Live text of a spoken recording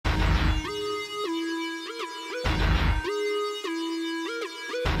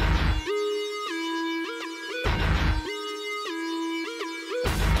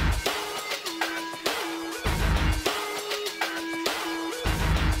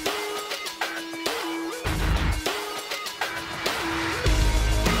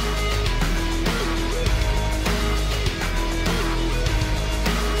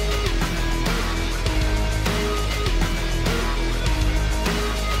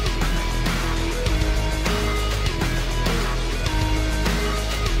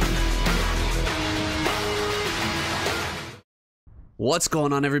What's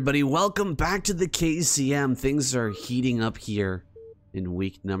going on, everybody? Welcome back to the KCM. Things are heating up here in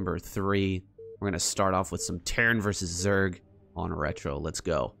week number 3. We're going to start off with some Terran versus Zerg on Retro. Let's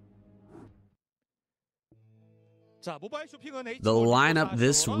go. The lineup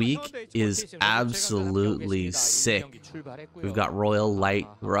this week is absolutely sick. We've got Royal, Light,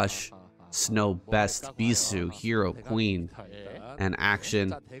 Rush, Snow, Best, Bisu, Hero, Queen, and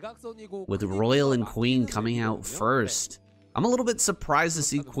Action, with Royal and Queen coming out first. I'm a little bit surprised to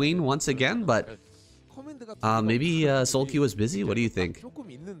see Queen once again, but maybe Solky was busy. What do you think?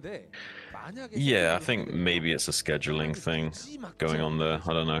 Yeah, I think maybe it's a scheduling thing going on there.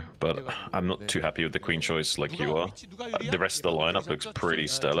 I don't know, but I'm not too happy with the Queen choice like you are. The rest of the lineup looks pretty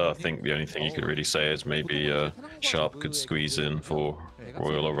stellar. I think the only thing you could really say is maybe Sharp could squeeze in for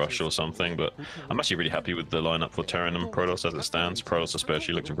Royal or Rush or something, but I'm actually really happy with the lineup for Terran and Protoss as it stands. Protoss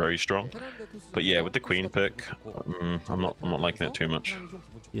especially looks very strong. But yeah, with the Queen pick, I'm not liking it too much.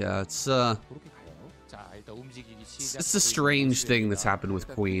 Yeah, it's a strange thing that's happened with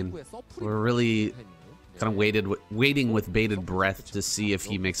Queen. We're really kind of waiting with bated breath to see if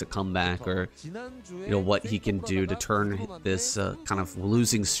he makes a comeback, or what he can do to turn this kind of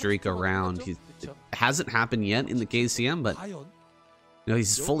losing streak around. It hasn't happened yet in the KCM, but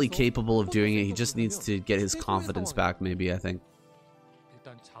he's fully capable of doing it. He just needs to get his confidence back, maybe, I think.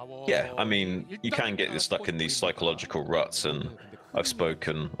 Yeah, I mean, you can get stuck in these psychological ruts, and I've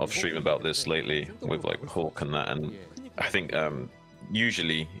spoken off stream about this lately with like Hawk and that, and I think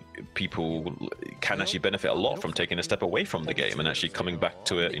usually people can actually benefit a lot from taking a step away from the game and actually coming back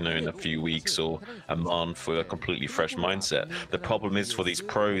to it, in a few weeks or a month with a completely fresh mindset. The problem is for these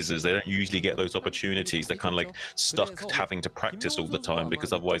pros is they don't usually get those opportunities. They're kind of like stuck having to practice all the time,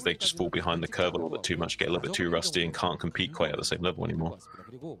 because otherwise they just fall behind the curve a little bit too much, get a little bit too rusty, and can't compete quite at the same level anymore.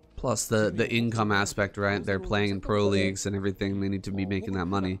 Plus the income aspect, right? They're playing in pro leagues and everything. They need to be making that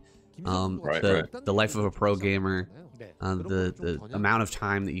money. The life of a pro gamer, the amount of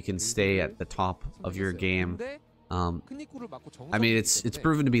time that you can stay at the top of your game. I mean, it's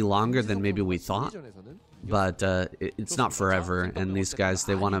proven to be longer than maybe we thought, but it's not forever, and these guys,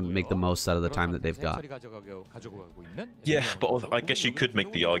 they want to make the most out of the time that they've got. Yeah, but I guess you could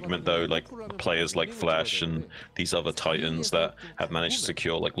make the argument though, like players like Flash and these other titans that have managed to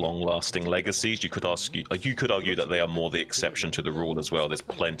secure like long-lasting legacies, you could argue that they are more the exception to the rule as well. There's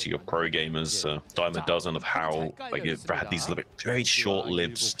plenty of pro gamers, dime a dozen, of how like you've had these very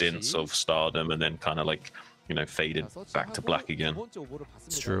short-lived stints of stardom and then kind of like faded back to black again.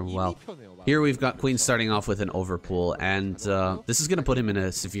 It's true. Well, here we've got Queen starting off with an overpool, and this is going to put him in a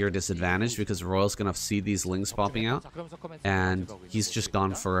severe disadvantage because Royal's going to see these lings popping out, and he's just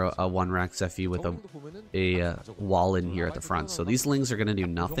gone for a 1-Rax FE with a wall in here at the front. So these lings are going to do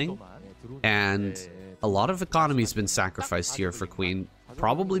nothing, and a lot of economy's been sacrificed here for Queen,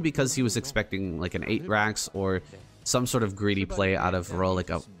 probably because he was expecting like an 8-Rax or some sort of greedy play out of Royal,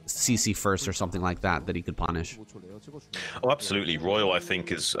 like a CC first or something like that he could punish. Oh, absolutely. Royal, I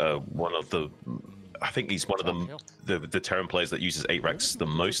think, is one of the... I think he's one of the Terran players that uses 8-Rax the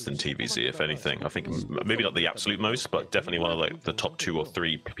most in TVZ, if anything. I think maybe not the absolute most, but definitely one of like the top 2 or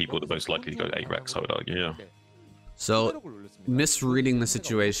 3 people that most likely to go to 8-Rax, I would argue, yeah. So, misreading the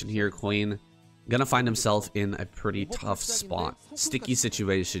situation here, Queen gonna find himself in a pretty tough spot, sticky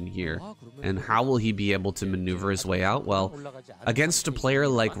situation here. And how will he be able to maneuver his way out? Well, against a player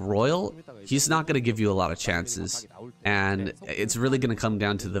like Royal, he's not gonna give you a lot of chances, and it's really gonna come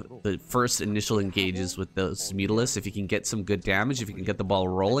down to the first initial engages with those Mutalisks. If he can get some good damage, if he can get the ball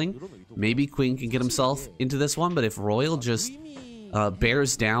rolling, maybe Queen can get himself into this one. But if Royal just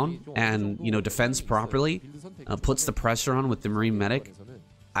bears down and defends properly, puts the pressure on with the Marine Medic,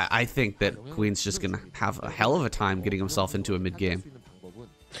 I think that Queen's just going to have a hell of a time getting himself into a mid-game.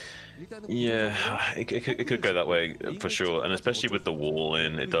 Yeah, it could go that way for sure, and especially with the wall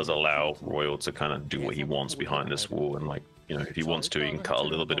in, it does allow Royal to kind of do what he wants behind this wall, and like, if he wants to, he can cut a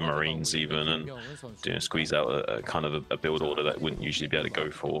little bit of Marines even, and squeeze out a kind of a build order that wouldn't usually be able to go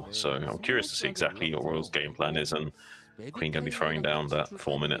for. So I'm curious to see exactly what Royal's game plan is, and Queen going to be throwing down that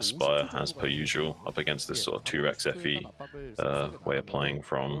 4-minute Spire as per usual up against this sort of 2-Rax FE way of playing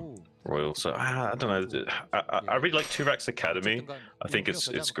from Royal. So I don't know. I really like 2-Rax Academy. I think it's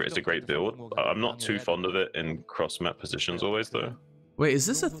great. It's a great build. I'm not too fond of it in cross-map positions always though. Wait, is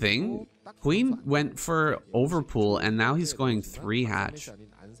this a thing? Queen went for overpool and now he's going 3-hatch.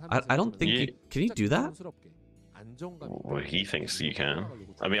 I don't think can he do that? Well, he thinks you can.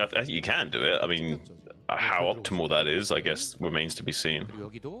 I mean, I think you can do it. I mean, how optimal that is, I guess, remains to be seen.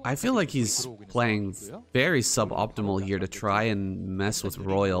 I feel like he's playing very suboptimal here to try and mess with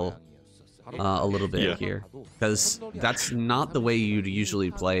Royal. a little bit here, because that's not the way you'd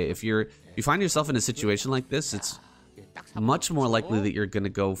usually play. If you find yourself in a situation like this, it's much more likely that you're going to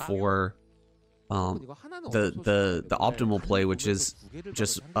go for the optimal play, which is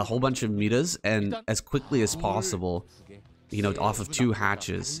just a whole bunch of mutas and as quickly as possible, you know, off of 2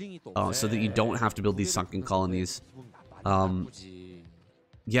 hatches, so that you don't have to build these sunken colonies.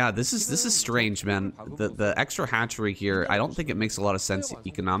 Yeah, this is strange, man. The extra hatchery here, I don't think it makes a lot of sense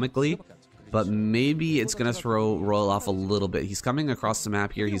economically, but maybe it's gonna throw Royal off a little bit. He's coming across the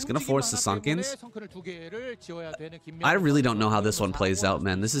map here. He's gonna force the sunkens. I really don't know how this one plays out,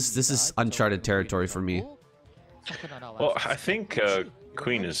 man. This is uncharted territory for me. Well, I think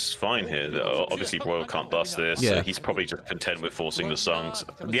Queen is fine here. Obviously, Royal can't bust this. Yeah. So he's probably just content with forcing the sunks.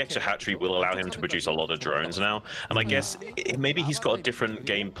 The extra hatchery will allow him to produce a lot of drones now. And I guess maybe he's got a different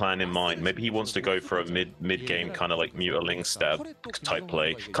game plan in mind. Maybe he wants to go for a mid-game kind of like mutaling stab type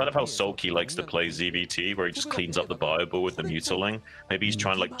play. Kind of how Sulky likes to play ZVT, where he just cleans up the Bioball with the mutaling. Maybe he's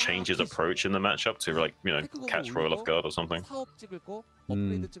trying to like change his approach in the matchup to like, you know, catch Royal off guard or something.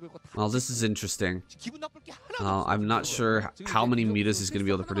 Well, this is interesting. I'm not sure how many mutas he's going to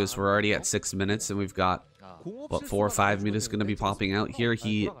be able to produce. We're already at 6 minutes, and we've got, what, 4 or 5 mutas going to be popping out here.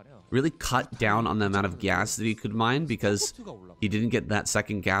 He really cut down on the amount of gas that he could mine because he didn't get that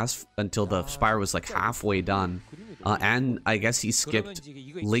second gas until the Spire was like halfway done. And I guess he skipped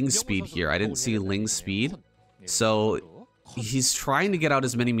Ling speed here. I didn't see Ling speed. So he's trying to get out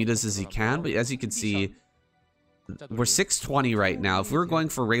as many mutas as he can, but as you can see, we're 620 right now. If we were going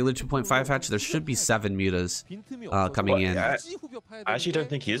for regular 2.5 hatch, there should be 7 mutas coming in. I actually don't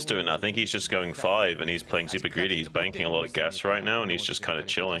think he is doing that. I think he's just going 5 and he's playing super greedy. He's banking a lot of gas right now and he's just kind of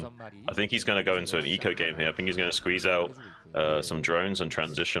chilling. I think he's going to go into an eco game here. I think he's going to squeeze out some drones and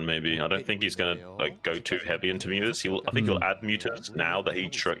transition maybe. I don't think he's going to like go too heavy into mutas. I think he'll add mutas now that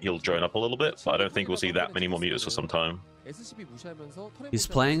he'll drone up a little bit, but I don't think we'll see that many more mutas for some time. He's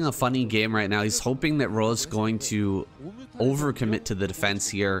playing a funny game right now. He's hoping that Royal's going to overcommit to the defense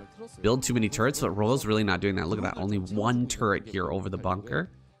here, build too many turrets, but Royal's really not doing that. Look at that, only 1 turret here over the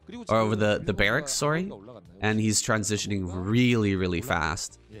bunker, or over the barracks, sorry, and he's transitioning really, really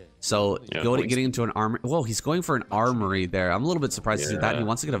fast. So getting into an armor. Whoa, he's going for an armory there. I'm a little bit surprised to see that. He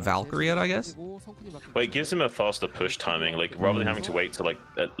wants to get a Valkyrie out, I guess. Well, it gives him a faster push timing. Like rather than having to wait to like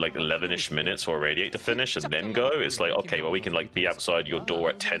 11ish minutes for a radiate to finish and then go, it's like, okay, well we can like be outside your door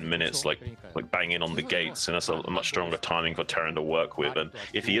at 10 minutes, like banging on the gates, and that's a much stronger timing for Terran to work with. And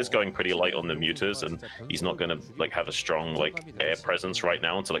if he is going pretty light on the mutas and he's not going to like have a strong like air presence right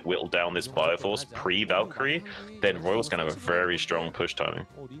now to like whittle down this Bioforce pre-Valkyrie, then Royal's going to have a very strong push timing.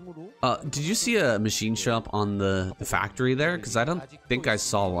 Did you see a machine shop on the factory there? Because I don't think I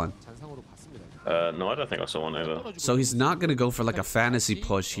saw one. No, I don't think I saw one either. So he's not going to go for like a fantasy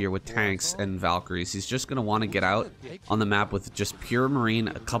push here with tanks and Valkyries. He's just going to want to get out on the map with just pure Marine,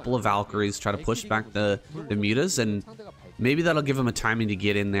 a couple of Valkyries, try to push back the mutas, and maybe that'll give him a timing to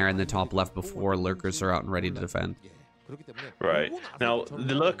get in there in the top left before lurkers are out and ready to defend. Right. Now,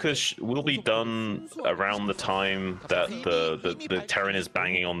 the lurkers will be done around the time that the Terran is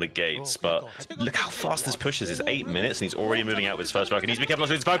banging on the gates, but look how fast this push is. It's 8 minutes, and he's already moving out with his first Valkyrie. He needs to be careful not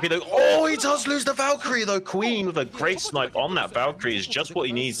to lose the Valkyrie, though. Oh, he does lose the Valkyrie, though. Queen with a great snipe on that Valkyrie is just what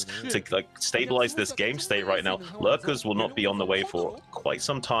he needs to like stabilize this game state right now. Lurkers will not be on the way for quite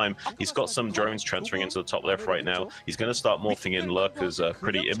some time. He's got some drones transferring into the top left right now. He's going to start morphing in lurkers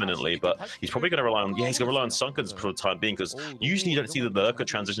pretty imminently, but he's probably going to rely on, he's going to rely on Sunkens for the time being, because usually you don't see the lurker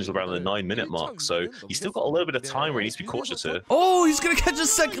transition until around the 9-minute mark, so he's still got a little bit of time where he needs to be cautious here. Oh, he's gonna catch a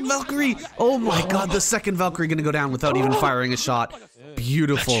second Valkyrie. Oh my god, the second Valkyrie gonna go down without even firing a shot.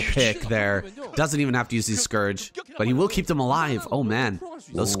 Beautiful pick there. Doesn't even have to use his Scourge, but he will keep them alive. Oh man,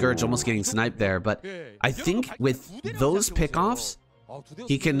 those Scourge almost getting sniped there, but I think with those pickoffs,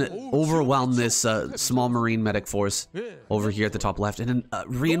 he can overwhelm this small Marine medic force over here at the top left. And then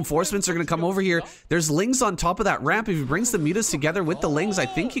reinforcements are going to come over here. There's Lings on top of that ramp. If he brings the mutas together with the Lings, I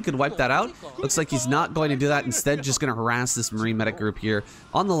think he could wipe that out. Looks like he's not going to do that. Instead, just going to harass this Marine medic group here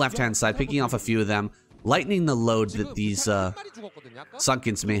on the left-hand side, picking off a few of them, lightening the load that these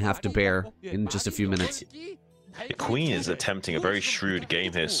Sunkens may have to bear in just a few minutes. The Queen is attempting a very shrewd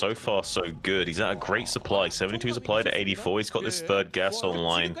game here. So far, so good. He's at a great supply. 72 supply to 84. He's got this third gas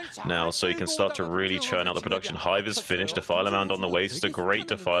online now, so he can start to really churn out the production. Hive is finished. Defiler Mound on the way. It's a great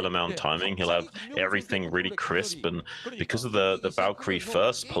Defiler Mound timing. He'll have everything really crisp, and because of the Valkyrie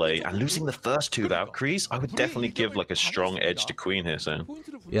first play and losing the first 2 Valkyries, I would definitely give like a strong edge to Queen here, so.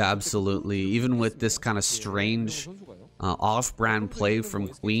 Yeah, absolutely. Even with this kind of strange off-brand play from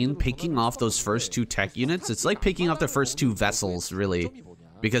Queen, picking off those first 2 tech units, it's like picking off the first 2 vessels, really.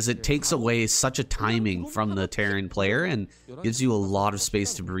 because it takes away such a timing from the Terran player and gives you a lot of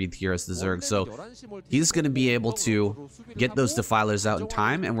space to breathe here as the Zerg. So he's going to be able to get those defilers out in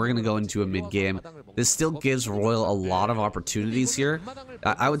time, and we're going to go into a mid game. This still gives Royal a lot of opportunities here.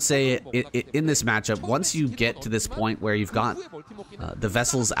 I would say in this matchup, once you get to this point where you've got the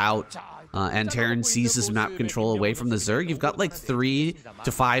vessels out, and Terran seizes map control away from the Zerg, you've got like 3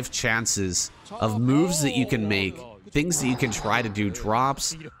 to 5 chances of moves that you can make, things that you can try to do,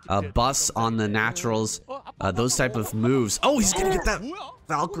 drops, busts on the naturals, those type of moves. Oh, he's gonna get that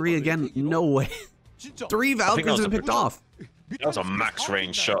Valkyrie again. No way. 3 Valkyries have been picked off. That was a max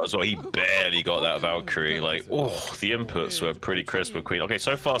range shot as well. He barely got that Valkyrie. Like, oh, the inputs were pretty crisp with Queen. Okay,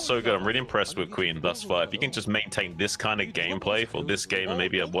 so far so good. I'm really impressed with Queen thus far. If you can just maintain this kind of gameplay for this game and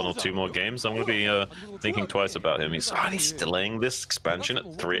maybe 1 or 2 more games, I'm going to be thinking twice about him. He's delaying this expansion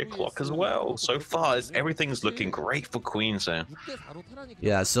at 3 o'clock as well. So far, everything's looking great for Queen, so.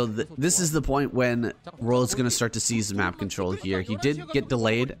 Yeah, so this is the point when Royal's going to start to seize map control here. He did get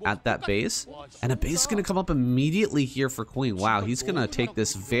delayed at that base, and a base is going to come up immediately here for Queen. Wow, he's going to take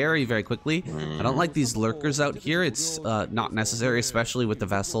this very, very quickly. I don't like these lurkers out here. It's not necessary, especially with the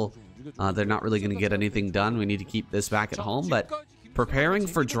vessel. They're not really going to get anything done. We need to keep this back at home, but preparing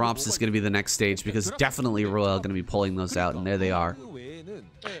for drops is going to be the next stage, because definitely Royal going to be pulling those out, and there they are.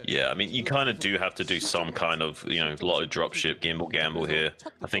 Yeah, I mean, you kind of do have to do some kind of, you know, a lot of dropship, gamble here.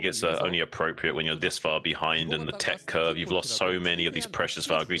 I think it's only appropriate when you're this far behind in the tech curve. You've lost so many of these precious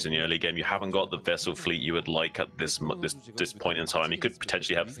Valkyries in the early game. You haven't got the vessel fleet you would like at this point in time. You could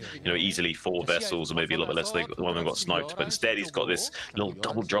potentially have, you know, easily 4 vessels or maybe a little bit less. One of them got sniped, but instead he's got this little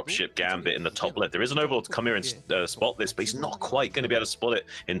double dropship gambit in the top left. There is an overlord to come here and spot this, but he's not quite going to be able to spot it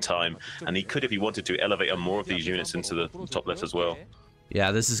in time. And he could, if he wanted to, elevate more of these units into the top left as well.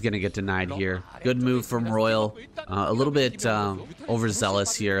 Yeah, this is going to get denied here. Good move from Royal. A little bit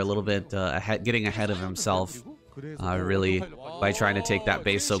overzealous here, a little bit getting ahead of himself, really, by trying to take that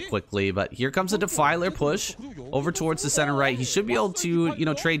base so quickly. But here comes a Defiler push over towards the center right. He should be able to, you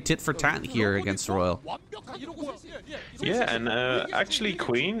know, trade tit for tat here against Royal. Yeah, and actually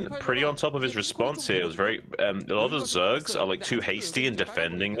Queen pretty on top of his response here. It was very a lot of Zergs are like too hasty in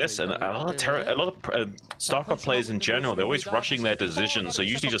defending this, and a lot of Starcraft players in general, they're always rushing their decisions. So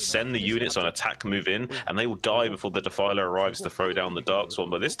usually just send the units on attack, move in, and they will die before the Defiler arrives to throw down the Dark Swarm.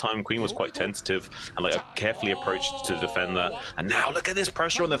 But this time Queen was quite tentative and like carefully approached to defend that. And now look at this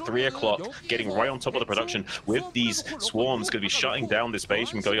pressure on the 3 o'clock, getting right on top of the production with these swarms going to be shutting down this base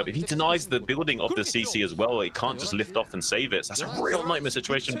from going up. If he denies the building of the CC as well, it can't just lift off and save it. So that's a real nightmare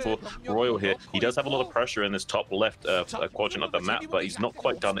situation for Royal here. He does have a lot of pressure in this top left quadrant of the map, but he's not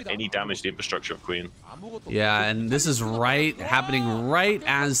quite done any damage to the infrastructure of Queen. Yeah, and this is happening right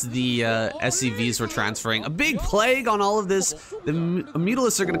as the SCVs were transferring. A big plague on all of this. The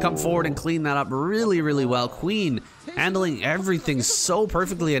Mutalisks are going to come forward and clean that up really, really well. Queen handling everything so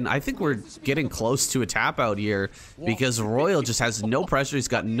perfectly, and I think we're getting close to a tap out here because Royal just has no pressure. He's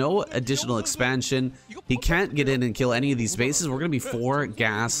got no additional expansion. He can't get in and kill any of these bases. We're going to be 4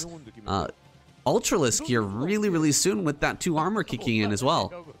 gas Ultralisk here really, really soon with that 2 armor kicking in as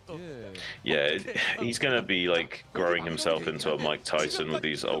well. Yeah, he's going to be like growing himself into a Mike Tyson with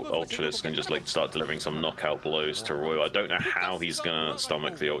these Ultralisks and just like start delivering some knockout blows to Royal. I don't know how he's going to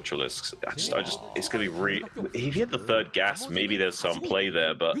stomach the Ultralisks. It's going to be if he had the 3rd gas, maybe there's some play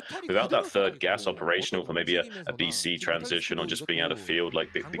there, but without that 3rd gas operational for maybe a BC transition or just being out of field,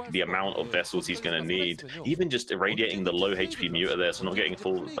 like the amount of vessels he's going to need, even just irradiating the low HP muter there, so not getting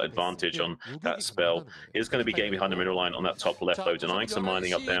full advantage on that spell, is going to be getting behind the middle line on that top left though, denying some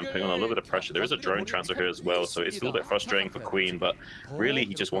mining up there and putting on a little bit of pressure. There is a drone transfer here as well, so it's a little bit frustrating for Queen, but really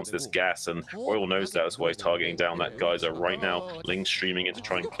he just wants this gas, and Royal knows that. That's why he's targeting down that geyser right now. Ling streaming in to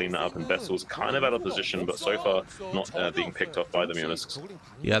try and clean that up, and Vessel's kind of out of position, but so far not being picked off by the Mutalisks.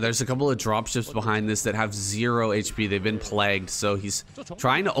 Yeah, there's a couple of dropships behind this that have 0 HP. They've been plagued, so he's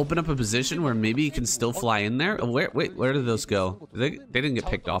trying to open up a position where maybe he can still fly in there. Wait, where did those go? They didn't get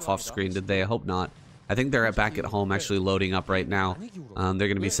picked off screen, did they? I hope not. I think they're back at home actually loading up right now. They're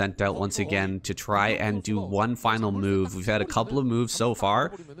going to be sent out once again to try and do one final move. We've had a couple of moves so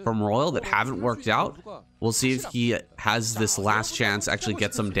far from Royal that haven't worked out. We'll see if he has this last chance to actually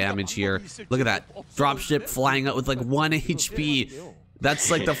get some damage here. Look at that. Dropship flying out with like 1 HP.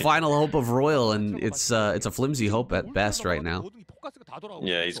 That's like the final hope of Royal, and it's a flimsy hope at best right now.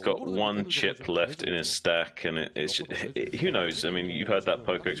 Yeah, he's got 1 chip left in his stack, and who knows? I mean, you've heard that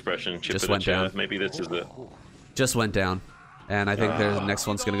poker expression, chip just in a went chair. down. Maybe this is it. Just went down. And I think the next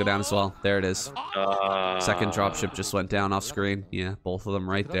one's going to go down as well. There it is. Second dropship just went down off screen. Yeah, both of them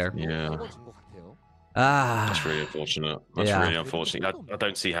right there. Yeah. That's really unfortunate. That's Yeah. really unfortunate. I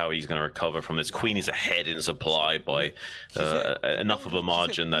don't see how he's going to recover from this. Queen is ahead in supply by enough of a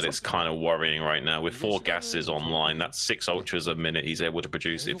margin that it's kind of worrying right now. With 4 gases online, that's 6 ultras a minute he's able to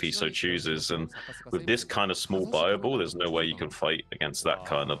produce if he so chooses. And with this kind of small bioball, there's no way you can fight against that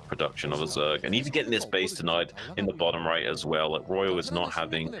kind of production of a Zerg. And even getting this base denied in the bottom right as well. Like, Royal is not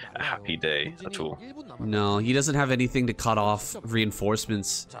having a happy day at all. No, he doesn't have anything to cut off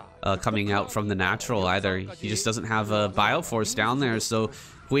reinforcements coming out from the natural either. He just doesn't have a bioforce down there, so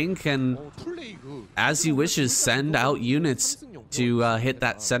Queen can, as he wishes, send out units to hit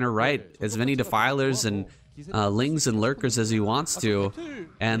that center right, as many defilers and lings and lurkers as he wants to,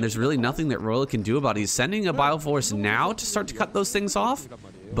 and there's really nothing that Royal can do about it. He's sending a bioforce now to start to cut those things off,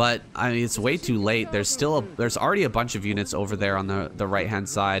 but I mean, it's way too late. There's already a bunch of units over there on the right hand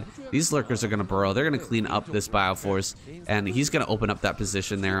side. These lurkers are going to burrow. They're going to clean up this bioforce, and he's going to open up that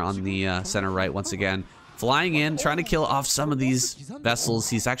position there on the center right once again. Flying in, trying to kill off some of these vessels.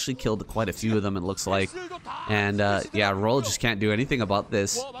 He's actually killed quite a few of them, it looks like. And yeah, Royal just can't do anything about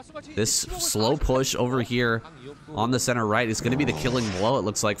this. This slow push over here on the center right is going to be the killing blow, it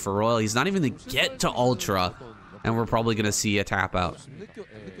looks like, for Royal. He's not even going to get to Ultra, and we're probably going to see a tap out.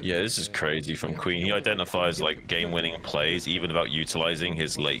 Yeah, this is crazy from Queen. He identifies like game-winning plays, even about utilizing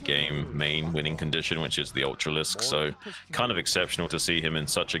his late-game main winning condition, which is the Ultralisk. So kind of exceptional to see him in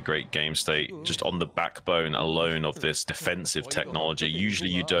such a great game state, just on the backbone alone of this defensive technology.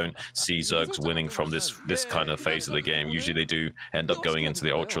 Usually you don't see Zergs winning from this kind of phase of the game. Usually they do end up going into the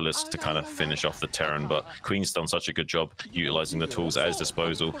Ultralisk to kind of finish off the Terran, but Queen's done such a good job utilizing the tools at his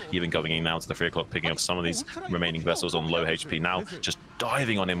disposal, even going in now to the 3 o'clock, picking up some of these remaining vessels on low HP. Now just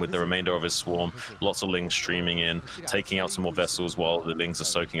diving on him with the remainder of his swarm. Lots of lings streaming in, taking out some more vessels while the lings are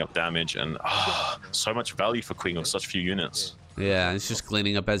soaking up damage, and so much value for Queen with such few units. Yeah, it's just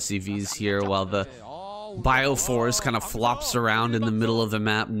cleaning up SCVs here while the bioforce kind of flops around in the middle of the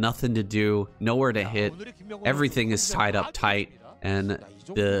map. Nothing to do, nowhere to hit. Everything is tied up tight, and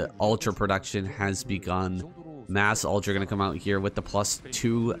the Ultra production has begun. Mass Ultra going to come out here with the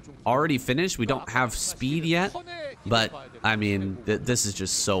 +2 already finished. We don't have speed yet, but I mean, this is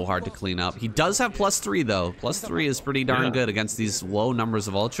just so hard to clean up. He does have +3 though. +3 is pretty darn good against these low numbers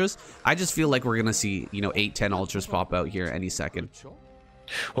of Ultras. I just feel like we're going to see, you know, 8-10 Ultras pop out here any second.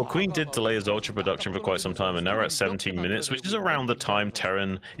 Well, Queen did delay his Ultra production for quite some time, and now we're at 17 minutes, which is around the time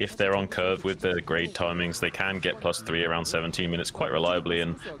Terran, if they're on curve with their grade timings, they can get +3 around 17 minutes quite reliably,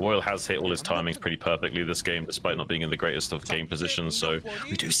 and Royal has hit all his timings pretty perfectly this game, despite not being in the greatest of game positions. So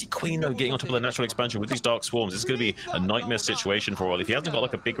we do see Queen, though, getting on top of the natural expansion with these Dark Swarms. It's going to be a nightmare situation for Royal. If he hasn't got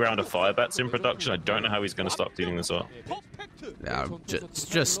like a big round of fire bats in production, I don't know how he's going to start cleaning this up. Yeah,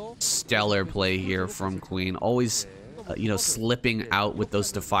 just stellar play here from Queen. Always you know, slipping out with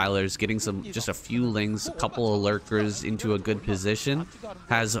those defilers, getting just a few lings, a couple of lurkers into a good position,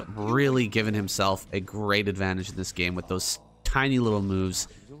 has really given himself a great advantage in this game with those tiny little moves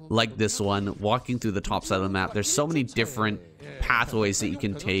like this one, walking through the top side of the map. There's so many different pathways that you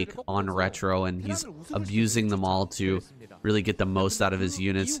can take on Retro, and he's abusing them all to really get the most out of his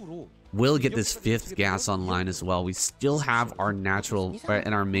units. We'll get this 5th gas online as well. We still have our natural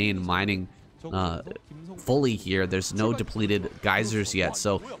and our main mining fully here. There's no depleted geysers yet,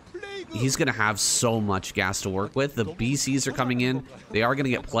 so he's gonna have so much gas to work with. The BCs are coming in. They are gonna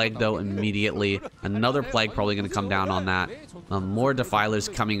get plagued though immediately. Another plague probably gonna come down on that. More defilers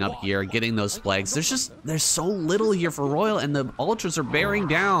coming up here, getting those plagues. There's so little here for Royal, and the Ultras are bearing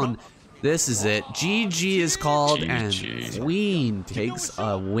down. This is it. GG is called, and Queen takes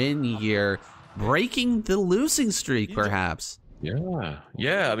a win here, breaking the losing streak perhaps.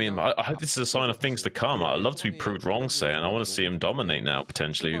 Yeah. I mean, I hope this is a sign of things to come. I'd love to be proved wrong, say, and I want to see him dominate now,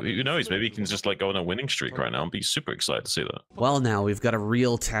 potentially. Who knows? Maybe he can just like go on a winning streak right now and be super excited to see that. Well, now we've got a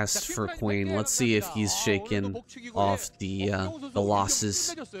real test for Queen. Let's see if he's shaken off the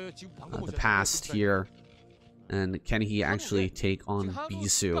losses, the past here, and can he actually take on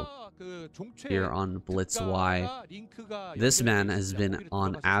Bisu here on Blitz Y. This man has been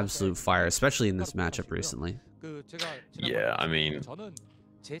on absolute fire, especially in this matchup recently. Yeah, I mean,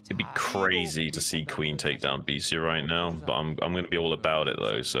 it'd be crazy to see Queen take down BC right now, but I'm going to be all about it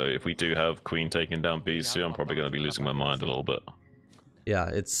though. So if we do have Queen taking down BC, I'm probably going to be losing my mind a little bit. Yeah,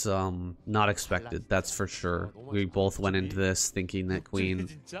 it's not expected, that's for sure. We both went into this thinking that Queen,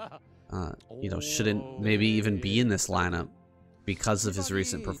 you know, shouldn't maybe even be in this lineup because of his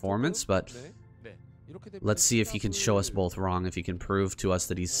recent performance, but let's see if he can show us both wrong, if he can prove to us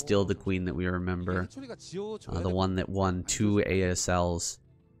that he's still the Queen that we remember, the one that won 2 ASLs,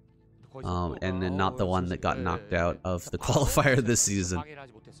 and then not the one that got knocked out of the qualifier this season.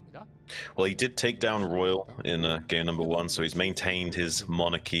 Well, he did take down Royal in game number 1, so he's maintained his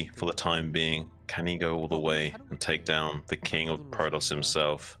monarchy for the time being. Can he go all the way and take down the king of Protoss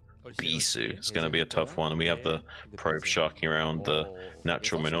himself? Bisu. It's going to be a tough one. And we have the probe sharking around the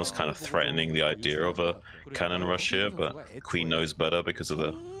natural minerals, kind of threatening the idea of a cannon rush here, but Queen knows better because of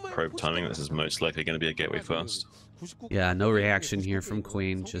the probe timing. This is most likely going to be a gateway first. Yeah, no reaction here from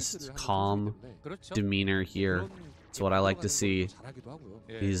Queen. Just calm demeanor here. It's what I like to see.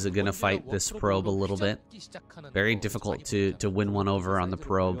 He's gonna fight this probe a little bit. Very difficult to win one over on the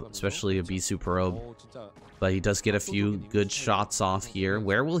probe, especially a Bisu probe. But he does get a few good shots off here.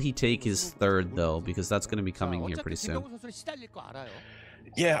 Where will he take his third, though? Because that's going to be coming here pretty soon.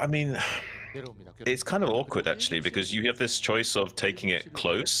 Yeah, I mean, it's kind of awkward, actually, because you have this choice of taking it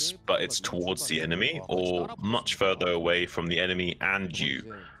close, but it's towards the enemy, or much further away from the enemy and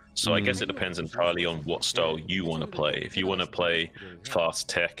you. So I guess it depends entirely on what style you want to play. If you want to play fast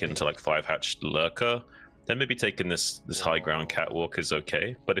tech into like 5-hatch lurker, then maybe taking this high ground catwalk is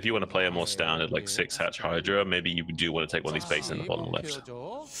okay. But if you want to play a more standard like 6-hatch Hydra, maybe you do want to take one of these bases in the bottom left.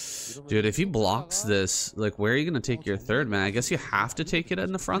 Dude, if he blocks this, like, where are you going to take your third, man? I guess you have to take it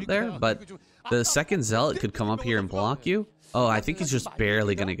in the front there, but the second Zealot could come up here and block you. Oh, I think he's just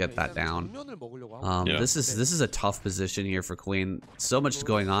barely going to get that down. Yeah. This is a tough position here for Queen. So much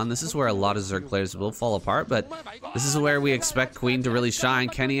going on. This is where a lot of Zerg players will fall apart, but this is where we expect Queen to really shine.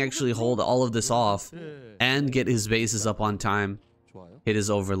 Can he actually hold all of this off and get his bases up on time, hit his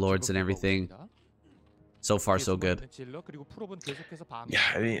overlords and everything? So far, so good. Yeah,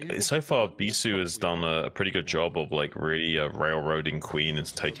 I mean, so far Bisu has done a pretty good job of like really railroading Queen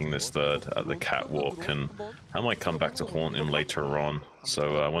into taking this third at the catwalk, and that might come back to haunt him later on.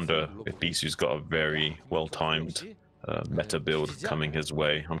 So I wonder if Bisu's got a very well-timed meta build coming his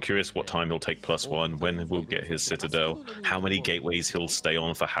way. I'm curious what time he'll take +1, when we'll get his Citadel, how many gateways he'll stay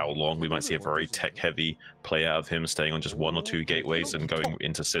on for how long. We might see a very tech-heavy play out of him staying on just 1 or 2 gateways and going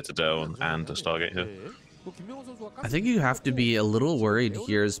into Citadel and a Stargate here. I think you have to be a little worried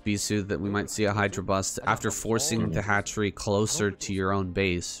here as Bisu that we might see a Hydra bust after forcing the hatchery closer to your own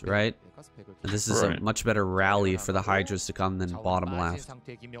base, right? And this is a much better rally for the Hydras to come than bottom left.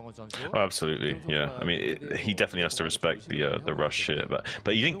 Oh, absolutely, yeah. I mean, he definitely has to respect the rush here,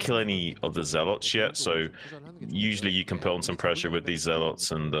 but you didn't kill any of the Zealots yet, so usually you can put on some pressure with these Zealots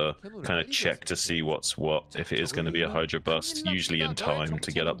and kind of check to see what's what, if it is going to be a Hydra bust, usually in time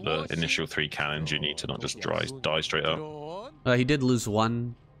to get up the initial 3 cannons you need to not just die straight up. He did lose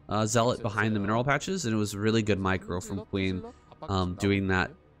one Zealot behind the mineral patches, and it was really good micro from Queen doing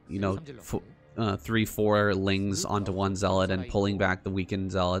that. You know, 3-4 lings onto one Zealot and pulling back the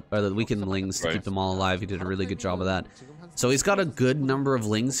weakened Zealot, or the weakened lings to keep them all alive. He did a really good job of that. So he's got a good number of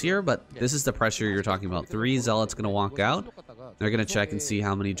lings here, but this is the pressure you're talking about. 3 Zealots going to walk out. They're going to check and see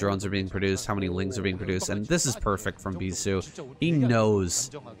how many drones are being produced, how many lings are being produced, and this is perfect from Bisu. He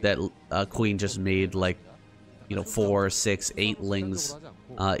knows that Queen just made like, you know, 4, 6, 8 lings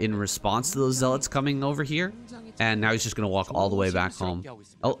in response to those Zealots coming over here. And now he's just going to walk all the way back home.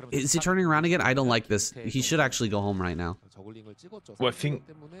 Oh, is he turning around again? I don't like this. He should actually go home right now. Well,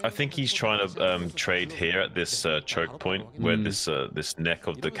 I think he's trying to trade here at this choke point where this neck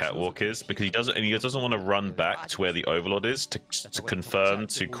of the catwalk is, because he doesn't want to run back to where the Overlord is to confirm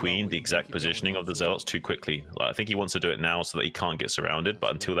to Queen the exact positioning of the Zealots too quickly. Like, I think he wants to do it now so that he can't get surrounded,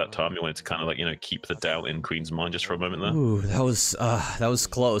 but until that time, he wanted to kind of like, you know, keep the doubt in Queen's mind just for a moment there. Ooh, that was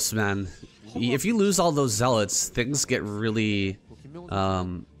close, man. If you lose all those Zealots, things get really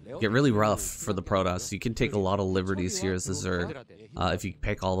rough for the Protoss. You can take a lot of liberties here as the Zerg if you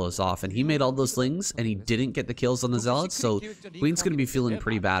pick all those off. And he made all those lings, and he didn't get the kills on the Zealots, so Queen's going to be feeling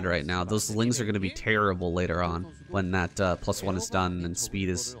pretty bad right now. Those lings are going to be terrible later on when that +1 is done and speed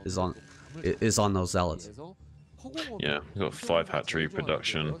is on those Zealots. Yeah, we've got 5 hatchery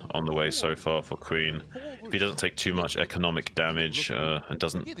production on the way so far for Queen. If he doesn't take too much economic damage and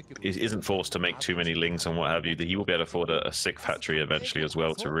isn't forced to make too many lings and what have you, he will be able to afford a 6th hatchery eventually as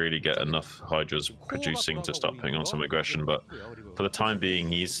well to really get enough Hydras producing to start putting on some aggression. But for the time being,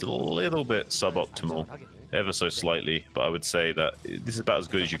 he's a little bit suboptimal, ever so slightly. But I would say that this is about as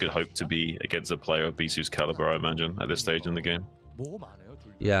good as you could hope to be against a player of Bisu's caliber, I imagine, at this stage in the game.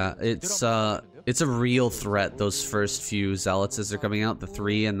 Yeah, it's a real threat, those first few Zealots as they're coming out, the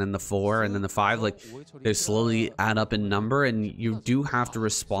 3 and then the 4 and then the 5, like they slowly add up in number, and you do have to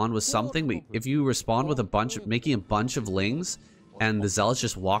respond with something. But if you respond with making a bunch of lings and the Zealots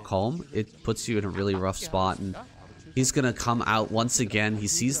just walk home, it puts you in a really rough spot. And he's gonna come out once again. He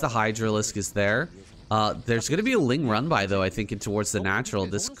sees the Hydralisk is there. There's going to be a Ling run by, though, I think, towards the natural.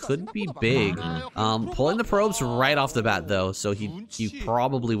 This could be big. Pulling the probes right off the bat, though, so he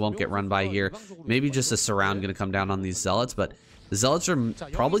probably won't get run by here. Maybe just a surround going to come down on these Zealots, but the Zealots are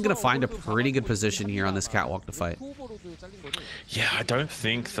probably going to find a pretty good position here on this catwalk to fight. Yeah, I don't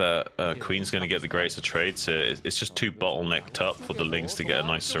think that Queen's going to get the greatest of trades here. It's just too bottlenecked up for the Lings to get a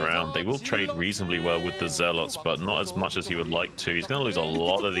nice surround. They will trade reasonably well with the Zealots, but not as much as he would like to. He's going to lose a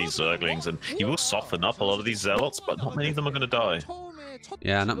lot of these Zerglings, and he will soften up a lot of these Zealots, but not many of them are going to die.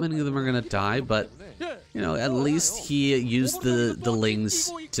 Yeah, not many of them are going to die, but, you know, at least he used the Lings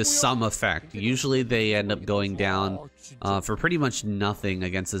to some effect. Usually they end up going down for pretty much nothing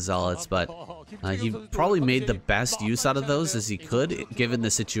against the Zealots, but he probably made the best use out of those as he could, given the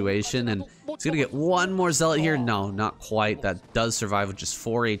situation. And he's going to get one more Zealot here. No, not quite. That does survive with just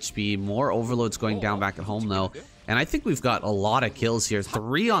 4 HP. More Overloads going down back at home, though. And I think we've got a lot of kills here.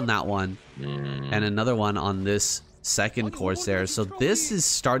 3 on that one, and another one on this second Corsair. So this is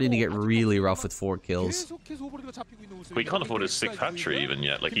starting to get really rough with 4 kills. We can't afford his 6th hatchery even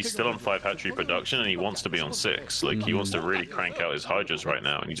yet. Like, he's still on 5 hatchery production and he wants to be on 6. Like, he wants to really crank out his Hydras right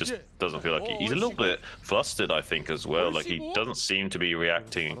now, and he just doesn't feel like he's a little bit flustered, I think, as well. Like, he doesn't seem to be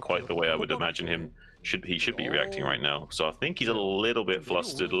reacting in quite the way I would imagine him he should be reacting right now. So I think he's a little bit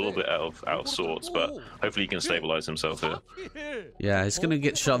flustered, a little bit out of sorts, but hopefully he can stabilize himself here. Yeah, he's going to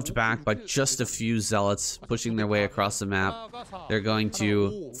get shoved back by just a few Zealots pushing their way across the map. They're going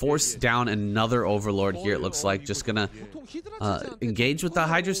to force down another Overlord here, it looks like. Just going to engage with the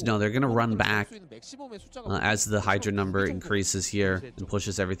Hydras? No, they're going to run back as the Hydra number increases here and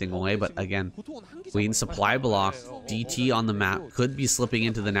pushes everything away. But again, Queen supply block, DT on the map, could be slipping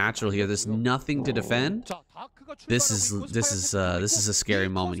into the natural here. There's nothing to defend. This is a scary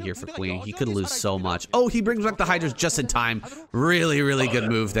moment here for Queen. He could lose so much. Oh, he brings back the Hydras just in time. Really good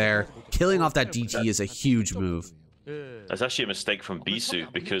move there. Killing off that DT is a huge move. That's actually a mistake from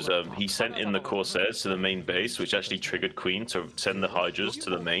Bisu, because he sent in the Corsairs to the main base, which actually triggered Queen to send the Hydras to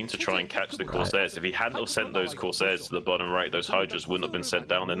the main to try and catch the Corsairs. If he hadn't have sent those Corsairs to the bottom right, those Hydras wouldn't have been sent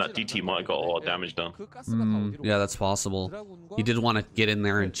down, and that DT might have got a lot of damage done. Yeah, that's possible. He did want to get in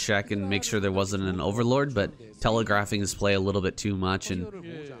there and check and make sure there wasn't an Overlord, but telegraphing his play a little bit too much,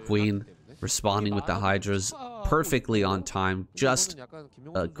 and Queen responding with the Hydras perfectly on time. Just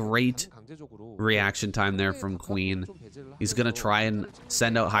a great reaction time there from Queen. He's going to try and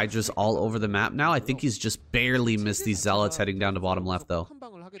send out Hydras all over the map now. I think he's just barely missed these Zealots heading down to bottom left, though.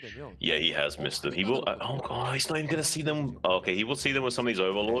 Yeah, he has missed them. He will. Oh god, he's not even going to see them. Okay, he will see them with some of these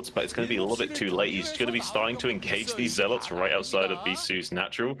Overlords, but it's going to be a little bit too late. He's going to be starting to engage these Zealots right outside of Bisu's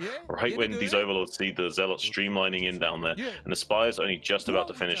natural, right when these Overlords see the Zealots streamlining in down there, and the Spire's only just about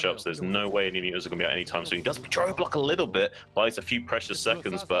to finish up, so there's no way any Mutas are going to be out any time. So he does patrol block a little bit, buys a few precious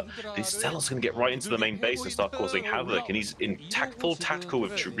seconds, but these Zealots are going to get right into the main base and start causing havoc, and he's in full tactical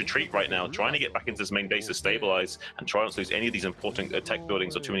retreat right now, trying to get back into his main base to stabilize and try not to lose any of these important tech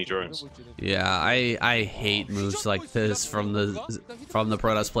buildings or too many drones. Yeah, I hate moves like this from the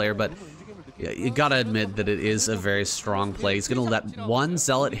Protoss player, but you gotta admit that it is a very strong play. He's gonna let one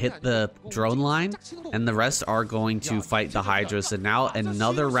Zealot hit the drone line, and the rest are going to fight the Hydras. And now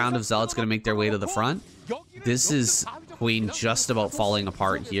another round of Zealots gonna make their way to the front. This is Queen just about falling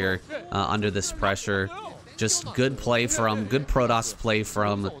apart here under this pressure. Just good Protoss play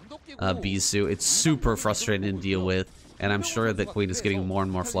from Bisu. It's super frustrating to deal with, and I'm sure that Queen is getting more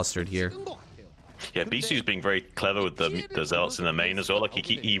and more flustered here. Yeah, Bisu's being very clever with the Zealots in the main as well. Like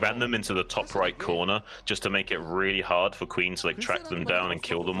he ran them into the top right corner just to make it really hard for Queen to like track them down and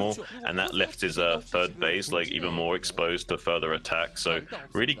kill them all, and that left his third base like even more exposed to further attack. So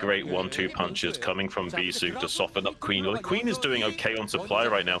really great 1-2 punches coming from Bisu to soften up Queen. Well, Queen is doing okay on supply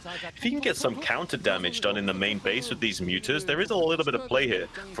right now. If he can get some counter damage done in the main base with these Mutas, there is a little bit of play here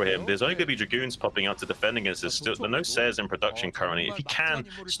for him. There's only going to be Dragoons popping out to defend against this. There are no Sairs in production currently. If he can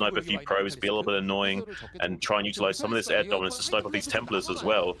snipe a few probes, be a little bit annoying, and try and utilize some of this air dominance to snipe off these Templars as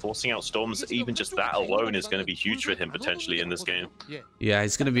well. Forcing out Storms, even just that alone is going to be huge for him potentially in this game. Yeah,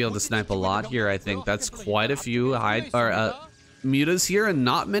 he's going to be able to snipe a lot here, I think. That's quite a few Mutas here, and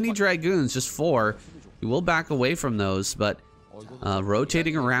not many Dragoons, just 4. He will back away from those, but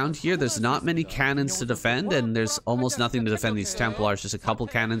rotating around here, there's not many cannons to defend, and there's almost nothing to defend these Templars. Just a couple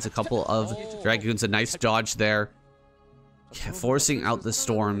cannons, a couple of Dragoons, a nice dodge there. Forcing out the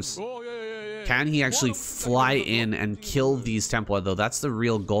Storms. Can he actually fly in and kill these Templar, though? That's the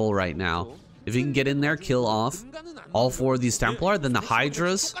real goal right now. If he can get in there, kill off all 4 of these Templar, then the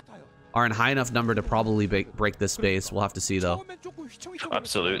Hydras are in high enough number to probably break this base. We'll have to see, though.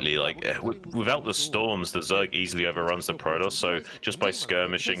 Absolutely. Like, without the storms, the Zerg easily overruns the Protoss. So just by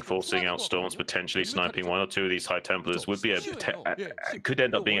skirmishing, forcing out storms, potentially sniping one or two of these High Templars would be could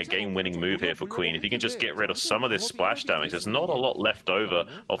end up being a game-winning move here for Queen. If you can just get rid of some of this splash damage, there's not a lot left over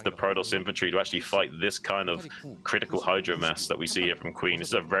of the Protoss infantry to actually fight this kind of critical Hydra mess that we see here from Queen. This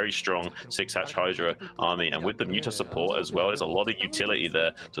is a very strong 6-hatch Hydra army, and with the Muta support as well, there's a lot of utility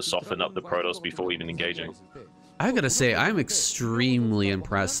there to soften up the Protoss before even engaging. I gotta say, I'm extremely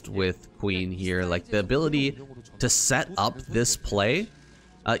impressed with Queen here. Like, the ability to set up this play,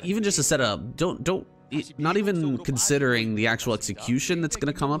 even just to set up, not even considering the actual execution that's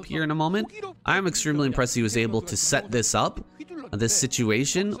gonna come up here in a moment. I'm extremely impressed he was able to set this up, this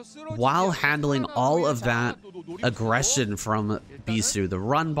situation, while handling all of that aggression from Bisu. The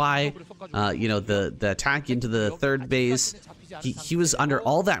run by, you know, the attack into the third base. He was under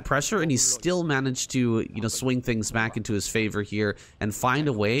all that pressure, and he still managed to, you know, swing things back into his favor here and find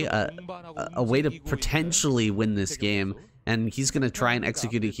a way to potentially win this game. And he's going to try and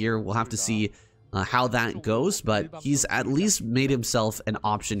execute it here. We'll have to see how that goes, but he's at least made himself an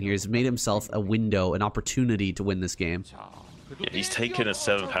option here. He's made himself a window, an opportunity to win this game. Yeah, he's taken a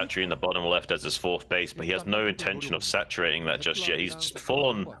 7th hatchery in the bottom left as his 4th base, but he has no intention of saturating that just yet. He's just full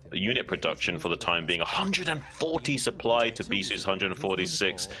on unit production for the time being. 140 supply to Bisu's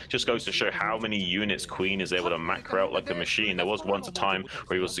 146. Just goes to show how many units Queen is able to macro out like a machine. There was once a time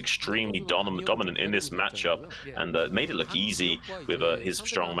where he was extremely dominant in this matchup, and made it look easy with his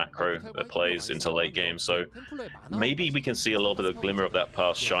strong macro plays into late game. So maybe we can see a little bit of glimmer of that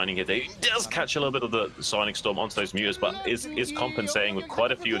past shining here. He does catch a little bit of the Sonic Storm onto those mutas, but is compensating with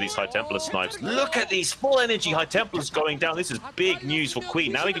quite a few of these High Templar snipes. Look at these full energy High Templars going down. This is big news for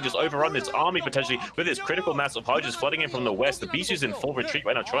Queen. Now he can just overrun this army potentially with this critical mass of Hydras flooding in from the west. The Bisu's in full retreat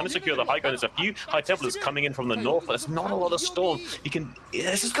right now, trying to secure the high ground. There's a few High Templars coming in from the north, but there's not a lot of storm. He can.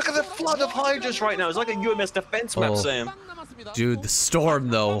 Look at the flood of Hydras right now. It's like a UMS defense map, Sam. Dude, the storm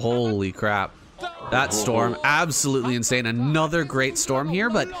though, holy crap. That storm, absolutely insane. Another great storm here,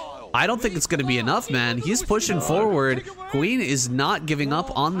 but I don't think it's going to be enough, man. He's pushing forward. Queen is not giving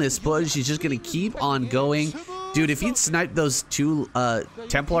up on this push. He's just going to keep on going. Dude, if he'd sniped those two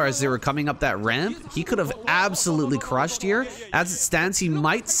Templar as they were coming up that ramp, he could have absolutely crushed here. As it stands, he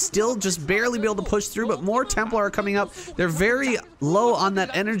might still just barely be able to push through, but more Templar are coming up. They're very low on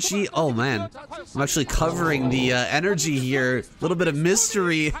that energy. Oh, man. I'm actually covering the energy here. A little bit of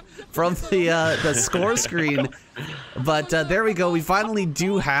mystery from the score screen. But there we go. We finally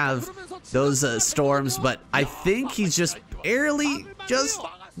do have those storms, but I think he's just barely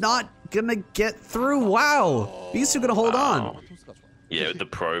not gonna get through. Wow, Bisu gonna hold on. Yeah, with the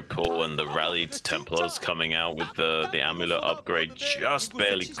pro pull and the rallied Templars coming out with the amulet upgrade, just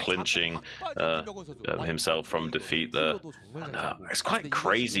barely clinching himself from defeat there. And, it's quite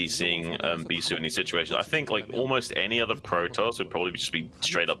crazy seeing Bisu in these situations. I think like almost any other Protoss would probably just be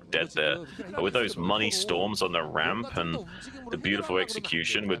straight up dead there. But with those money storms on the ramp and the beautiful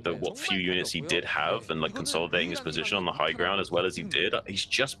execution with the what few units he did have and like consolidating his position on the high ground as well as he did, he's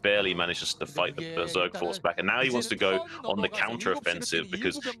just barely managed to fight the Zerg force back. And now he wants to go on the counter offensive,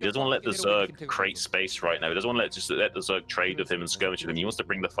 because he doesn't want to let the Zerg create space right now. He doesn't want to let the Zerg trade with him and skirmish with him. He wants to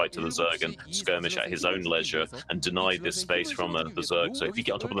bring the fight to the Zerg and skirmish at his own leisure and deny this space from the Zerg. So if you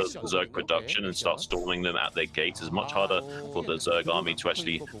get on top of the Zerg production and start storming them at their gates, it's much harder for the Zerg army to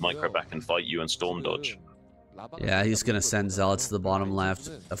actually micro back and fight you and storm dodge. Yeah, he's gonna send Zealots to the bottom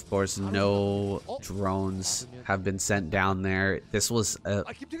left. Of course, no drones have been sent down there. This was a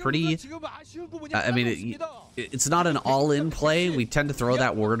pretty... I mean, it's not an all-in play. We tend to throw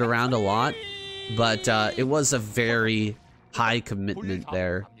that word around a lot, but it was a very high commitment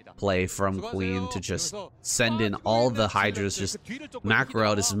there play from Queen to just send in all the Hydras, just macro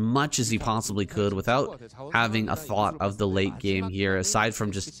out as much as he possibly could without having a thought of the late game here, aside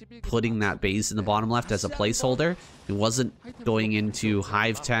from just putting that base in the bottom left as a placeholder. He wasn't going into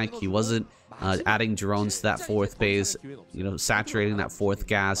hive tech, he wasn't adding drones to that 4th base, you know, saturating that 4th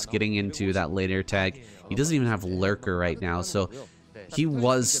gas, getting into that later tech. He doesn't even have Lurker right now, so he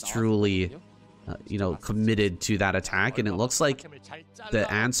was truly you know, committed to that attack, and it looks like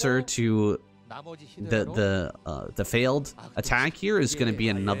the answer to the failed attack here is going to be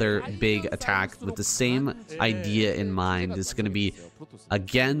another big attack with the same idea in mind. It's going to be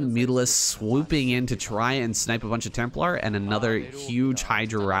again Mutalisk swooping in to try and snipe a bunch of Templar, and another huge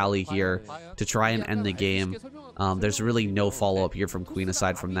Hydra rally here to try and end the game. There's really no follow-up here from Queen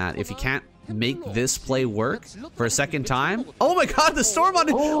aside from that. If you can't make this play work for a second time... Oh my god, the storm on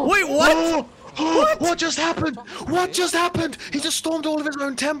it! Wait, what? What just happened? What just happened? He just stormed all of his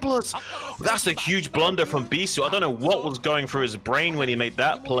own Templars. That's a huge blunder from Bisu. I don't know what was going through his brain when he made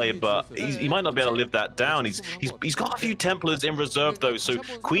that play, but he might not be able to live that down. He's got a few Templars in reserve though, so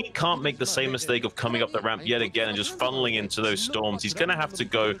Queen can't make the same mistake of coming up the ramp yet again and just funneling into those storms. He's gonna have to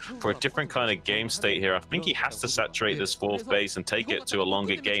go for a different kind of game state here. I think he has to saturate this 4th base and take it to a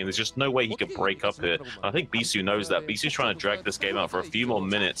longer game. There's just no way he could break up here. I think Bisu knows that. Bisu's trying to drag this game out for a few more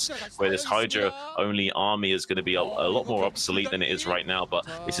minutes, where this Hydra-only army is going to be a lot more obsolete than it is right now, but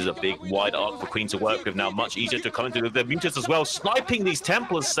this is a big, wide arc for Queen to work with now. Much easier to come into with their mutants as well. Sniping these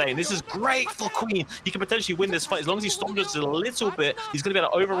Templars, saying this is great for Queen. He can potentially win this fight. As long as he storms just a little bit, he's going to be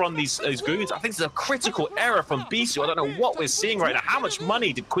able to overrun these goons. I think this is a critical error from Bisu. I don't know what we're seeing right now. How much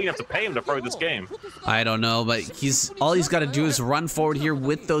money did Queen have to pay him to throw this game? I don't know, but all he's got to do is run forward here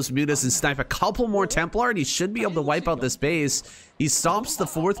with those mutants and snipe a couple more Templar, and he should be able to wipe out this base. He stops the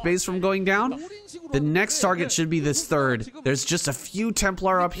 4th base from going down. The next target should be this 3rd. There's just a few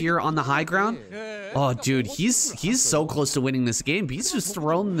Templar up here on the high ground. Oh, dude, he's so close to winning this game. Bisu's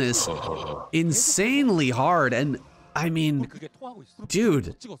thrown this insanely hard, and I mean,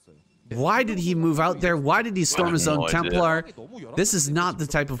 dude, why did he move out there? Why did he storm his own Templar? This is not the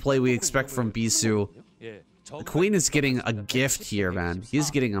type of play we expect from Bisu. The Queen is getting a gift here, man.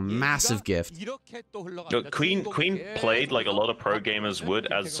 He's getting a massive gift. Look, Queen played like a lot of pro gamers would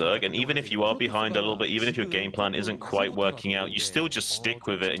as Zerg, and even if you are behind a little bit, even if your game plan isn't quite working out, you still just stick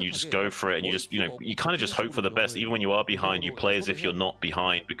with it and you just go for it, and you just, you kind of just hope for the best. Even when you are behind, you play as if you're not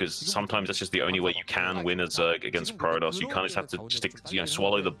behind, because sometimes that's just the only way you can win a Zerg against Protoss. You kind of just have to stick,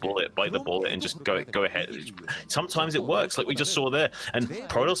 swallow the bullet, bite the bullet, and just go ahead. Sometimes it works, like we just saw there. And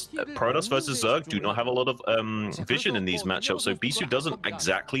Protoss versus Zerg do not have a lot of vision in these matchups, so Bisu doesn't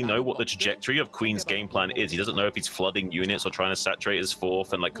exactly know what the trajectory of Queen's game plan is. He doesn't know if he's flooding units or trying to saturate his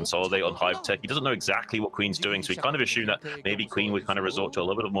 4th and like consolidate on hive tech. He doesn't know exactly what Queen's doing, so he kind of assumed that maybe Queen would kind of resort to a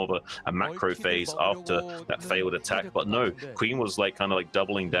little bit more of a macro phase after that failed attack. But no, Queen was like kind of like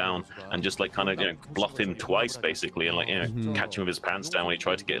doubling down and just like kind of bluff him twice basically, and like catch him with his pants down when he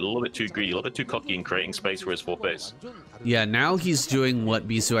tried to get a little bit too greedy, a little bit too cocky, and creating space for his 4th base. Yeah, now he's doing what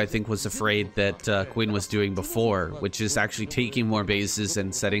Bisu I think was afraid that Queen was doing before, which is actually taking more bases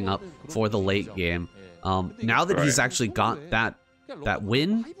and setting up for the late game. Now that he's actually got that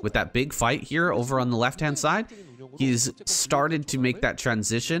win with that big fight here over on the left-hand side, he's started to make that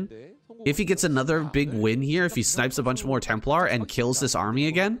transition. If he gets another big win here, if he snipes a bunch more Templar and kills this army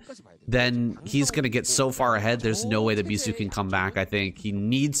again, then he's going to get so far ahead, there's no way that Bisu can come back. I think he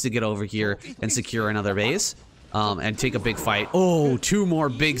needs to get over here and secure another base. And take a big fight. Oh, 2 more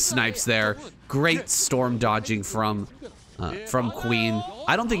big snipes there. Great storm dodging from Queen.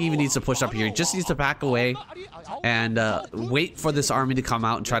 I don't think he even needs to push up here. He just needs to back away and wait for this army to come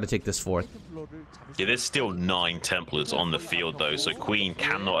out and try to take this 4th. Yeah, there's still 9 Templars on the field though, so Queen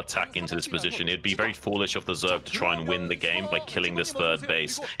cannot attack into this position. It'd be very foolish of the Zerg to try and win the game by killing this 3rd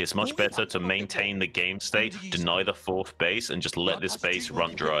base. It's much better to maintain the game state, deny the 4th base, and just let this base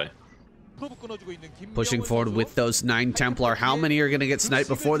run dry. Pushing forward with those 9 Templar. How many are going to get sniped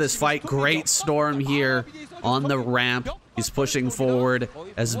before this fight? Great storm here on the ramp. He's pushing forward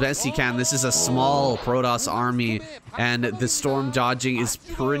as best he can. This is a small Protoss army, and the storm dodging is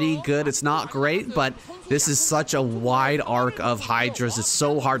pretty good. It's not great, but this is such a wide arc of Hydras. It's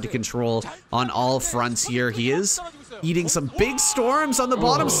so hard to control on all fronts here. He is eating some big storms on the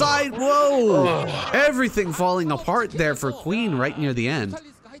bottom side. Whoa! Everything falling apart there for Queen right near the end.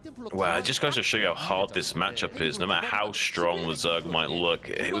 Wow, it just goes to show you how hard this matchup is. No matter how strong the Zerg might look,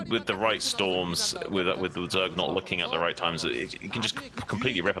 with the right storms, with the Zerg not looking at the right times, it can just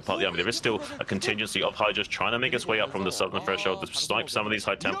completely rip apart the army. There is still a contingency of Hydras trying to make its way up from the southern threshold to snipe some of these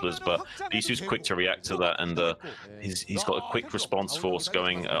High Templars, but Bisu's quick to react to that, and he's got a quick response force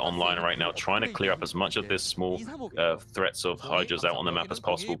going online right now, trying to clear up as much of this small threats of Hydras out on the map as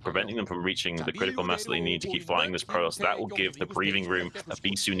possible, preventing them from reaching the critical mass that they need to keep fighting this Protoss. That will give the breathing room that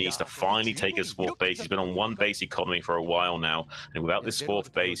Bisu needs to finally take his 4th base. He's been on 1 base economy for a while now, and without this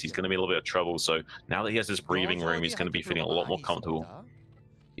 4th base, he's going to be in a little bit of trouble. So now that he has this breathing room, he's going to be feeling a lot more comfortable.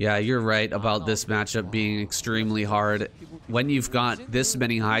 Yeah, you're right about this matchup being extremely hard. When you've got this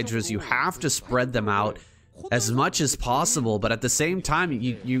many Hydras, you have to spread them out as much as possible, but at the same time,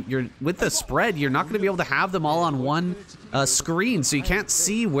 you're with the spread, you're not going to be able to have them all on one screen, so you can't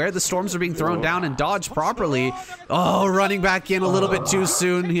see where the storms are being thrown down and dodge properly. Oh, running back in a little bit too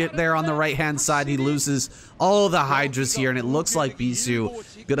soon there on the right-hand side. He loses all the Hydras here, and it looks like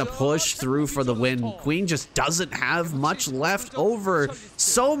Bisu gonna push through for the win. Queen just doesn't have much left over.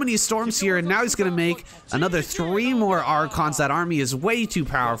 So many storms here, and now he's gonna make another 3 more Archons. That army is way too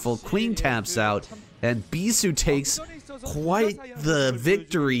powerful. Queen taps out, and Bisu takes quite the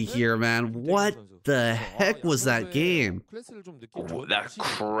victory here, man. What the heck was that game? That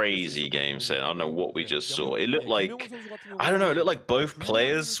crazy game set. I don't know what we just saw. It looked like, I don't know, it looked like both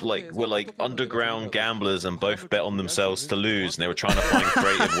players were like underground gamblers and both bet on themselves to lose, and they were trying to find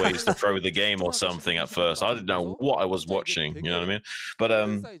creative ways to throw the game or something at first. I didn't know what I was watching, you know what I mean? But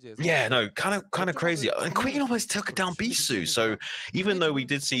yeah, no, kind of crazy. And Queen almost took down Bisu. So even though we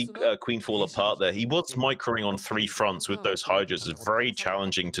did see Queen fall apart there, he was microing on 3 fronts with those Hydras. It's very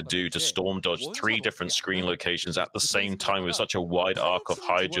challenging to do, to storm dodge 3 different screen locations at the same time with such a wide arc of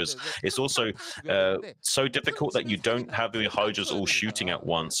Hydras. It's also so difficult that you don't have the Hydras all shooting at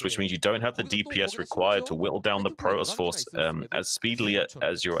once, which means you don't have the DPS required to whittle down the Protoss force as speedily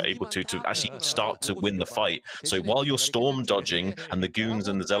as you're able to actually start to win the fight. So while you're storm dodging and the goons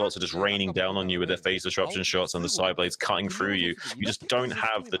and the zealots are just raining down on you with their phase disruption shots and the side blades cutting through you, you just don't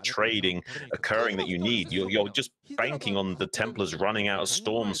have the trading occurring that you need. You're just banking on the Templars running out of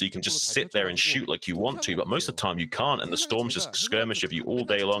storms so you can just sit there and shoot like you want to, but most of the time you can't, and the storms just skirmish of you all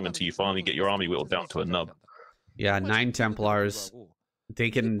day long until you finally get your army whittled down to a nub. Yeah, 9 Templars. They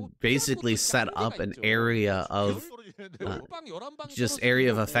can basically set up an area of just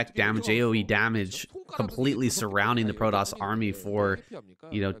area of effect damage, AoE damage, completely surrounding the Protoss army for,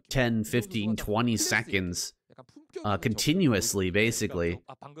 10, 15, 20 seconds. Continuously, basically.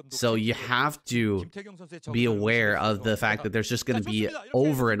 So you have to be aware of the fact that there's just going to be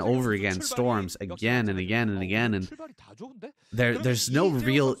over and over again storms again and again and again, and there's no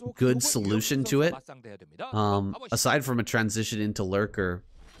real good solution to it aside from a transition into Lurker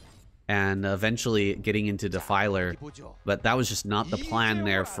and eventually getting into Defiler, but that was just not the plan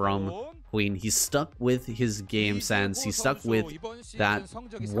there from Queen. He's stuck with his game sense. He's stuck with that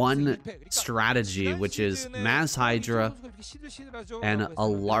one strategy, which is mass Hydra and a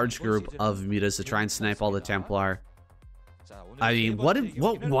large group of mutas to try and snipe all the Templar. I mean, what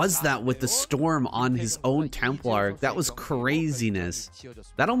was that with the storm on his own Templar? That was craziness.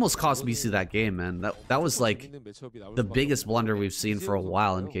 That almost cost BC that game, man. That was like the biggest blunder we've seen for a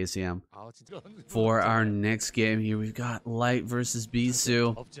while in KCM. For our next game here, we've got Light versus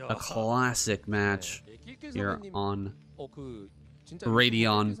Bisu, a classic match here on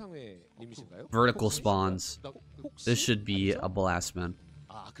Radeon. Vertical spawns. This should be a blast, man.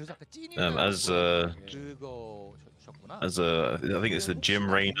 I think it's the Jim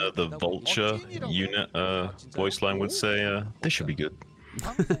Raynor, the Vulture unit voice line would say, this should be good.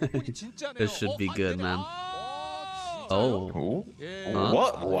 This should be good, man. Oh.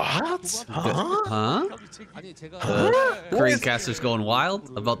 Huh? What? Huh? Korean caster's going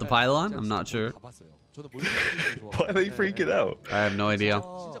wild about the pylon? I'm not sure. Why are they freaking out? I have no idea.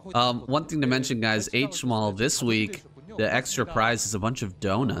 One thing to mention, guys, H-Mall this week, the extra prize is a bunch of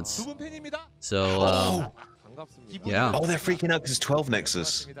donuts. So, yeah. Oh, they're freaking out because it's 12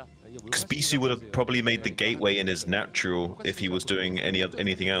 Nexus. Because Bisu would have probably made the gateway in his natural if he was doing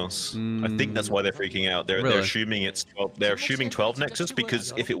anything else. I think that's why they're freaking out. They're assuming it's 12. They're assuming 12 Nexus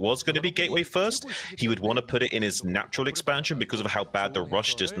because if it was going to be gateway first, he would want to put it in his natural expansion because of how bad the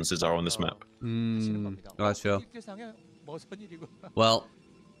rush distances are on this map. Gotcha. Well,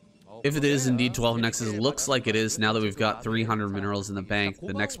 if it is indeed 12 Nexus, looks like it is now that we've got 300 minerals in the bank.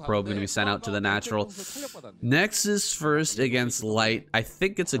 The next probe going to be sent out to the natural. Nexus first against Light. I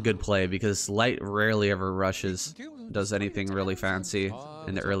think it's a good play because Light rarely ever rushes, does anything really fancy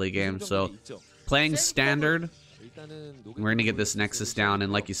in the early game. So playing standard, we're going to get this Nexus down.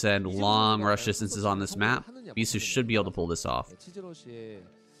 And like you said, long rush distances on this map. Bisu should be able to pull this off.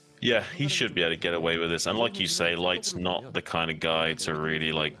 Yeah, he should be able to get away with this. And like you say, Light's not the kind of guy to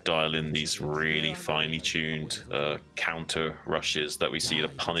really like dial in these really finely tuned counter rushes that we see to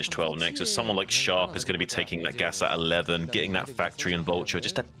punish 12 Nexus. Someone like Sharp is going to be taking that gas at 11, getting that Factory and Vulture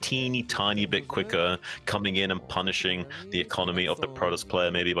just a teeny tiny bit quicker, coming in and punishing the economy of the Protoss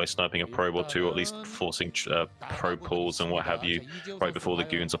player, maybe by sniping a probe or two, or at least forcing probe pulls and what have you right before the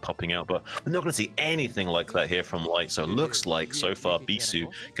goons are popping out. But we're not going to see anything like that here from Light. So it looks like so far Bisu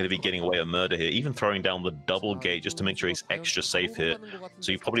going to be getting away with murder here, even throwing down the double gate just to make sure he's extra safe here.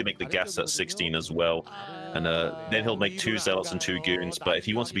 So you probably make the gas at 16 as well, and then he'll make 2 zealots and 2 goons. But if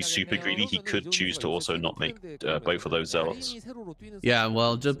he wants to be super greedy, he could choose to also not make both of those zealots. Yeah,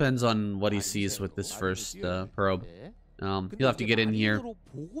 well, it depends on what he sees with this first probe. He'll have to get in here,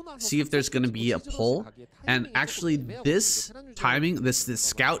 see if there's going to be a pull. And actually, this timing, this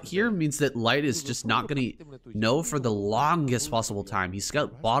scout here means that Light is just not going to know for the longest possible time. He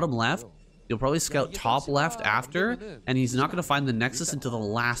scout bottom left. He'll probably scout top left after, and he's not going to find the Nexus until the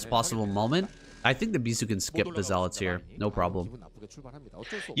last possible moment. I think the Bisu can skip the Zealots here. No problem.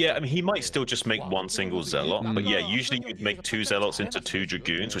 Yeah, I mean, he might still just make one single Zealot, but yeah, usually you'd make 2 Zealots into 2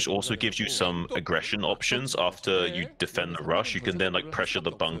 Dragoons, which also gives you some aggression options after you defend the rush. You can then, like, pressure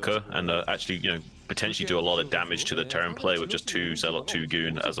the bunker and actually, you know, potentially do a lot of damage to the Terran play with just 2 Zealot, 2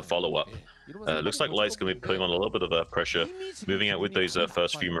 Goon as a follow-up. Looks like Light's going to be putting on a little bit of pressure, moving out with those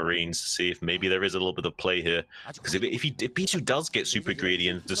first few Marines, see if maybe there is a little bit of play here. Because if B2 does get super greedy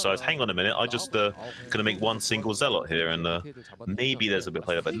and decides, hang on a minute, I just going to make one single Zealot here, and maybe there's a bit of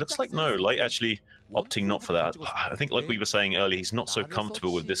play there. But it looks like no, Light actually opting not for that. I think, like we were saying earlier, he's not so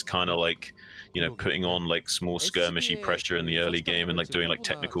comfortable with this kind of, like, you know, putting on like small skirmishy pressure in the early game and like doing like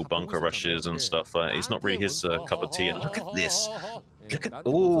technical bunker rushes and stuff. It's not really his cup of tea. And look at this. Look at,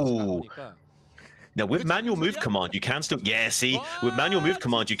 oh. Now with manual move command, you can still, yeah, see, with manual move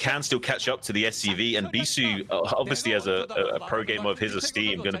command, you can still catch up to the SCV, and Bisu, obviously as a pro gamer of his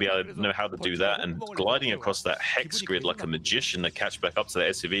esteem, going to be able to know how to do that, and gliding across that hex grid like a magician to catch back up to the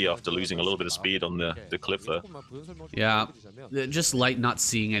SCV after losing a little bit of speed on the cliff there. Yeah, just Light not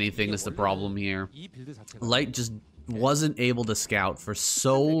seeing anything is the problem here. Light just wasn't able to scout for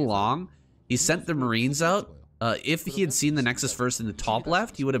so long. He sent the Marines out. If he had seen the Nexus first in the top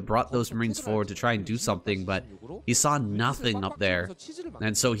left, he would have brought those Marines forward to try and do something, but he saw nothing up there.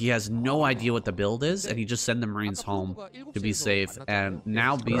 And so he has no idea what the build is, and he just sent the Marines home to be safe. And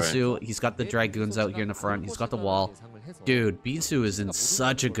now Bisu, he's got the Dragoons out here in the front, he's got the wall. Dude, Bisu is in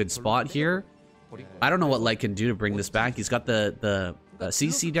such a good spot here. I don't know what Light can do to bring this back. He's got the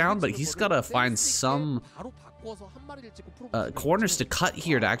CC down, but he's got to find some corners to cut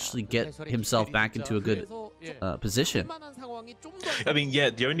here to actually get himself back into a good position. I mean, yeah,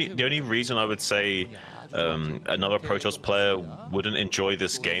 the only reason I would say another Protoss player wouldn't enjoy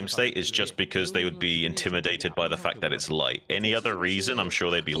this game state is just because they would be intimidated by the fact that it's Light. Any other reason, I'm sure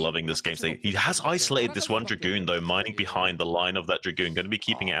they'd be loving this game state. He has isolated this one Dragoon, though, mining behind the line of that Dragoon, going to be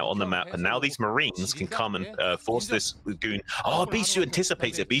keeping it out on the map, and now these Marines can come and force this Goon. Oh, Bisu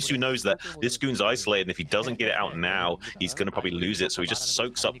anticipates it. Bisu knows that this Goon's isolated, and if he doesn't get it out now, he's going to probably lose it, so he just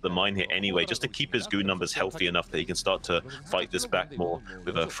soaks up the mine here anyway, just to keep his Goon numbers healthy enough that he can start to fight this back more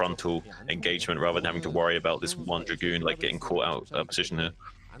with a frontal engagement rather than having to worry about this one Dragoon like getting caught out of position here.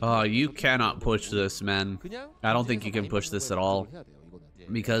 Oh, you cannot push this, man. I don't think you can push this at all,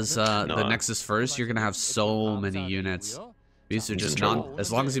 because the Nexus first, you're gonna have so many units. Bisu just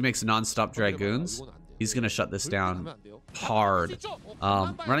as long as he makes non-stop Dragoons, he's gonna shut this down hard.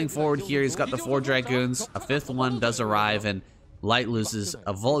 Running forward here, he's got the 4 Dragoons. A 5th one does arrive, and Light loses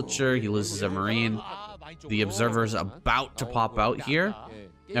a Vulture, he loses a Marine. The Observer's about to pop out here.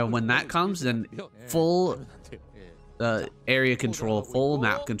 And when that comes, then full area control, full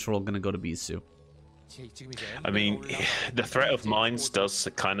map control gonna go to Bisu. I mean, the threat of mines does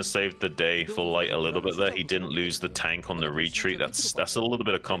kind of save the day for Light a little bit there. He didn't lose the tank on the retreat. That's a little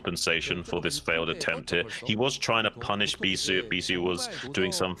bit of compensation for this failed attempt here. He was trying to punish Bisu. Bisu was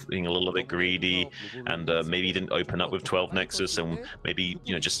doing something a little bit greedy, and maybe he didn't open up with 12 Nexus, and maybe,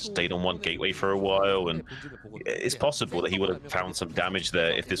 you know, just stayed on one gateway for a while. And it's possible that he would have found some damage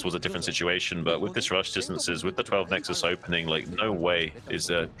there if this was a different situation. But with this rush distances, with the 12 Nexus opening, like, no way is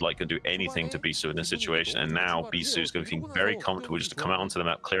Light gonna do anything to Bisu in this situation. And now Bisu is going to be very comfortable just to come out onto the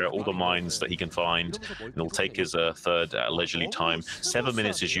map, clear out all the mines that he can find, and he'll take his third leisurely time. 7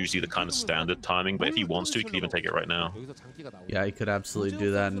 minutes is usually the kind of standard timing, but if he wants to, he can even take it right now. Yeah, he could absolutely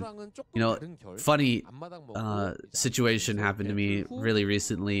do that. And, you know, funny situation happened to me really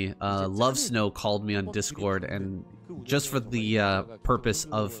recently. Love Snow called me on Discord, and just for the purpose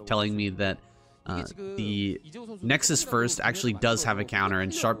of telling me that the Nexus first actually does have a counter,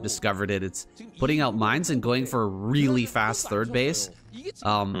 and Sharp discovered it. It's putting out mines and going for a really fast third base.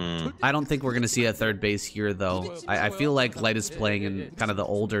 I don't think we're going to see a third base here, though. I feel like Light is playing in kind of the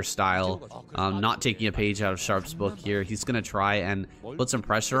older style, not taking a page out of Sharp's book here. He's going to try and put some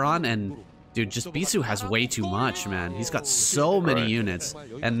pressure on, and dude, just Bisu has way too much, man. He's got so many units,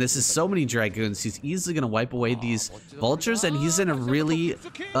 and this is so many Dragoons. He's easily going to wipe away these Vultures, and he's in a really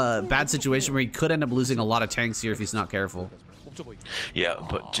bad situation where he could end up losing a lot of tanks here if he's not careful. Yeah,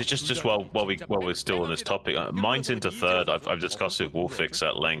 but just while we're still on this topic, mine's into third. I've discussed it with Wolfix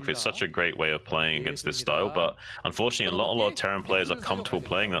at length. It's such a great way of playing against this style, but unfortunately, a lot of Terran players are comfortable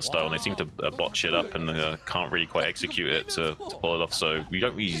playing that style, and they seem to botch it up and can't really quite execute it to pull it off. So we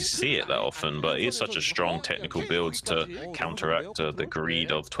don't really see it that often, but it is such a strong technical build to counteract the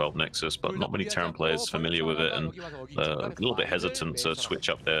greed of 12 Nexus. But not many Terran players familiar with it, and a little bit hesitant to switch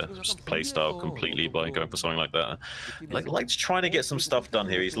up their play style completely by going for something like that. Light's trying to get some stuff done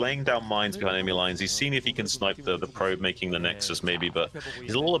here. He's laying down mines behind enemy lines. He's seeing if he can snipe the probe, making the Nexus maybe, but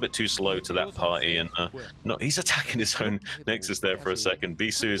he's a little bit too slow to that party, and no, he's attacking his own Nexus there for a second.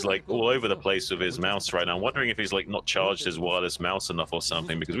 Bisu is like all over the place with his mouse right now. I'm wondering if he's like not charged his wireless mouse enough or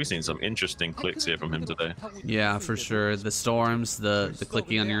something, because we've seen some interesting clicks here from him today. Yeah, for sure. The storms, the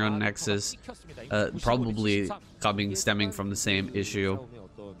clicking on your own Nexus, probably stemming from the same issue.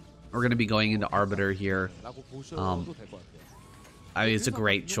 We're going to be going into Arbiter here. I mean, it's a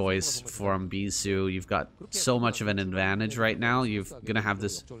great choice from Bisu. You've got so much of an advantage right now. You're going to have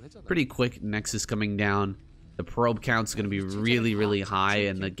this pretty quick Nexus coming down. The probe count's going to be really, really high,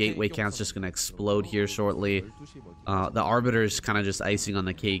 and the gateway count's just going to explode here shortly. The Arbiter's kind of just icing on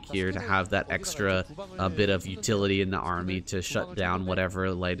the cake here to have that extra bit of utility in the army to shut down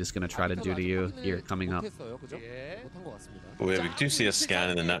whatever Light is going to try to do to you here coming up. Oh, yeah, we do see a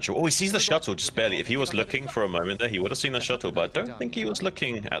scan in the natural. Oh, he sees the shuttle just barely. If he was looking for a moment there, he would have seen the shuttle, but I don't think he was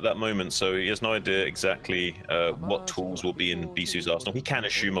looking at that moment, so he has no idea exactly what tools will be in Bisu's arsenal. He can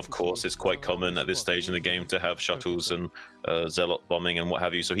assume, of course, it's quite common at this stage in the game to have shuttles and Zealot bombing and what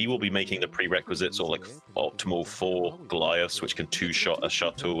have you, so he will be making the prerequisites, or like optimal 4 Goliaths, which can 2-shot a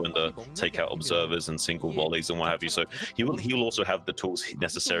shuttle and take out observers and single volleys and what have you, so he will also have the tools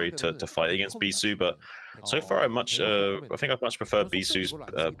necessary to fight against Bisu, but so far, I think I've much preferred Bisu's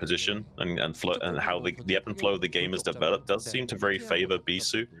position and how the ebb and flow of the game has developed does seem to very favor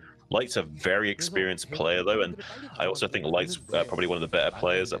Bisu. Light's a very experienced player though, and I also think Light's probably one of the better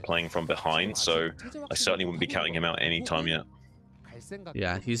players at playing from behind, so I certainly wouldn't be counting him out anytime yet.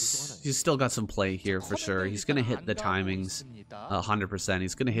 Yeah, he's still got some play here for sure. He's going to hit the timings 100%.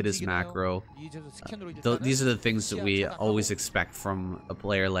 He's going to hit his macro. These are the things that we always expect from a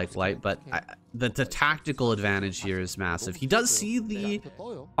player like Light, but the tactical advantage here is massive. He does see the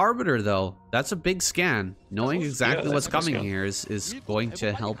Arbiter, though. That's a big scan. Knowing exactly what's coming here is going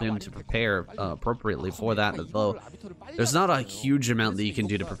to help him to prepare appropriately for that, though there's not a huge amount that you can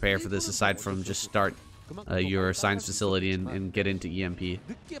do to prepare for this aside from just start your science facility and get into EMP.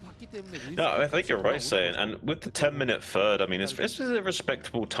 No, I think you're right, saying, and with the 10-minute third, I mean, it's a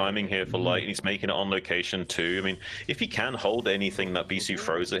respectable timing here for Light, and he's making it on location too. I mean, if he can hold anything that Bisu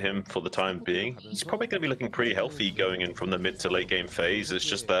throws at him for the time being, he's probably going to be looking pretty healthy going in from the mid to late game phase. It's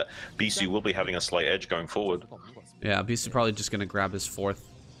just that Bisu will be having a slight edge going forward. Yeah, Bisu probably just going to grab his 4th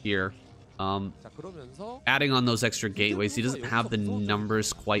here. Adding on those extra gateways, he doesn't have the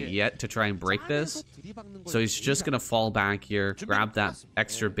numbers quite yet to try and break this, so he's just gonna fall back here, grab that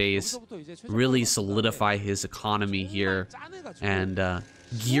extra base, really solidify his economy here, and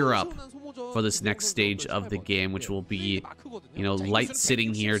gear up for this next stage of the game, which will be, you know, Light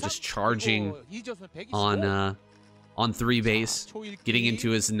sitting here just charging on 3 base, getting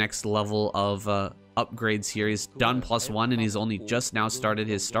into his next level of upgrades here. He's done +1 and he's only just now started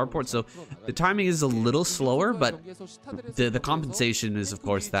his starport, so the timing is a little slower, but the compensation is of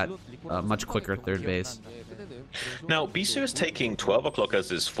course that much quicker 3rd base. Now, Bisu is taking 12 o'clock as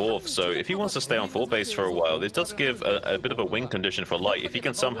his 4th, so if he wants to stay on 4 base for a while, this does give a bit of a win condition for Light. If he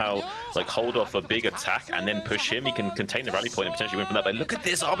can somehow like hold off a big attack and then push him, he can contain the rally point and potentially win from that. But look at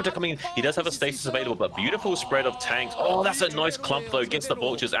this Arbiter coming in. He does have a stasis available, but beautiful spread of tanks. Oh, that's a nice clump though. Gets the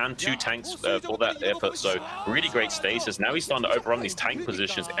vultures and 2 tanks for that effort, so really great stasis. Now he's starting to overrun these tank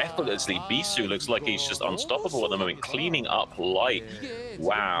positions effortlessly. Bisu looks like he's just unstoppable at the moment, cleaning up Light.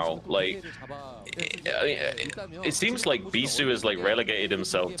 Wow, like it seems like Bisu has like relegated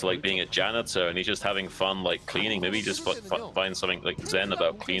himself to like being a janitor, and he's just having fun like cleaning. Maybe he just find something like zen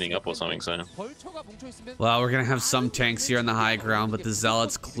about cleaning up or something. So, well, we're gonna have some tanks here on the high ground, but the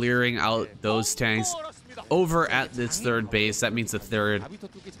Zealots clearing out those tanks over at this 3rd base. That means the 3rd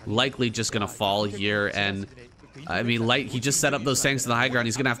likely just gonna fall here, and I mean, Light, he just set up those tanks on the high ground.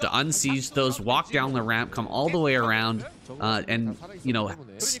 He's gonna have to unsiege those, walk down the ramp, come all the way around, and, you know,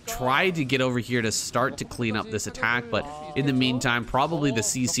 try to get over here to start to clean up this attack. But in the meantime, probably the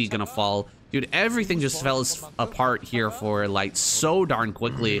CC gonna fall. Dude, everything just fell apart here for Light so darn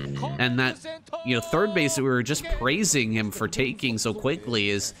quickly, and that, you know, 3rd base that we were just praising him for taking so quickly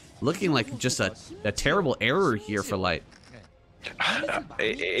is looking like just a terrible error here for Light.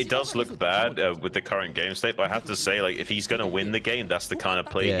 It does look bad with the current game state, but I have to say, like, if he's going to win the game, that's the kind of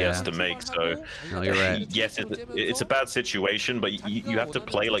play he has to make. So, no, you're right. Yes, it's a bad situation, but you have to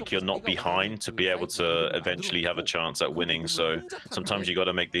play like you're not behind to be able to eventually have a chance at winning. So sometimes you got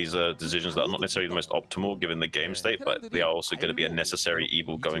to make these decisions that are not necessarily the most optimal given the game state, but they are also going to be a necessary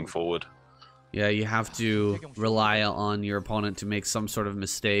evil going forward. Yeah, you have to rely on your opponent to make some sort of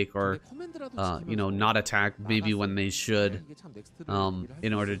mistake or, you know, not attack maybe when they should,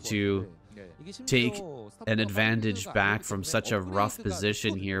 in order to take an advantage back from such a rough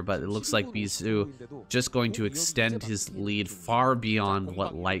position here. But it looks like Bisu just going to extend his lead far beyond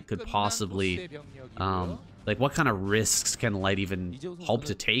what Light could possibly, like, what kind of risks can Light even hope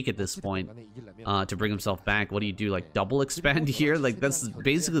to take at this point to bring himself back? What do you do, like double expand here? Like, that's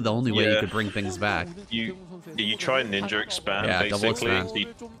basically the only way you could bring things back. You try ninja expand, basically.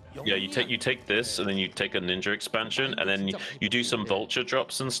 You take this, and then you take a ninja expansion, and then you do some vulture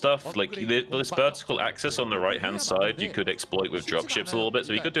drops and stuff. Like, this vertical axis on the right-hand side, you could exploit with dropships a little bit.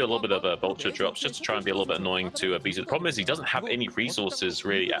 So you could do a little bit of vulture drops just to try and be a little bit annoying to Bisu. The problem is he doesn't have any resources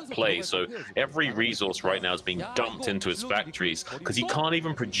really at play. So every resource right now is being dumped into his factories because he can't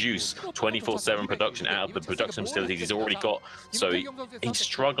even produce 24/7 production out of the production facilities he's already got. So he's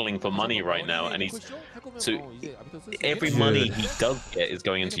struggling for money right now, and every money he does get is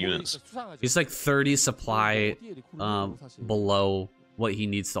going into units. He's like 30 supply below what he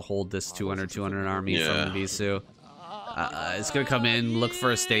needs to hold this 200 army from Bisu. It's gonna come in, look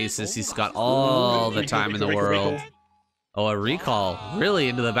for a stasis. He's got all the time in the world. Oh, a recall really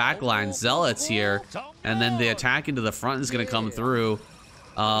into the back line. Zealots here, and then the attack into the front is gonna come through.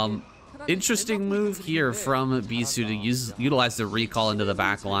 Interesting move here from Bisu to utilize the recall into the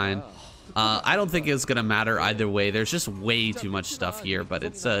back line. I don't think it's gonna matter either way. There's just way too much stuff here, but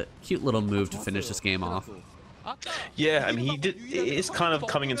it's a cute little move to finish this game off. Yeah, I mean, it's kind of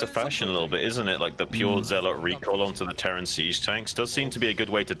coming into fashion a little bit, isn't it? Like the pure Zealot recall onto the Terran siege tanks does seem to be a good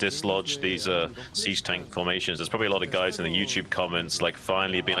way to dislodge these siege tank formations. There's probably a lot of guys in the YouTube comments like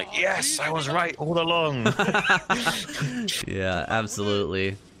finally being like, yes, I was right all along. Yeah,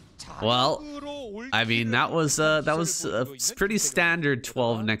 absolutely. Well, I mean, that was a pretty standard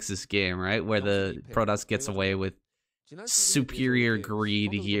 12 Nexus game, right? Where the Protoss gets away with superior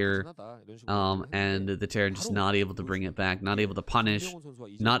greed here, and the Terran just not able to bring it back, not able to punish,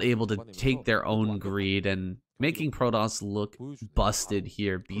 not able to take their own greed, and making Protoss look busted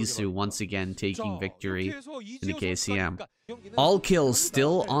here. Bisu once again taking victory in the KCM. All kills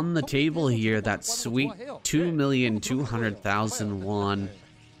still on the table here. That sweet 2,200,000 won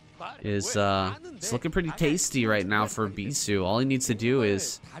is it's looking pretty tasty right now for Bisu. All he needs to do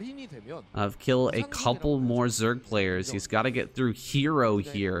is kill a couple more Zerg players. He's got to get through Hero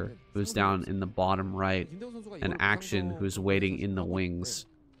here, who's down in the bottom right, and Action, who's waiting in the wings.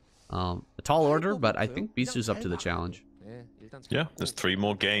 A tall order, but I think Bisu's up to the challenge. Yeah, there's 3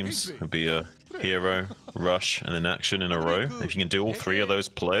 more games. It'll be a Hero, Rush, and an Action in a row. If you can do all 3 of those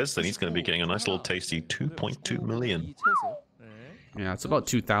players, then he's going to be getting a nice little tasty 2.2 million. Yeah, it's about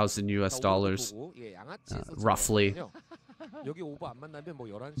 $2,000 US, roughly.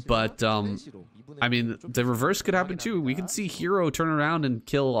 But, I mean, the reverse could happen too. We can see Hero turn around and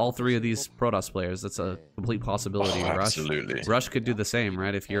kill all 3 of these Protoss players. That's a complete possibility. Absolutely. Rush could do the same,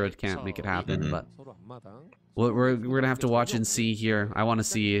 right? If Hero can't make it happen. But we're going to have to watch and see here. I want to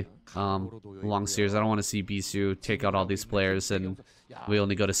see long series. I don't want to see Bisu take out all these players and we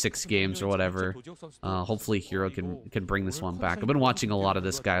only go to 6 games or whatever. Hopefully Hero can bring this one back. I've been watching a lot of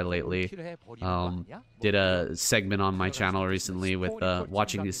this guy lately. Did a segment on my channel recently with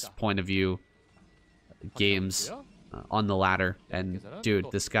watching these point of view games on the ladder, and dude,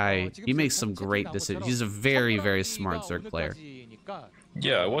 this guy, he makes some great decisions. He's a very, very smart Zerg player.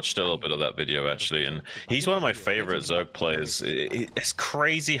 Yeah, I watched a little bit of that video actually, and he's one of my favorite Zerg players. It's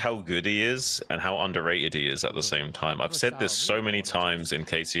crazy how good he is and how underrated he is at the same time. I've said this so many times in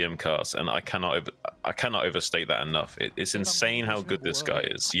KCM casts, and I cannot overstate that enough. It's insane how good this guy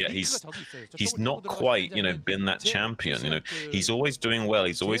is. Yet he's not quite, you know, been that champion. You know, he's always doing well.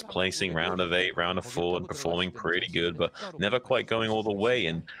 He's always placing round of 8, round of 4, and performing pretty good, but never quite going all the way.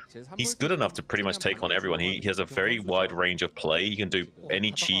 And he's good enough to pretty much take on everyone. He has a very wide range of play. He can do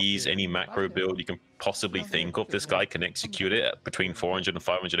any cheese, any macro build you can possibly think of. This guy can execute it at between 400 and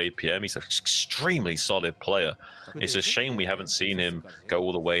 500 APM. He's an extremely solid player. It's a shame we haven't seen him go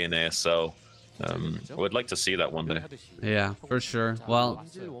all the way in ASL. I would like to see that one day. Yeah, for sure. Well,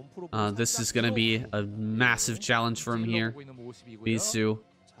 this is going to be a massive challenge for him here. Bisu,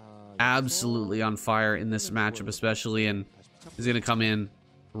 absolutely on fire in this matchup especially, and he's going to come in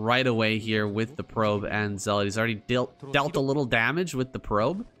right away here with the probe and Zealot. He's already dealt a little damage with the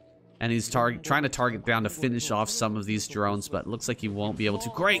probe. And he's trying to target down to finish off some of these drones, but it looks like he won't be able to.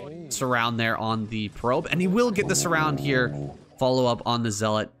 Great surround there on the probe, and he will get the surround here. Follow up on the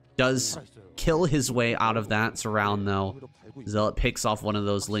Zealot. Does kill his way out of that surround, though. Zealot picks off one of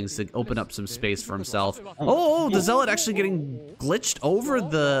those lings to open up some space for himself. Oh, the Zealot actually getting glitched over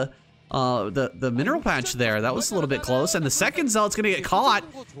the mineral patch there. That was a little bit close, and the second Zealot's gonna get caught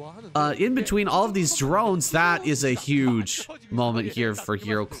in between all of these drones. That is a huge moment here for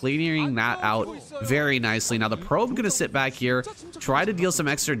Hero, clearing that out very nicely. Now the probe gonna sit back here, try to deal some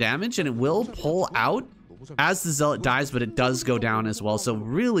extra damage, and it will pull out as the Zealot dies, but it does go down as well. So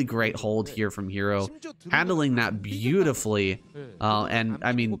really great hold here from Hero, handling that beautifully. And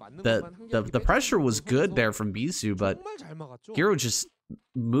I mean, the pressure was good there from Bisu, but Hero just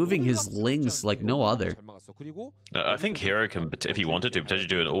moving his lings like no other. I think Hero can, if he wanted to, potentially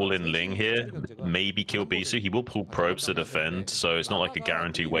do an all-in ling here, maybe kill Bisu. He will pull probes to defend, so it's not like a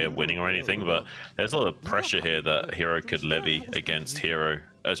guaranteed way of winning or anything, but there's a lot of pressure here that Hero could levy against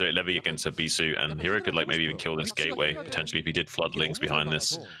levy against a Bisu, and Hero could like maybe even kill this gateway, potentially, if he did flood lings behind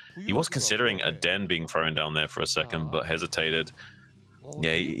this. He was considering a den being thrown down there for a second, but hesitated.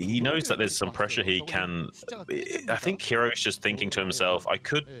 Yeah, he knows that there's some pressure he can. I think Hero's just thinking to himself, I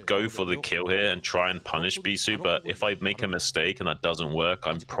could go for the kill here and try and punish Bisu, but if I make a mistake and that doesn't work,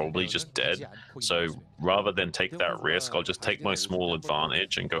 I'm probably just dead. So rather than take that risk, I'll just take my small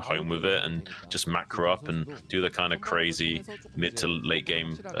advantage and go home with it and just macro up and do the kind of crazy mid to late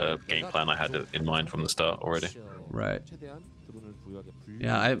game game plan I had in mind from the start already. Right.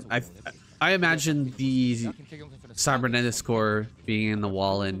 Yeah, I imagine the Cybernetics core being in the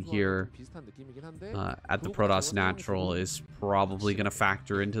wall in here at the Protoss Natural is probably going to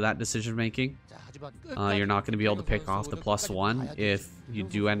factor into that decision making. You're not going to be able to pick off the +1 if you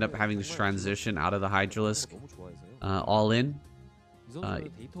do end up having to transition out of the Hydralisk all in,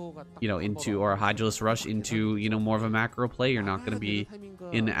 you know, into, or a Hydralisk rush into, you know, more of a macro play. You're not going to be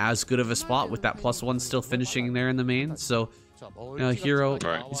in as good of a spot with that +1 still finishing there in the main. So Hero,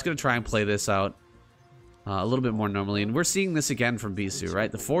 he's going to try and play this out a little bit more normally. And we're seeing this again from Bisu,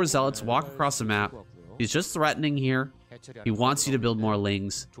 right? The 4 Zealots walk across the map. He's just threatening here. He wants you to build more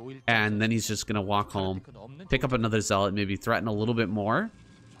lings. And then he's just going to walk home, pick up another Zealot, maybe threaten a little bit more.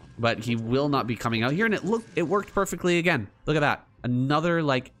 But he will not be coming out here. And it worked perfectly again. Look at that. Another,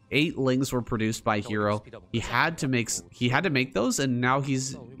 like, 8 lings were produced by Hero. He had to make those, and now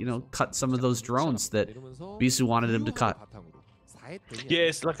he's, you know, cut some of those drones that Bisu wanted him to cut. Yeah,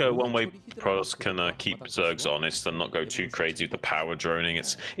 it's like a one-way Protoss can keep Zergs honest and not go too crazy with the power droning.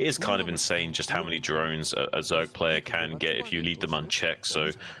 It is kind of insane just how many drones a Zerg player can get if you leave them unchecked.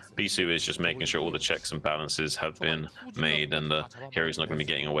 So Bisu is just making sure all the checks and balances have been made, and the Hero's not going to be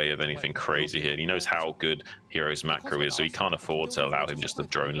getting away with anything crazy here. He knows how good Hero's macro is, so he can't afford to allow him just to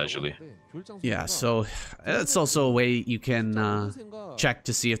drone leisurely. Yeah, so it's also a way you can check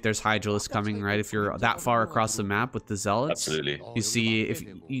to see if there's Hydralisk coming, right? If you're that far across the map with the Zealots, absolutely, you see if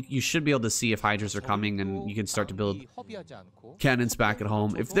you should be able to see if Hydras are coming, and you can start to build cannons back at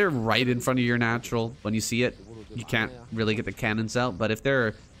home. If they're right in front of your natural, when you see it, you can't really get the cannons out. But if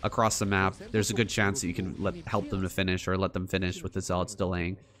they're across the map, there's a good chance that you can help them to finish, or let them finish with the Zealots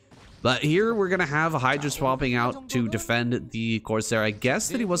delaying. But here we're gonna have a Hydra swapping out to defend the Corsair. I guess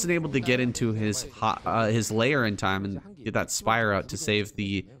that he wasn't able to get into his lair in time and get that Spire out to save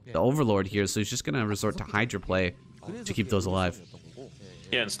the Overlord here, so he's just gonna resort to Hydra play to keep those alive.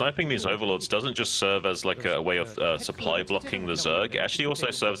 Yeah, and sniping these Overlords doesn't just serve as like a way of supply blocking the Zerg. It actually also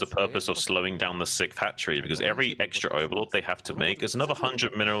serves the purpose of slowing down the 6th hatchery, because every extra Overlord they have to make is another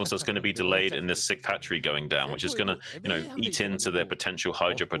 100 minerals that's going to be delayed in this 6th hatchery going down, which is going to, you know, eat into their potential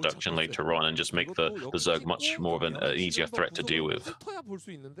Hydra production later on and just make the Zerg much more of an easier threat to deal with.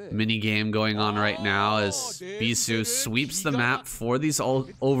 Mini game going on right now as Bisu sweeps the map for these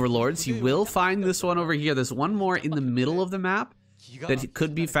Overlords. He will find this one over here. There's one more in the middle of the map that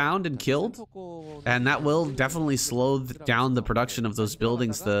could be found and killed, and that will definitely slow down the production of those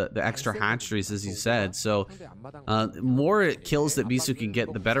buildings, the extra hatcheries, as you said. So more kills that Bisu can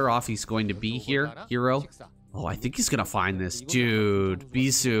get, the better off he's going to be here. Hero, oh, I think he's gonna find this, dude.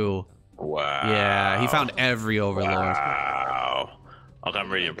 Bisu, wow, yeah, he found every Overlord. Wow,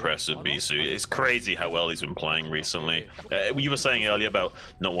 I'm really impressed with Bisu. It's crazy how well he's been playing recently. You were saying earlier about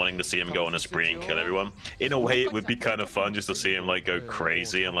not wanting to see him go on a spree and kill everyone. In a way, it would be kind of fun just to see him like go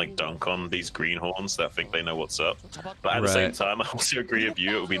crazy and like dunk on these greenhorns that think they know what's up. But at the same time, I also agree with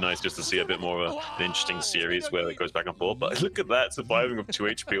you. It would be nice just to see a bit more of an interesting series where it goes back and forth. But look at that, surviving with 2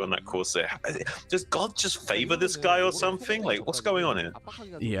 HP on that Corsair. Does God just favor this guy or something? Like, what's going on here?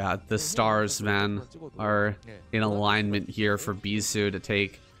 Yeah, the stars, man, are in alignment here for Bisu to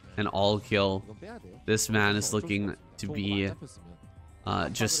take an all kill. This man is looking to be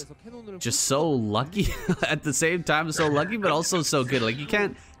just so lucky at the same time, so lucky but also so good. Like, you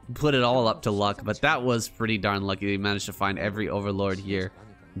can't put it all up to luck, but that was pretty darn lucky. He managed to find every overlord here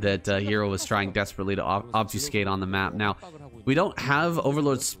that Hero was trying desperately to obfuscate on the map. Now, we don't have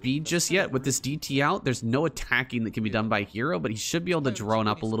overlord speed just yet with this DT out. There's no attacking that can be done by Hero, but he should be able to drone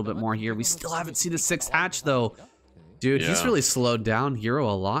up a little bit more here. We still haven't seen the 6th hatch though. Dude, he's really slowed down Hero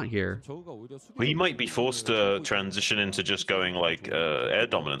a lot here. Well, he might be forced to transition into just going like air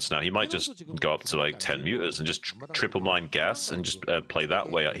dominance now. He might just go up to like 10 mutas and just triple mine gas and just play that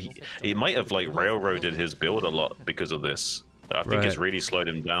way. He might have like railroaded his build a lot because of this. I think it's really slowed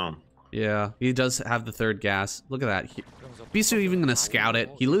him down. Yeah, he does have the 3rd gas. Look at that. Bisu even gonna scout it.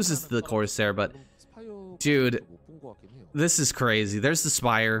 He loses to the Corsair, but dude, this is crazy. There's the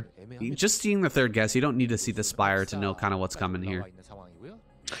Spire. Just seeing the 3rd gas, you don't need to see the Spire to know kind of what's coming here.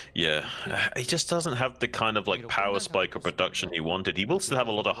 Yeah, he just doesn't have the kind of like power spike or production he wanted. He will still have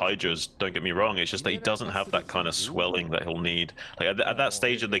a lot of hydras, don't get me wrong. It's just that he doesn't have that kind of swelling that he'll need. Like at that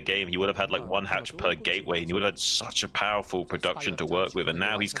stage of the game, he would have had like 1 hatch per gateway, and he would have had such a powerful production to work with. And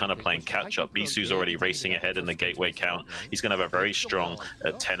now he's kind of playing catch up. Bisu's already racing ahead in the gateway count. He's going to have a very strong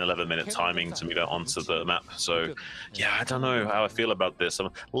 10-11 minute timing to move out onto the map. So yeah, I don't know how I feel about this. I'm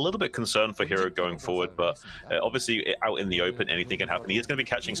a little bit concerned for Hero going forward, but obviously out in the open, anything can happen. He is going to be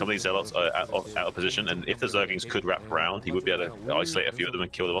catching some of these zealots out of position, and if the Zerglings could wrap around, he would be able to isolate a few of them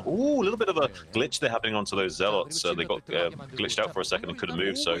and kill them off. Ooh, a little bit of a glitch there happening onto those zealots. They got glitched out for a second and couldn't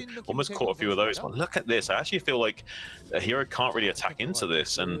move, so almost caught a few of those. But look at this. I actually feel like a Hero can't really attack into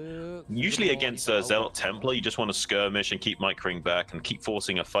this, and usually against a Zealot Templar, you just want to skirmish and keep microing back and keep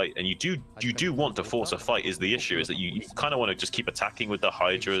forcing a fight, and you do want to force a fight. Is the issue is that you kind of want to just keep attacking with the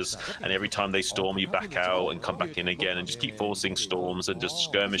Hydras, and every time they storm, you back out and come back in again and just keep forcing storms and just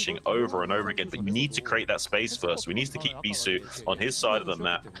skirmishing over and over again. But you need to create that space first. We need to keep Bisu on his side of the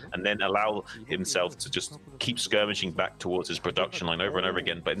map and then allow himself to just keep skirmishing back towards his production line over and over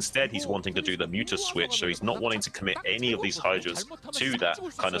again. But instead, he's wanting to do the muta switch, so he's not wanting to commit any of these Hydras to that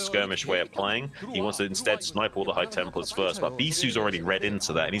kind of skirmish way of playing. He wants to instead snipe all the High Templars first, but Bisu's already read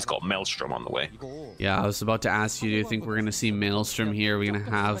into that, and he's got Maelstrom on the way. Yeah, I was about to ask you, do you think we're going to see Maelstrom here? We're going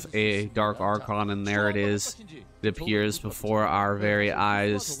to have a Dark Archon, and there it is. It appears before our very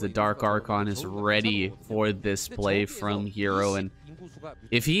eyes. The Dark Archon is ready for this play from Hero, and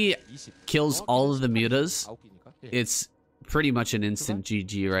if he kills all of the mutas, it's pretty much an instant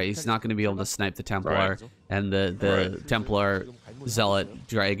GG, right? He's not going to be able to snipe the Templar, and the Templar Zealot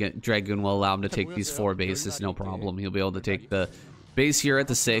Dragon will allow him to take these 4 bases, no problem. He'll be able to take the base here at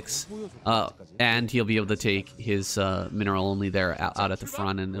the 6, and he'll be able to take his mineral only there out at the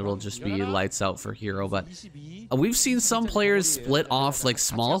front, and it'll just be lights out for Hero. But we've seen some players split off like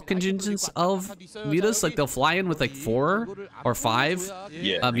small contingents of mutas, like they'll fly in with like 4 or 5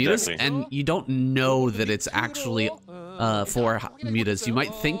 mutas, and you don't know that it's actually 4 mutas. You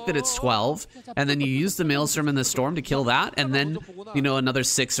might think that it's 12, and then you use the Maelstrom and the Storm to kill that, and then, you know, another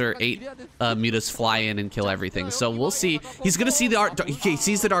 6 or 8 mutas fly in and kill everything. So we'll see. He's gonna see the he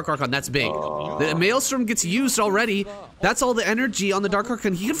sees the Dark Archon. That's big. The Maelstrom gets used already. That's all the energy on the Dark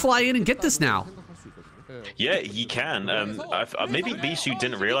Archon. He can fly in and get this now. Yeah, he can. Maybe Bisu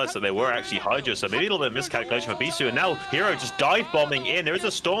didn't realize that there were actually Hydras, so maybe a little bit of miscalculation for Bisu, and now Hero just dive bombing in. There is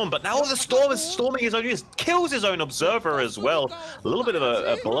a storm, but now the storm is storming his own units, kills his own observer as well. A little bit of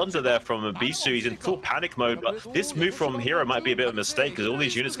a blunder there from Bisu. He's in full panic mode, but this move from Hero might be a bit of a mistake because all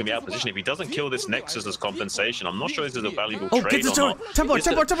these units can be out of position. If he doesn't kill this Nexus as compensation, I'm not sure this is a valuable trade or not. Templar! He's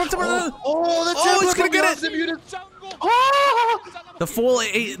gonna get it!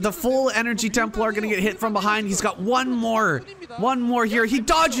 The full energy Templar gonna get hit from behind. He's got one more here. He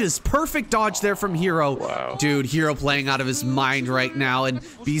dodges. Perfect dodge there from Hero. Wow. Dude, Hero playing out of his mind right now, and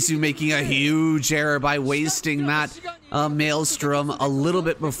Bisu making a huge error by wasting that Maelstrom a little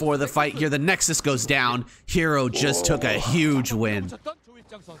bit before the fight here. The Nexus goes down. Hero just took a huge win.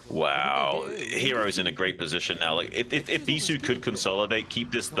 Wow, Hero's in a great position now. Like, if Bisu could consolidate,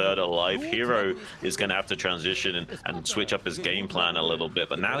 keep this third alive, Hero is going to have to transition and switch up his game plan a little bit.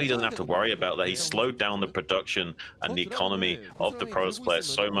 But now he doesn't have to worry about that. He's slowed down the production and the economy of the Protoss players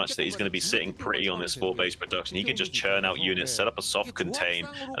so much that he's going to be sitting pretty on this 4-base production. He can just churn out units, set up a soft contain,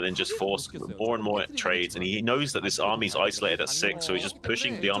 and then just force more and more trades. And he knows that this army's isolated at 6, so he's just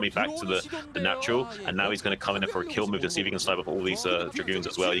pushing the army back to the natural. And now he's going to come in for a kill move to see if he can snipe up all these Dragoons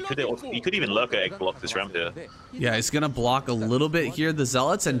as well. He could even lurk egg block this ramp here. Yeah, he's gonna block a little bit here, the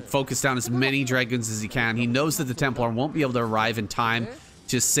Zealots, and focus down as many Dragoons as he can. He knows that the Templar won't be able to arrive in time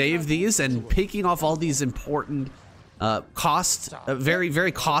to save these, and picking off all these important very,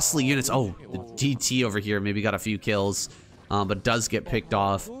 very costly units. Oh, the DT over here maybe got a few kills, but does get picked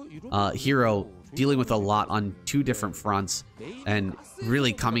off. Hero dealing with a lot on 2 different fronts and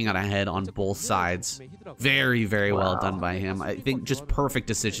really coming out ahead on both sides. Very, very well done by him. I think just perfect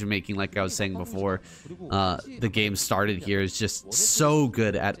decision making, like I was saying before the game started here. Is just so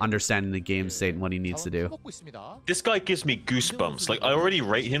good at understanding the game state and what he needs to do. This guy gives me goosebumps. Like, I already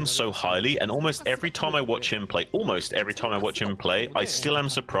rate him so highly, and almost every time I watch him play, I still am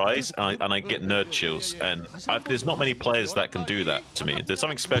surprised, and I get nerd chills. And there's not many players that can do that to me. There's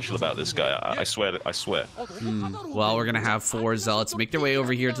something special about this guy. I swear. Well, we're gonna have 4 Zealots make their way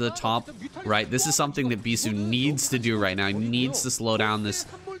over here to the top right. This is something that Bisu needs to do right now. He needs to slow down this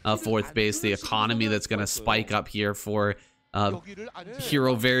 4th base, the economy that's gonna spike up here for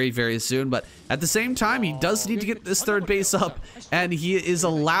Hero very, very soon. But at the same time, he does need to get this 3rd base up, and he is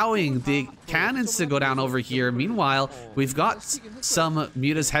allowing the cannons to go down over here. Meanwhile, we've got some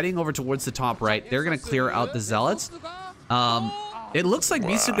mutas heading over towards the top right. They're gonna clear out the Zealots. It looks like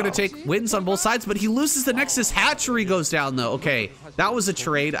Bisu going to take wins on both sides, but he loses the Nexus. Hatchery goes down, though. Okay, that was a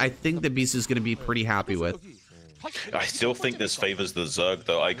trade I think that Bisu is going to be pretty happy with. I still think this favors the Zerg,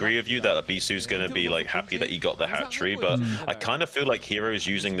 though. I agree with you that Bisu's going to be like happy that he got the hatchery, but I kind of feel like Hero's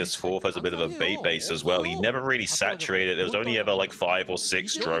using this 4th as a bit of a bait base as well. He never really saturated. There was only ever like 5 or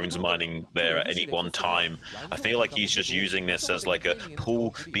 6 drones mining there at any one time. I feel like he's just using this as like a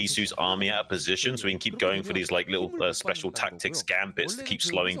pull Bisu's army out of position, so we can keep going for these like little special tactics gambits to keep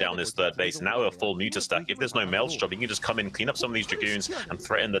slowing down this 3rd base. Now a full muta stack. If there's no Maelstrom, he can just come in, clean up some of these Dragoons, and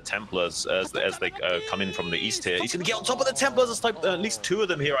threaten the Templars as they come in from the east here. He's going to get on top of the Templars, at least 2 of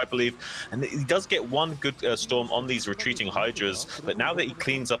them here, I believe. And he does get one good storm on these retreating Hydras. But now that he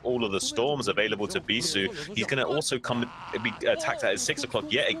cleans up all of the storms available to Bisu, he's going to also be attacked at 6 o'clock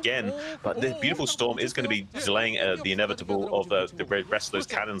yet again. But the beautiful storm is going to be delaying the inevitable of the rest of those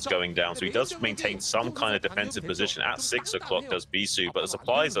cannons going down. So he does maintain some kind of defensive position at 6 o'clock, does Bisu. But the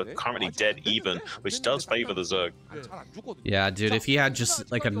supplies are currently dead even, which does favor the Zerg. Yeah, dude, if he had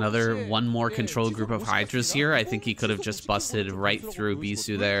just like one more control group of Hydras here, I think he could have just busted right through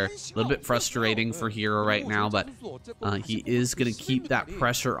Bisu there. A little bit frustrating for Hero right now, but he is going to keep that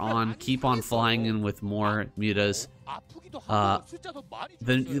pressure on, keep on flying in with more mutas.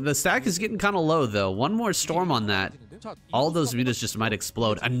 The stack is getting kind of low, though. One more storm on that. All those mutas just might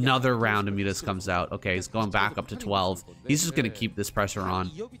explode. Another round of mutas comes out. Okay, he's going back up to 12. He's just going to keep this pressure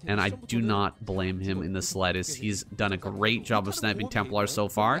on, and I do not blame him in the slightest. He's done a great job of sniping Templars so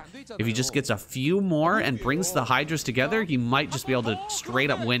far. If he just gets a few more and brings the Hydras together, he might just be able to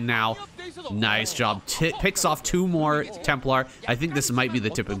straight up win now. Nice job. Picks off 2 more Templar. I think this might be the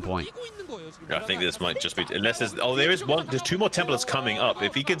tipping point. I think this might just be, unless there's 2 more Templars coming up.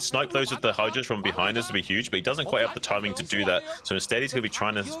 If he can snipe those with the Hydras from behind, this would be huge, but he doesn't quite have the timing to do that. So instead, he's going to be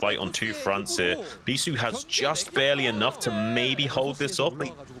trying to fight on 2 fronts here. Bisu has just barely enough to maybe hold this off,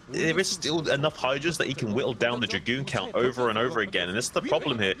 but there is still enough Hydras that he can whittle down the Dragoon count over and over again. And this is the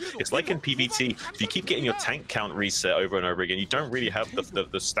problem here. It's like in PvT, if you keep getting your tank count reset over and over again, you don't really have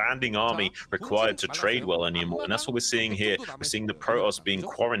the standing army required to trade well anymore. And that's what we're seeing here. We're seeing the Protoss being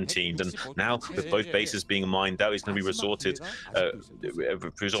quarantined, and now with both bases being mined out, he's going to be resorting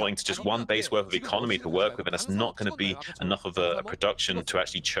to just 1 base worth of economy to work with, and that's not going to be enough of a production to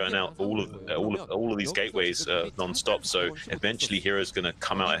actually churn out all of these gateways non-stop. So eventually, Hero's going to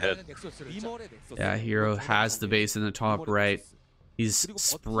come out ahead. Yeah, Hero has the base in the top right. He's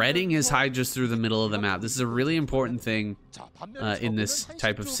spreading his Hydras through the middle of the map. This is a really important thing in this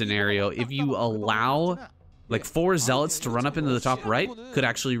type of scenario. If you allow like 4 Zealots to run up into the top right, could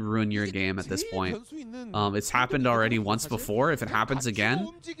actually ruin your game at this point. It's happened already once before. If it happens again,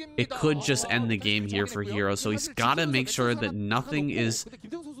 it could just end the game here for Hero. So he's got to make sure that nothing is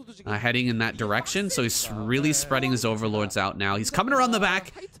heading in that direction. So he's really spreading his overlords out now. He's coming around the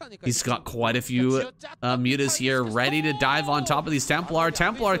back. He's got quite a few mutas here ready to dive on top of these Templar.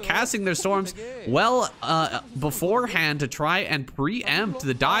 Templar casting their storms well beforehand to try and preempt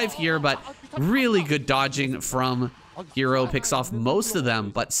the dive here, but really good dodging from Hero. Picks off most of them,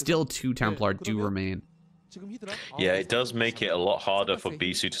 but still 2 Templar do remain. Yeah, it does make it a lot harder for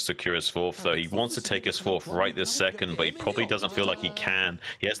Bisu to secure his 4th, though. He wants to take his 4th right this second, but he probably doesn't feel like he can.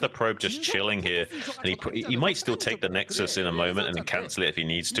 He has the probe just chilling here, and he might still take the Nexus in a moment and then cancel it if he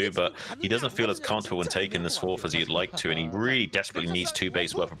needs to, but he doesn't feel as comfortable in taking this 4th as he'd like to, and he really desperately needs 2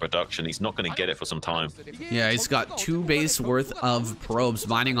 base worth of production. He's not going to get it for some time. Yeah, he's got 2 base worth of probes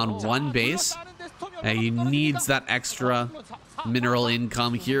mining on 1 base, and he needs that extra mineral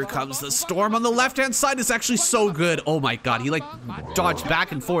income. Here comes the storm on the left-hand side. Is actually so good. Oh my god, he like dodged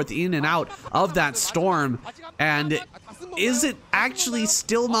back and forth in and out of that storm, and is it actually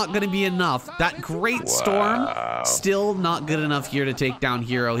still not going to be enough? That great storm still not good enough here to take down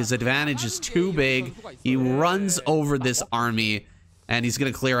Hero. His advantage is too big. He runs over this army, and he's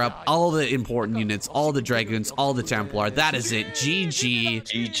going to clear up all the important units, all the Dragoons, all the Templar. That is it. GG.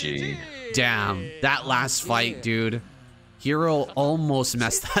 GG. Damn, that last fight, dude. Hero almost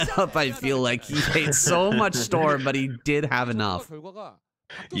messed that up. I feel like he ate so much storm, but he did have enough.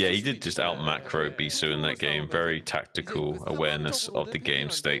 Yeah, he did just out macro Bisu in that game. Very tactical awareness of the game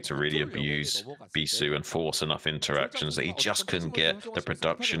state to really abuse Bisu and force enough interactions that he just couldn't get the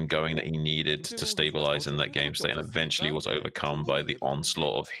production going that he needed to stabilize in that game state, and eventually was overcome by the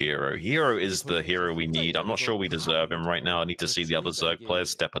onslaught of Hero. Hero is the hero we need. I'm not sure we deserve him right now. I need to see the other Zerg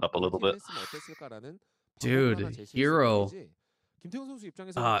players step it up a little bit. Dude, Hero.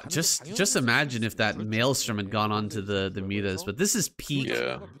 Just imagine if that Maelstrom had gone onto the mutas. But this is peak.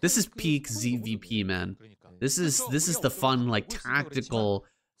 Yeah. This is peak ZVP, man. This is the fun, like, tactical,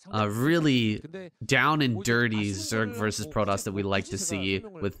 really down and dirty Zerg versus Protoss that we like to see,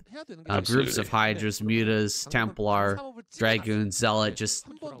 with groups of Hydras, mutas, Templar, Dragoon, Zealot. Just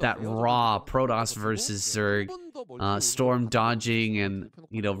that raw Protoss versus Zerg. Storm dodging, and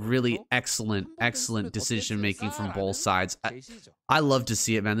really excellent decision making from both sides. I love to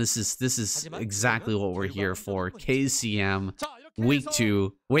see it, man. This is exactly what we're here for. KCM week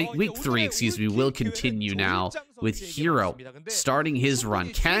 3, excuse me, will continue now with Hero starting his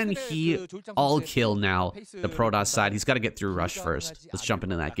run. Can he all kill now the Protoss side? He's got to get through Rush first. Let's jump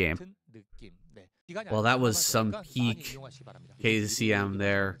into that game. Well, that was some peak KCM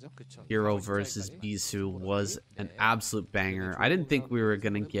there. Hero versus Bisu was an absolute banger. I didn't think we were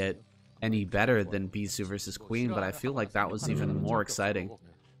going to get any better than Bisu versus Queen, but I feel like that was even more exciting.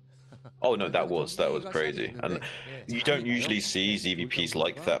 Oh no, that was crazy, and you don't usually see ZVPs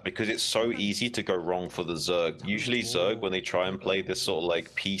like that because it's so easy to go wrong for the Zerg. Usually Zerg, when they try and play this sort of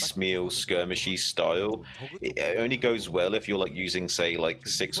like piecemeal skirmishy style, it only goes well if you're like using, say, like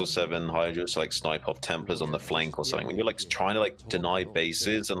 6 or 7 Hydras, like snipe off Templars on the flank or something. When you're like trying to like deny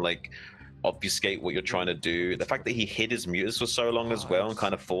bases and like obfuscate what you're trying to do. The fact that he hid his mutas for so long as well and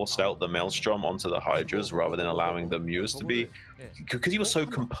kind of forced out the Maelstrom onto the Hydras rather than allowing the mutas to be, because he was so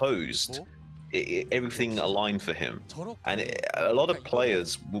composed, everything aligned for him. And a lot of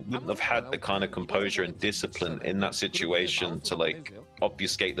players wouldn't have had the kind of composure and discipline in that situation to like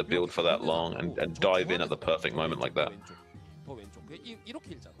obfuscate the build for that long and dive in at the perfect moment like that.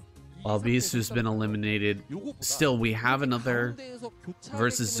 While Bisu's been eliminated, still we have another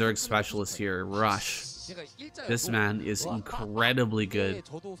versus Zerg specialist here, Rush. This man is incredibly good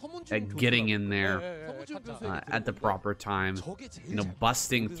at getting in there at the proper time.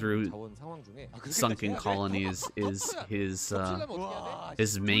 Busting through sunken colonies is his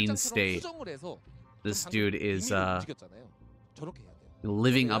mainstay. This dude is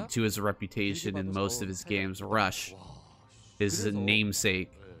living up to his reputation in most of his games. Rush is a namesake.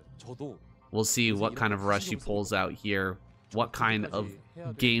 We'll see what kind of rush he pulls out here. What kind of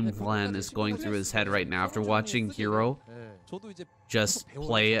game plan is going through his head right now after watching Hero just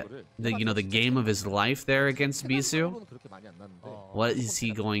play the game of his life there against Bisu? What is he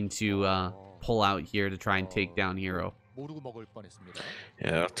going to pull out here to try and take down Hero? Yeah,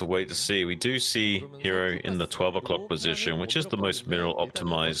 I have to wait to see. We do see Hero in the 12 o'clock position, which is the most mineral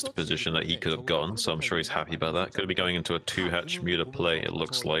optimized position that he could have gotten, so I'm sure he's happy about that. Could be going into a 2-hatch muta play, it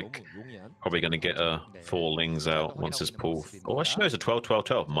looks like. Probably going to get 4 lings out once his pull. Oh, actually no, it's a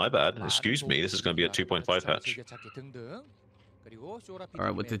 12-12-12. My bad. Excuse me, this is going to be a 2.5 hatch.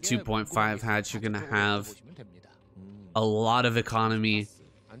 Alright, with the 2.5 hatch, you're going to have a lot of economy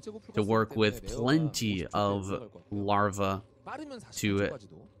to work with, plenty of larva to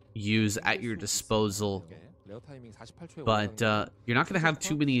use at your disposal But you're not going to have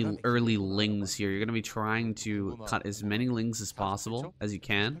too many early lings here. You're going to be trying to cut as many lings as possible as you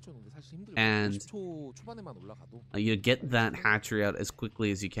can. And you get that hatchery out as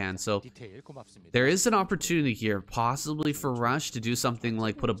quickly as you can. So there is an opportunity here, possibly for Rush, to do something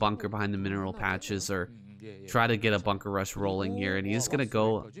like put a bunker behind the mineral patches or try to get a bunker rush rolling here. And he's going to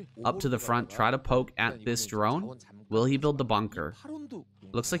go up to the front, try to poke at this drone. Will he build the bunker?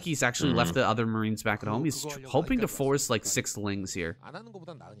 Looks like he's actually left the other Marines back at home. He's hoping to force like 6 lings here.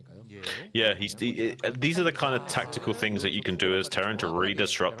 Yeah, these are the kind of tactical things that you can do as Terran to really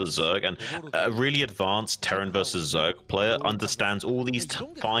disrupt the Zerg. And a really advanced Terran versus Zerg player understands all these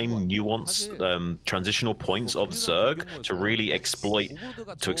fine, nuanced transitional points of Zerg to really exploit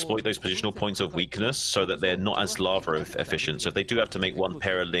those positional points of weakness so that they're not as lava efficient. So if they do have to make one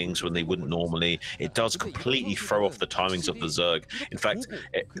pair of lings when they wouldn't normally, it does completely throw off the timings of the Zerg. In fact,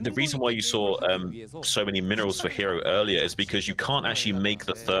 the reason why you saw so many minerals for Hero earlier is because you can't actually make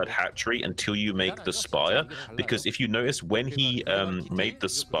the 3rd hatchery until you make the spire. Because if you notice, when he made the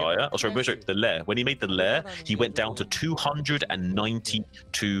spire, the lair, when he made the lair, he went down to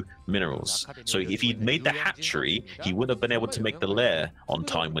 292 minerals. So if he'd made the hatchery, he wouldn't have been able to make the lair on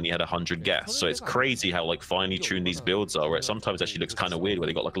time when he had 100 gas. So it's crazy how like finely tuned these builds are, where it sometimes actually looks kind of weird, where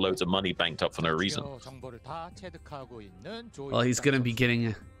they got like loads of money banked up for no reason. Well, he's going to be getting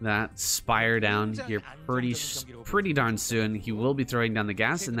that spire down here pretty darn soon. He will be throwing down the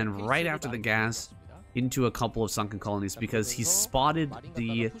gas, and then right after the gas into a couple of sunken colonies, because he spotted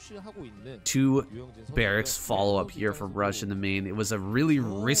the 2 barracks follow-up here from Rush in the main. It was a really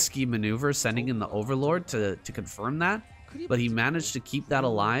risky maneuver sending in the Overlord to confirm that, but he managed to keep that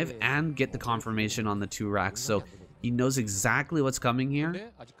alive and get the confirmation on the 2 racks. So he knows exactly what's coming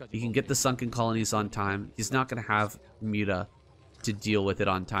here. He can get the sunken colonies on time. He's not going to have Muta to deal with it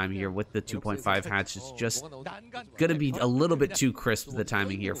on time here with the 2.5 hatch. It's just gonna be a little bit too crisp, the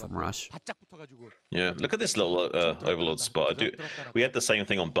timing here from Rush. Yeah, look at this little Overlord spot. We had the same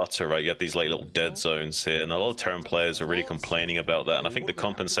thing on Butter, right? You had these like little dead zones here, and a lot of Terran players are really complaining about that. And I think the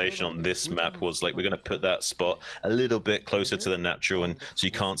compensation on this map was like, we're gonna put that spot a little bit closer to the natural, and so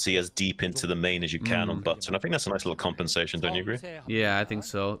you can't see as deep into the main as you can on Butter. And I think that's a nice little compensation, don't you agree? Yeah, I think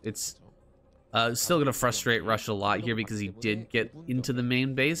so. It's still going to frustrate Rush a lot here because he did get into the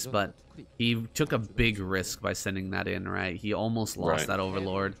main base, but he took a big risk by sending that in, right? He almost lost that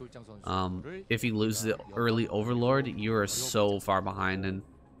Overlord. If he loses the early Overlord, you are so far behind, and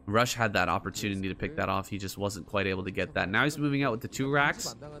Rush had that opportunity to pick that off. He just wasn't quite able to get that. Now he's moving out with the 2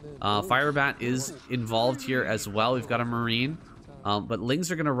 racks. Firebat is involved here as well. We've got a Marine, but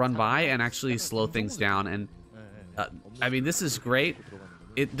Lings are going to run by and actually slow things down. And I mean, this is great.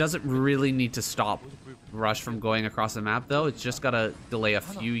 It doesn't really need to stop Rush from going across the map, though. It's just got to delay a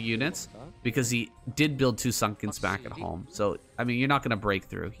few units because he did build 2 Sunkens back at home. So, I mean, you're not going to break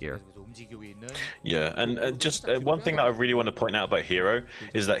through here. Yeah, and just one thing that I really want to point out about Hero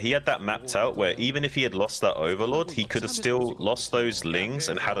is that he had that mapped out where even if he had lost that Overlord, he could have still lost those Lings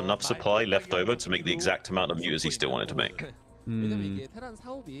and had enough supply left over to make the exact amount of mutas he still wanted to make.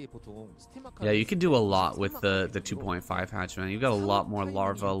 Yeah, you can do a lot with the 2.5 hatch, man. You've got a lot more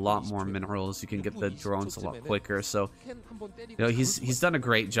larva, a lot more minerals. You can get the drones a lot quicker. So, you know, he's done a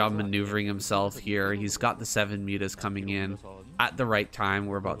great job maneuvering himself here. He's got the 7 mutas coming in at the right time.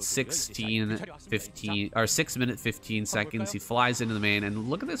 We're about 6 minutes 15 seconds. He flies into the main,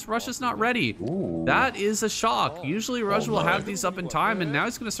 and look at this. Rush is not ready. Ooh. That is a shock. Usually Rush will have these up in time, and now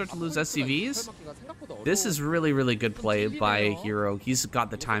he's going to start to lose SCVs. This is really, really good play by Hero. He's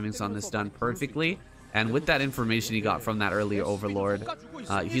got the timings on this done perfectly, and with that information he got from that earlier Overlord,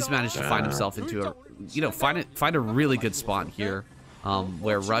 he's managed to find himself into a, you know, find a really good spot here,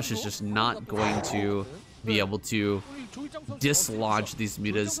 where Rush is just not going to be able to dislodge these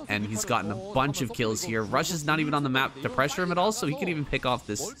mutas, and he's gotten a bunch of kills here. Rush is not even on the map to pressure him at all, so he could even pick off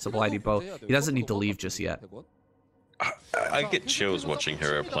this supply depot. He doesn't need to leave just yet. I get chills watching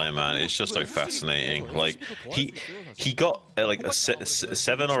Hero play, man. It's just so fascinating. Like he got like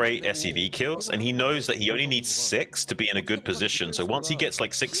 7 or 8 SEV kills, and he knows that he only needs 6 to be in a good position. So once he gets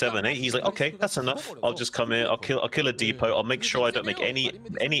like 6, 7, 8, he's like, okay, that's enough. I'll just come here. I'll kill a depot. I'll make sure I don't make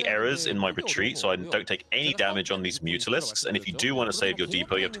any errors in my retreat, so I don't take any damage on these mutalisks. And if you do want to save your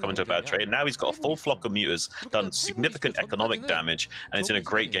depot, you have to come into a bad trade. Now he's got a full flock of mutas, done significant economic damage, and it's in a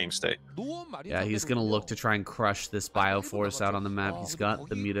great game state. Yeah, he's gonna look to try and crush this Bioforce out on the map. He's got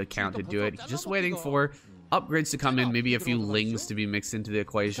the muta count to do it. He's just waiting for upgrades to come in, maybe a few Lings to be mixed into the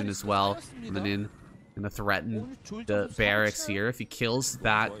equation as well. Coming in, gonna threaten the barracks here. If he kills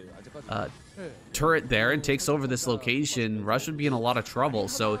that turret there and takes over this location, Rush would be in a lot of trouble.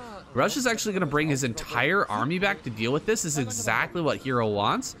 So Rush is actually going to bring his entire army back to deal with this. This is exactly what Hero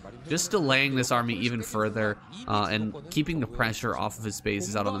wants. Just delaying this army even further and keeping the pressure off of his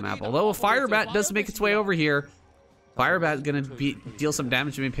bases out on the map. Although a Firebat does make its way over here. Firebat going to deal some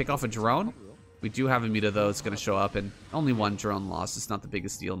damage, maybe pick off a drone. We do have a Muta though, it's going to show up, and only one drone loss. It's not the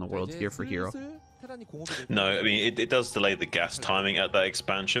biggest deal in the world here for Hero. No, I mean, it does delay the gas timing at that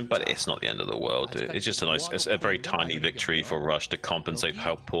expansion, but it's not the end of the world. It's just a very tiny victory for Rush to compensate for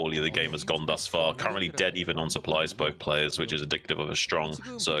how poorly the game has gone thus far. Currently dead even on supplies, both players, which is indicative of a strong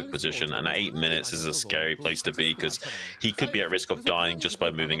Zerg position. And at 8 minutes is a scary place to be, because he could be at risk of dying just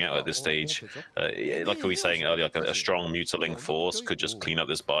by moving out at this stage. Like we were saying earlier, like a strong mutaling force could just clean up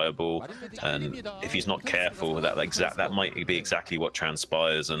this bio, and if he's not careful, that might be exactly what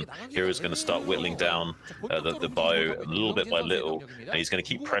transpires, and Hero's going to start whittling down the bio little bit by little, and he's going to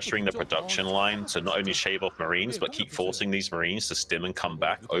keep pressuring the production line to not only shave off Marines, but keep forcing these Marines to stim and come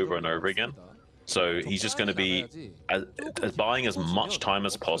back over and over again. So he's just going to be buying as much time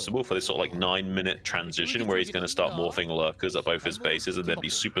as possible for this sort of like 9-minute transition, where he's going to start morphing lurkers at both his bases and then be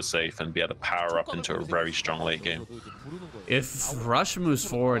super safe and be able to power up into a very strong late game. If Rush moves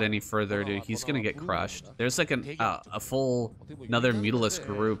forward any further, dude, he's going to get crushed. There's like a full another Mutalist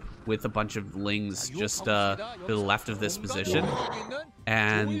group with a bunch of Lings just to the left of this position.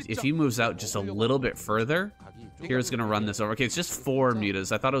 And if he moves out just a little bit further, Hero's gonna run this over. Okay, it's just 4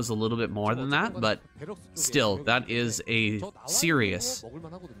 Mutas. I thought it was a little bit more than that, but still, that is a serious,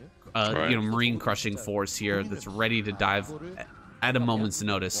 you know, Marine crushing force here that's ready to dive at a moment's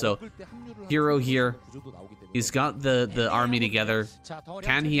notice. So, Hero here, he's got the army together.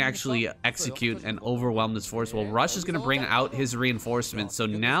 Can he actually execute and overwhelm this force? Well, Rush is gonna bring out his reinforcements. So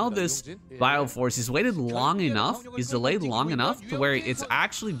now this bio force, he's waited long enough, he's delayed long enough to where it's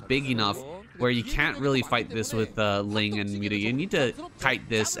actually big enough where you can't really fight this with Ling and Muta. You need to kite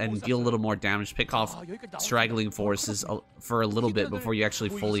this and deal a little more damage, pick off straggling forces for a little bit before you actually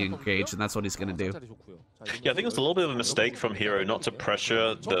fully engage, and that's what he's going to do. Yeah, I think it was a little bit of a mistake from Hero not to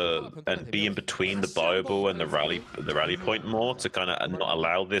pressure and be in between the bio and the rally point more, to kind of not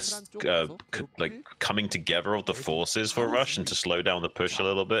allow this like coming together of the forces for Rush and to slow down the push a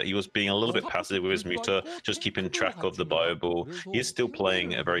little bit. He was being a little bit passive with his Muta, just keeping track of the bio. He is still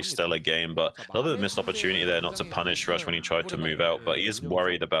playing a very stellar game, but a little bit of missed opportunity there not to punish Rush when he tried to move out. But he is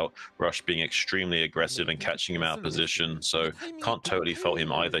worried about Rush being extremely aggressive and catching him out of position, so can't totally fault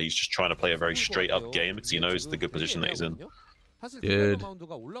him either. He's just trying to play a very straight up game because he knows the good position that he's in. Dude,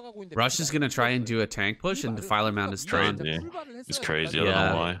 Rush is gonna try and do a tank push, and Defiler Mount is done. It's crazy. I don't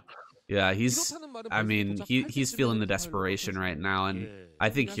know why. Yeah, I mean, he's feeling the desperation right now, and I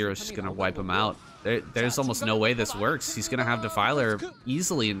think Hero's just gonna wipe him out. There's almost no way this works. He's gonna have Defiler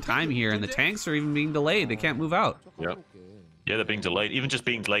easily in time here, and the tanks are even being delayed. They can't move out. Yep. Yeah, they're being delayed. Even just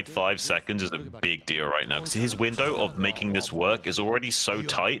being delayed 5 seconds is a big deal right now, because his window of making this work is already so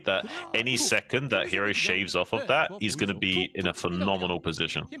tight that any second that Hero shaves off of that, he's going to be in a phenomenal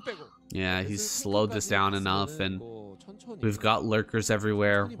position. Yeah, he's slowed this down enough, and we've got lurkers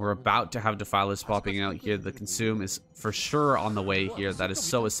everywhere. We're about to have Defilers popping out here. The consume is for sure on the way here. That is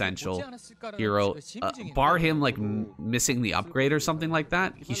so essential. Hero, bar him like missing the upgrade or something like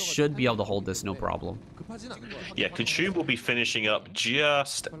that, he should be able to hold this no problem. Yeah, Consume will be finishing up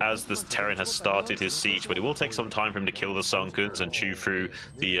just as this Terran has started his siege, but it will take some time for him to kill the Sunkens and chew through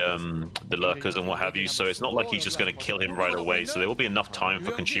the lurkers and what have you, so it's not like he's just going to kill him right away. So there will be enough time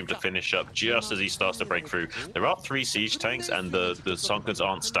for Consume to finish up just as he starts to break through. There are 3 siege tanks, and the Sunkens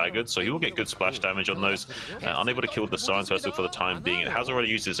aren't staggered, so he will get good splash damage on those. Unable to kill the Science Vessel for the time being. It has already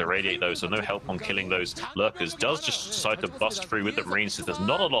used his Irradiate though, so no help on killing those lurkers. Does just decide to bust through with the Marines, since there's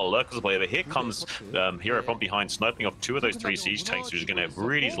not a lot of lurkers away, but here comes Hero from behind, sniping off 2 of those 3 siege tanks, which is going to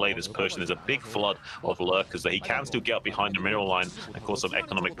really delay this push, and there's a big flood of lurkers that he can still get up behind the mineral line and cause some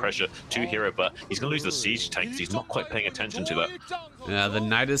economic pressure to Hero, but he's going to lose the siege tanks. He's not quite paying attention to that. Yeah, the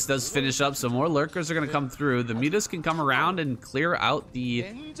Nidus does finish up, so more lurkers are going to come through. The Mutas can come around and clear out the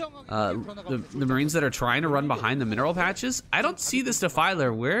Marines that are trying to run behind the mineral patches. I don't see this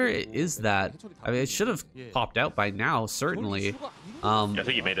Defiler. Where is that? I mean, it should have popped out by now, certainly. I think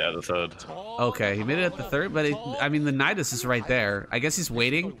he made it at the 3rd. Okay, he made it at the 3rd, but I mean, the Nidus is right there. I guess he's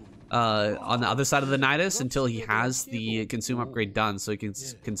waiting on the other side of the Nidus until he has the consume upgrade done, so he can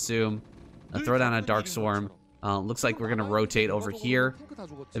consume, throw down a Dark Swarm, Looks like we're going to rotate over here.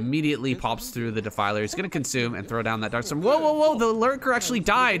 Immediately pops through the Defiler. He's going to consume and throw down that Darkstorm. Whoa, whoa, whoa. The Lurker actually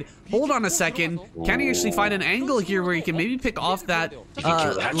died. Hold on a second. Can he actually find an angle here where he can maybe pick off that the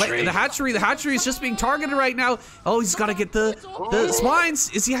hatchery? The hatchery is just being targeted right now. Oh, he's got to get the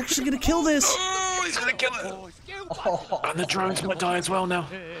spines. Is he actually going to kill this? Oh, he's going to kill it. Oh. And the drones might die as well now.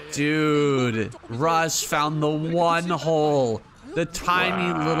 Dude, Rush found the one hole. The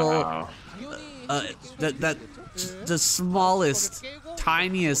tiny little... the smallest,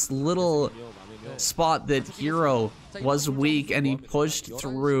 tiniest little spot that Hero was weak, and he pushed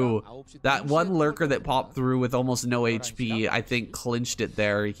through. That one Lurker that popped through with almost no HP, I think clinched it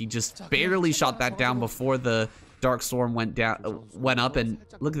there. He just barely shot that down before the Darkstorm went up, and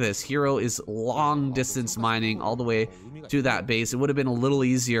look at this. Hero is long distance mining all the way to that base. It would have been a little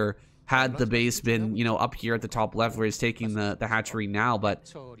easier had the base been, you know, up here at the top left where he's taking the hatchery now,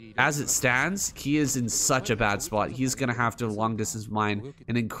 but as it stands, he is in such a bad spot. He's gonna have to long distance mine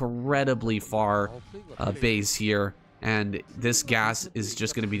an incredibly far base here, and this gas is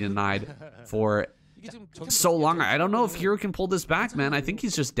just gonna be denied for so long. I don't know if Hero can pull this back, man. I think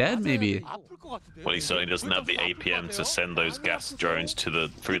he's just dead, maybe. Well, he certainly doesn't have the APM to send those gas drones to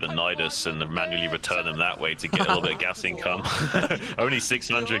through the Nidus and manually return them that way to get a little bit of gas income. Only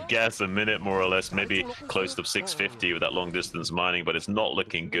 600 gas a minute, more or less, maybe close to 650 with that long distance mining, but it's not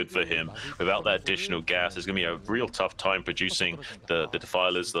looking good for him. Without that additional gas, it's going to be a real tough time producing the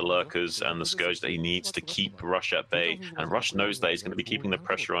Defilers, the Lurkers, and the Scourge that he needs to keep Rush at bay. And Rush knows that he's going to be keeping the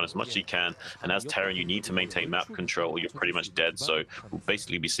pressure on as much as he can. And as Terran, you need to maintain map control, or you're pretty much dead. So we'll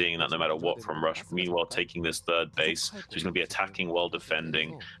basically be seeing that no matter what from Rush. Meanwhile, taking this third base, so he's going to be attacking while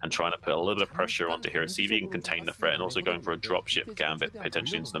defending and trying to put a little bit of pressure onto Hero, see if he can contain the threat, and also going for a dropship gambit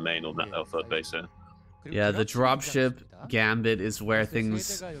potentially into the main or third base here. Yeah, the dropship gambit is where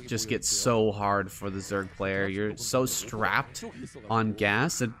things just get so hard for the Zerg player. You're so strapped on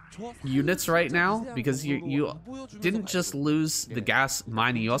gas and units right now because you didn't just lose the gas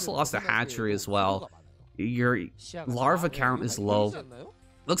mining, you also lost the hatchery as well. Your larva count is low.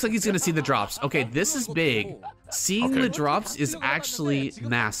 Looks like he's gonna see the drops. Okay, this is big. Seeing the drops is actually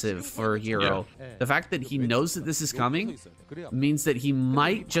massive for Hero. Yeah. The fact that he knows that this is coming means that he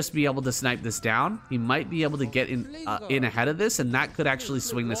might just be able to snipe this down. He might be able to get in ahead of this, and that could actually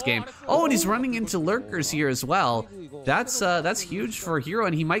swing this game. Oh, and he's running into Lurkers here as well. That's huge for Hero,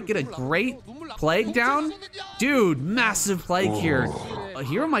 and he might get a great plague down. Dude, massive plague here.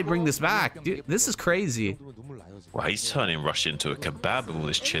 Hero might bring this back. Dude, this is crazy. Well, he's turning Rush into a kebab with all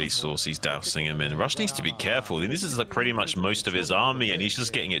this chili sauce he's dousing him in. Rush needs to be careful. This is like pretty much most of his army, and he's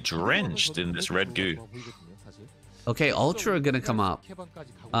just getting it drenched in this red goo. Okay, Ultra gonna come up.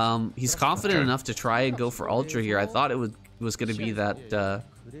 He's confident enough to try and go for Ultra here. I thought it was gonna be that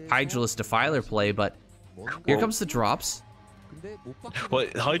Hydraless Defiler play, but here comes the drops. Well,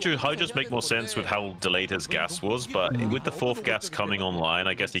 Hydras make more sense with how delayed his gas was, but with the fourth gas coming online,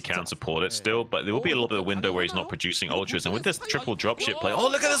 I guess he can support it still, but there will be a little bit of window where he's not producing ultras, and with this triple dropship play, oh,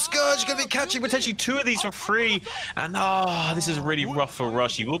 look at the Scourge, going to be catching potentially 2 of these for free, and this is really rough for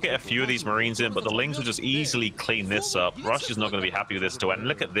Rush. He will get a few of these Marines in, but the Lings will just easily clean this up. Rush is not going to be happy with this too, and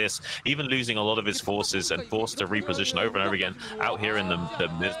look at this, even losing a lot of his forces and forced to reposition over and over again out here in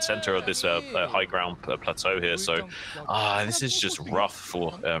the mid-center of this high ground plateau here, so this is just rough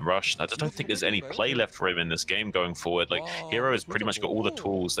for Rush. I don't think there's any play left for him in this game going forward. Like, Hero has pretty much got all the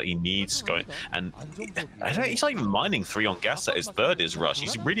tools that he needs going, and he's not even mining 3 on gas at his third is Rush.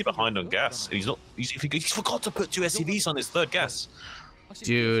 He's really behind on gas, and he's forgot to put 2 SCVs on his third gas.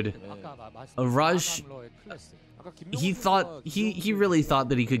 Dude, Rush, he really thought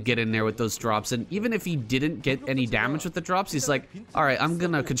that he could get in there with those drops, and even if he didn't get any damage with the drops, he's like, all right, I'm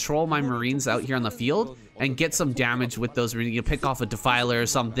gonna control my Marines out here on the field and get some damage with those. You pick off a Defiler or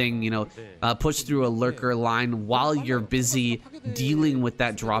something, you know, push through a Lurker line while you're busy dealing with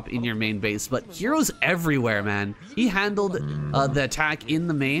that drop in your main base. But Hero's everywhere, man. He handled the attack in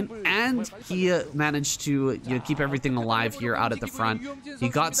the main, and he managed to keep everything alive here out at the front. He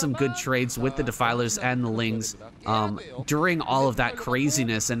got some good trades with the Defilers and the Lings during all of that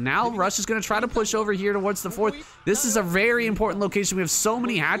craziness, and now Rush is going to try to push over here towards the 4th. This is a very important location. We have so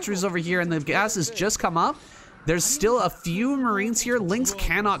many hatcheries over here, and the gas has just come up. There's still a few Marines here. Lynx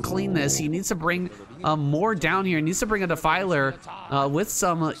cannot clean this. He needs to bring more down here. He needs to bring a Defiler with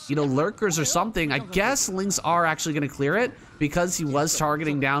some, Lurkers or something. I guess Lynx are actually going to clear it because he was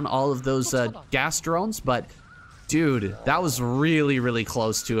targeting down all of those gas drones. But, dude, that was really, really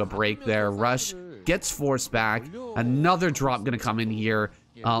close to a break there. Rush gets forced back. Another drop going to come in here.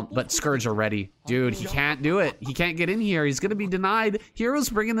 But Scourge already. Dude, he can't do it. He can't get in here. He's going to be denied. Hero's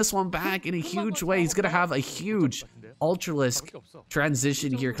bringing this one back in a huge way. He's going to have a huge Ultralisk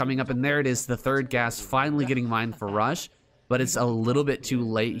transition here coming up. And there it is, the third gas finally getting mined for Rush. But it's a little bit too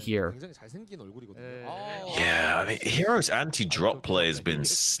late here. Yeah, I mean, Hero's anti-drop play has been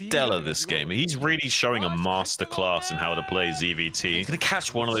stellar this game. He's really showing a masterclass in how to play ZVT. He's going to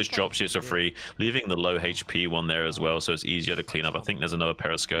catch one of those drop ships for free, leaving the low HP one there as well, so it's easier to clean up. I think there's another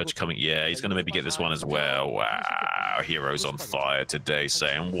pair of Scourge coming. Yeah, he's going to maybe get this one as well. Wow, Hero's on fire today,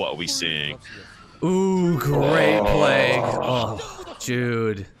 saying, what are we seeing? Ooh, great play. Oh,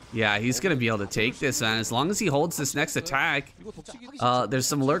 dude. Yeah, he's going to be able to take this, man. As long as he holds this next attack. There's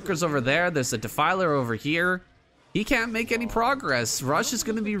some lurkers over there. There's a Defiler over here. He can't make any progress. Rush is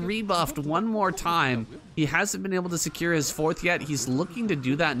going to be rebuffed one more time. He hasn't been able to secure his fourth yet. He's looking to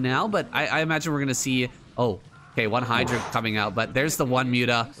do that now, but I imagine we're going to see... Oh, okay, one Hydra coming out, but there's the one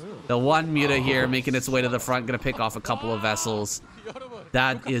Muta. The one Muta here making its way to the front. Going to pick off a couple of vessels.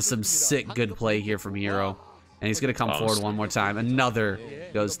 That is some sick good play here from Hero. And he's going to come forward one more time. Another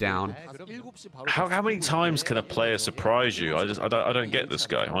goes down. How many times can a player surprise you? I don't get this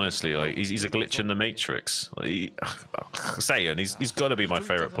guy, honestly. Like he's a glitch in the matrix. Like, saying he's got to be my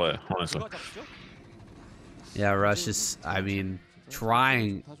favorite player, honestly. Yeah, Rush is, I mean,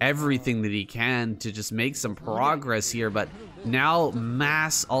 trying everything that he can to just make some progress here, but now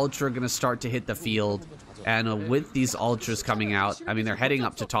mass Ultra going to start to hit the field. And with these Ultras coming out, I mean, they're heading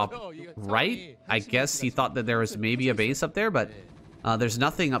up to top right. I guess he thought that there was maybe a base up there, but there's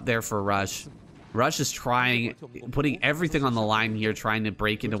nothing up there for Rush. Rush is trying, putting everything on the line here, trying to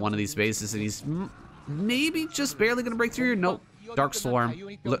break into one of these bases, and he's maybe just barely going to break through here. Nope. Dark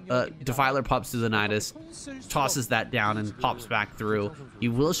Swarm. Defiler pops through the Nidus, tosses that down, and pops back through. He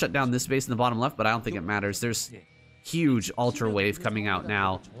will shut down this base in the bottom left, but I don't think it matters. There's huge Ultra wave coming out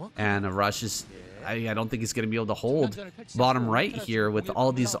now, and Rush is... I don't think he's going to be able to hold bottom right here with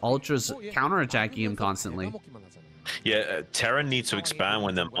all these Ultras counterattacking him constantly. Yeah, Terran needs to expand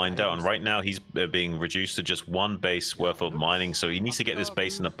when they're mined out, and right now he's being reduced to just one base worth of mining, so he needs to get this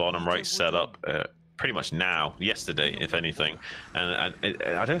base in the bottom right set up pretty much now, yesterday, if anything. And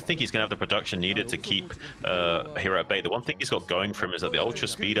I don't think he's going to have the production needed to keep Hero at bay. The one thing he's got going for him is that the Ultra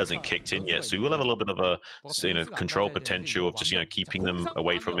speed hasn't kicked in yet, so he will have a little bit of a control potential of just keeping them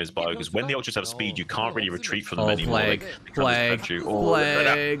away from his bio, because when the Ultras have speed, you can't really retreat from them anymore. Plague.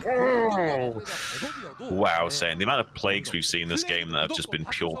 Wow, saying the amount of plagues we've seen in this game that have just been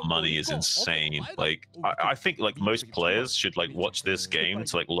pure money is insane. Like I think most players should watch this game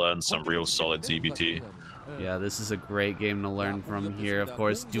to learn some real solid ZBT. Yeah, this is a great game to learn from here. Of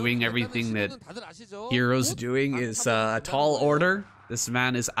course, doing everything that Hero's doing is a tall order. This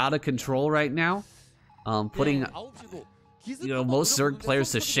man is out of control right now, putting most Zerg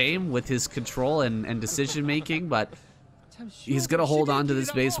players to shame with his control and decision making, but he's gonna hold on to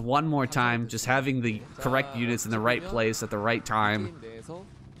this base one more time, just having the correct units in the right place at the right time.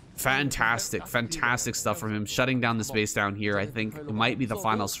 Fantastic stuff from him. Shutting down this base down here, I think it might be the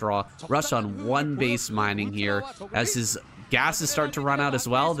final straw. Rush on one base mining here as his gases start to run out as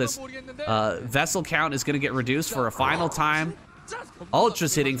well. This vessel count is going to get reduced for a final time.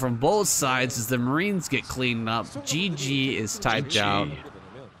 Ultras hitting from both sides as the Marines get cleaned up. GG is typed out.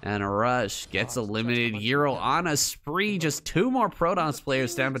 And Rush gets eliminated. Hero on a spree. Just two more Protoss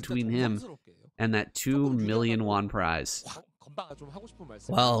players stand between him and that 2 million won prize.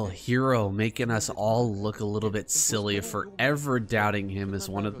 Well, Hero making us all look a little bit silly for ever doubting him as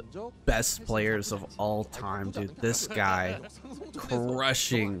one of the best players of all time, dude. This guy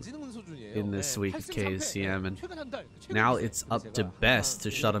crushing in this week of KCM, and now it's up to Best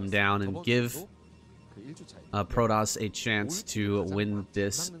to shut him down and give Protoss a chance to win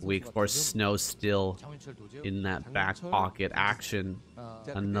this week. Of course, Snow still in that back pocket action.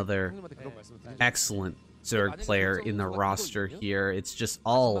 Another excellent Zerg player in the roster here. It's just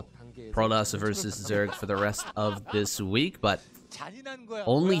all Protoss versus Zerg for the rest of this week, but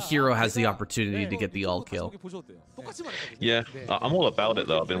only Hero has the opportunity to get the all kill. Yeah, I'm all about it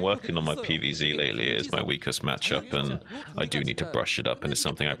though. I've been working on my PvZ lately. It's my weakest matchup, and I do need to brush it up, and it's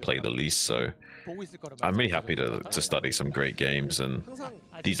something I play the least, so I'm really happy to study some great games, and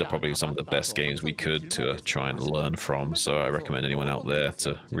these are probably some of the best games we could to try and learn from. So I recommend anyone out there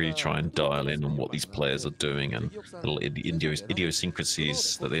to really try and dial in on what these players are doing and little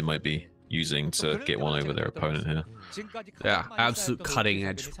idiosyncrasies that they might be using to get one over their opponent here. Yeah, absolute cutting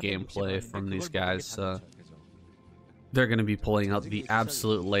edge gameplay from these guys. They're going to be pulling out the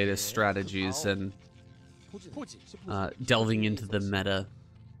absolute latest strategies and delving into the meta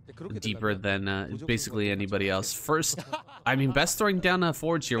deeper than basically anybody else. First, I mean, best throwing down a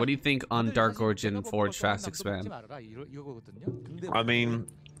Forge here. What do you think on Dark Origin Forge Fast Expand? I mean,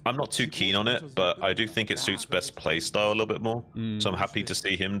 I'm not too keen on it, but I do think it suits best playstyle a little bit more. So I'm happy to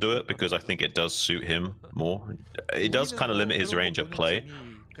see him do it because I think it does suit him more. It does kind of limit his range of play.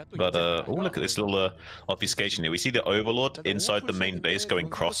 But oh, look at this little obfuscation here. We see the Overlord inside the main base going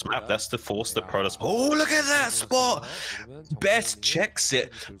cross map. That's to force the Protoss. Oh, look at that spot! Best checks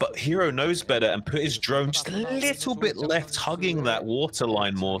it, but Hero knows better and put his drone just a little bit left, hugging that water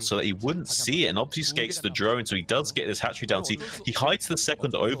line more so that he wouldn't see it and obfuscates the drone. So he does get his hatchery down. See, he hides the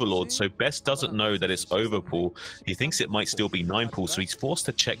second Overlord, so Best doesn't know that it's overpool. He thinks it might still be 9-pool, so he's forced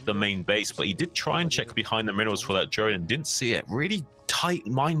to check the main base. But he did try and check behind the minerals for that drone and didn't see it. Really tight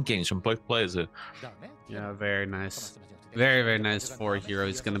mind games from both players here. Yeah, very nice. Very, very nice for Hero.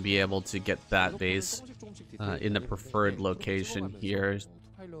 He's going to be able to get that base in the preferred location here.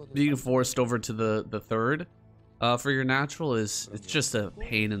 Being forced over to the third for your natural it's just a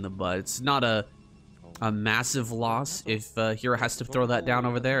pain in the butt. It's not a massive loss if Hero has to throw that down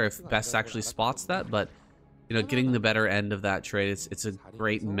over there, if Best actually spots that, but you know, getting the better end of that trade, it's a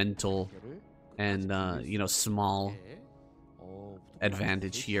great mental and you know, small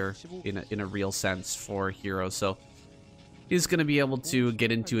advantage here in a real sense for Hero. So he's going to be able to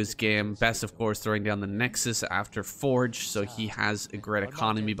get into his game. Best, of course, throwing down the Nexus after Forge, so he has a great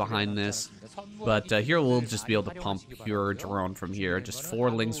economy behind this. But Hero will just be able to pump pure drone from here. Just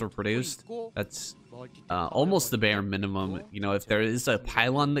 4 links were produced. That's almost the bare minimum. You know, if there is a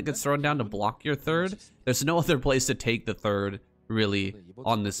pylon that gets thrown down to block your third, there's no other place to take the third really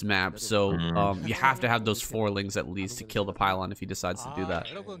on this map, so you have to have those 4 lings at least to kill the pylon if he decides to do that.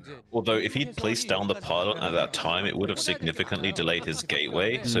 Although if he'd placed down the pylon at that time, it would have significantly delayed his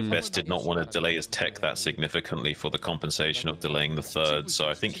gateway, so Best did not want to delay his tech that significantly for the compensation of delaying the third. So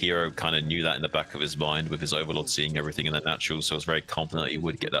I think Hero kind of knew that in the back of his mind with his Overlord seeing everything in the natural, so I was very confident that he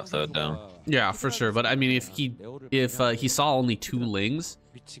would get that third down. Yeah, for sure. But I mean, if he saw only 2 lings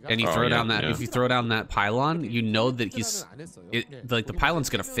and you throw down that, if you throw down that pylon, you know that like the pylon's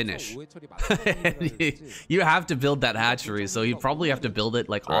gonna finish. You have to build that hatchery, so you probably have to build it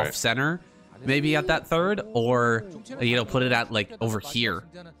like off center, maybe at that third, or you know, put it at like over here,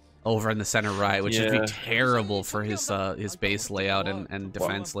 over in the center right, which would be terrible for his base layout and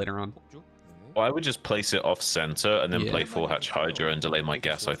defense later on. Well, I would just place it off center and then play 4-hatch Hydra and delay my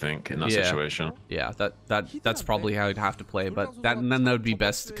gas, I think, in that situation. Yeah, that's probably how I'd have to play, but then that would be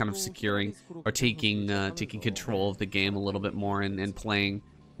best kind of securing or taking control of the game a little bit more and playing,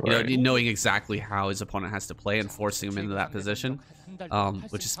 you know, knowing exactly how his opponent has to play and forcing him into that position,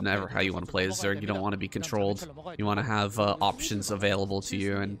 which is never how you want to play as Zerg. You don't want to be controlled. You want to have options available to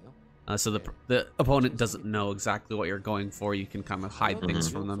you, and so the opponent doesn't know exactly what you're going for. You can kind of hide things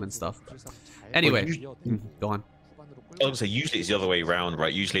from them and stuff. But anyway, go on. I was gonna say, usually it's the other way around,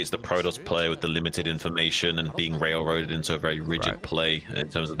 right? Usually it's the Protoss player with the limited information and being railroaded into a very rigid play in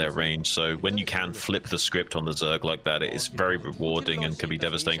terms of their range. So when you can flip the script on the Zerg like that, it's very rewarding and can be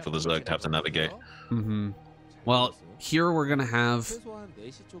devastating for the Zerg to have to navigate. Well, here we're gonna have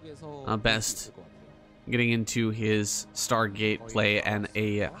Best getting into his Stargate play and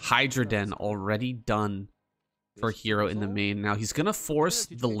a Hydra Den already done for Hero in the main. Now he's gonna force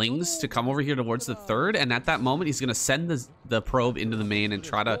the lings to come over here towards the third, and at that moment he's gonna send the probe into the main and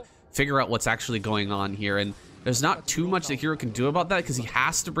try to figure out what's actually going on here. And there's not too much that Hero can do about that because he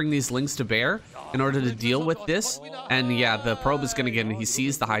has to bring these lings to bear in order to deal with this. And yeah, the probe is gonna get in. He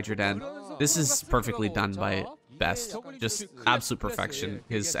sees the Hydra Den. This is perfectly done by Best. Just absolute perfection,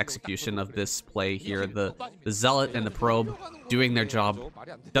 his execution of this play here. The Zealot and the probe doing their job.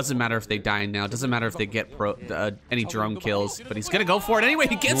 Doesn't matter if they die now, doesn't matter if they get any drone kills, but he's gonna go for it anyway.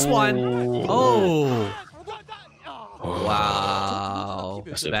 He gets one. Oh wow,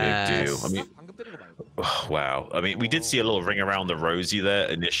 that's a big deal. I mean, wow. I mean, we did see a little ring around the rosy there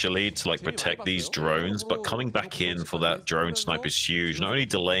initially to like protect these drones, but coming back in for that drone snipe is huge. Not only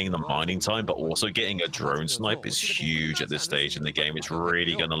delaying the mining time, but also getting a drone snipe is huge at this stage in the game. It's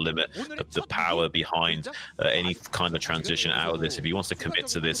really going to limit the power behind any kind of transition out of this. If he wants to commit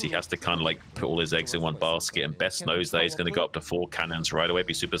to this, he has to kind of like put all his eggs in one basket, and Best knows that he's going to go up to 4 cannons right away,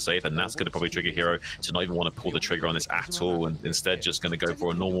 be super safe, and that's going to probably trigger Hero to not even want to pull the trigger on this at all, and instead just going to go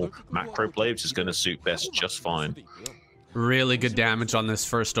for a normal macro play, which is going to suit Best just fine. Really good damage on this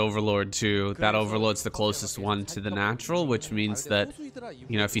first Overlord too. That Overlord's the closest one to the natural, which means that,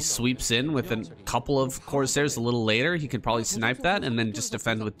 you know, if he sweeps in with a couple of Corsairs a little later, he could probably snipe that and then just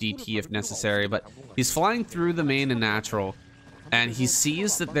defend with DT if necessary. But he's flying through the main and natural. and he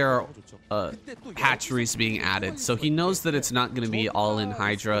sees that there are hatcheries being added, so he knows that it's not going to be all in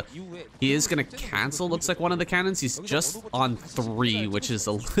Hydra. He is going to cancel, looks like, one of the cannons. He's just on 3, which is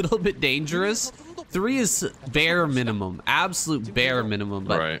a little bit dangerous. 3 is bare minimum, absolute bare minimum,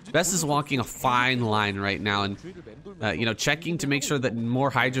 but Best is walking a fine line right now, and you know, checking to make sure that more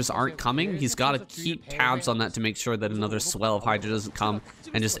Hydras aren't coming. He's got to keep tabs on that to make sure that another swell of Hydra doesn't come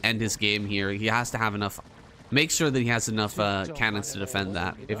and just end his game here. He has to have enough, make sure that he has enough cannons to defend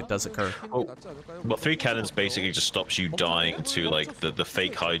that if it does occur. Well, 3 cannons basically just stops you dying to like the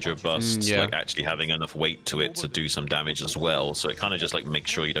fake Hydra busts, like actually having enough weight to it to do some damage as well. So it kind of just like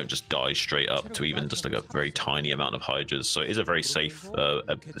makes sure you don't just die straight up to even just like a very tiny amount of Hydras. So it is a very safe,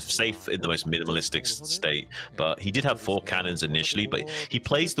 safe in the most minimalistic state. But he did have 4 cannons initially, but he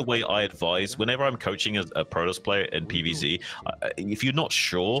plays the way I advise. Whenever I'm coaching a Protoss player in PvZ, if you're not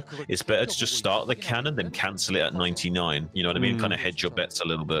sure, it's better to just start the cannon than cancel it at 99. You know what I mean? Kind of hedge your bets a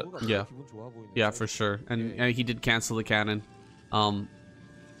little bit. Yeah, for sure. And he did cancel the cannon.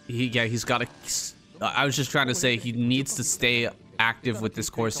 He's got to. I was just trying to say he needs to stay active with this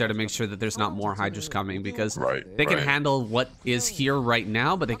Corsair to make sure that there's not more Hydras coming, because they can handle what is here right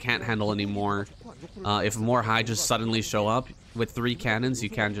now, but they can't handle any more. If more Hydras suddenly show up with 3 cannons, you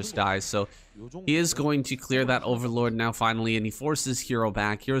can just die. So he is going to clear that Overlord now finally, and he forces Hero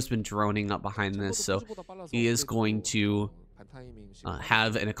back. Hero's been droning up behind this, so he is going to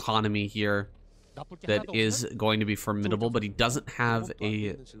have an economy here that is going to be formidable, but he doesn't have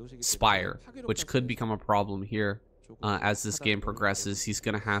a Spire, which could become a problem here. As this game progresses, he's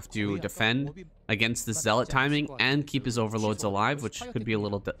going to have to defend against the Zealot timing and keep his Overlords alive, which could be a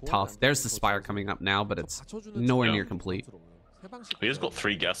little tough. There's the Spire coming up now, but it's nowhere near complete. He has got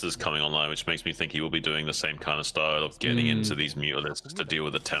 3 gases coming online, which makes me think he will be doing the same kind of style of getting into these Mutalisks to deal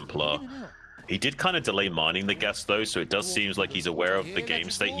with the Templar. He did kind of delay mining the gas though, so it does seem like he's aware of the game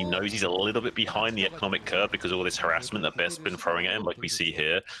state. He knows he's a little bit behind the economic curve because of all this harassment that Best's been throwing at him, like we see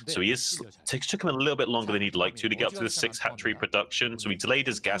here. So he is, it took him a little bit longer than he'd like to get up to the 6 hatchery production. So he delayed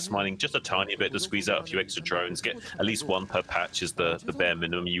his gas mining just a tiny bit to squeeze out a few extra drones, get at least 1 per patch is the bare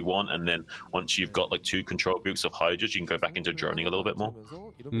minimum you want. And then once you've got like 2 control groups of Hydras, you can go back into droning a little bit more.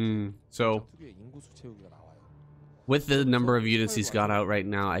 So with the number of units he's got out right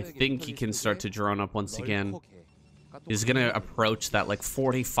now, I think he can start to drone up once again. He's going to approach that like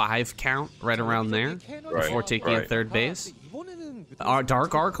 45 count right around there before taking a 3rd base. Our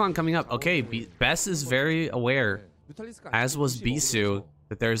Dark Archon coming up. Okay, Best is very aware, as was Bisu,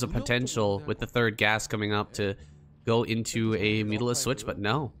 that there's a potential with the 3rd gas coming up to go into a Mutalisk switch, but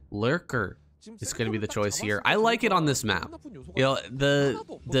no, Lurker is going to be the choice here. I like it on this map. You know,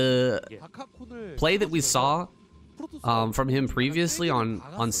 the play that we saw from him previously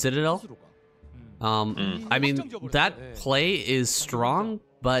on Citadel, I mean, that play is strong,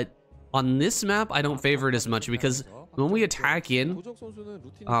 but on this map I don't favor it as much, because when we attack in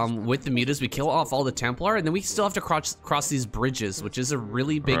with the Mutas, we kill off all the Templar, and then we still have to cross these bridges, which is a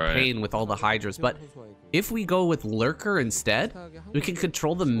really big pain with all the Hydras. But if we go with Lurker instead, we can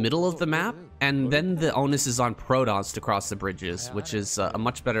control the middle of the map, and then the onus is on Protoss to cross the bridges, which is a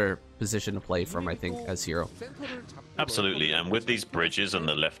much better position to play from, I think, as hero. Absolutely, and with these bridges and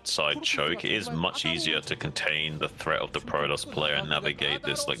the left side choke, it is much easier to contain the threat of the Protoss player and navigate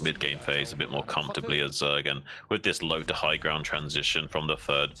this like mid-game phase a bit more comfortably as Zerg. And with this low to high ground transition from the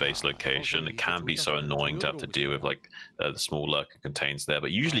 3rd base location, it can be so annoying to have to deal with like the small lurker contains there.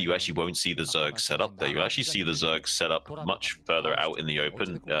 But usually you actually won't see the Zerg set up there. You'll actually see the Zerg set up much further out in the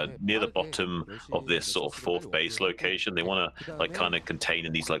open, near the bottom of this sort of 4th base location. They want to like kind of contain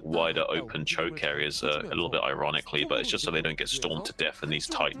in these like wider open choke areas, a little bit ironically, but it's just so they don't get stormed to death in these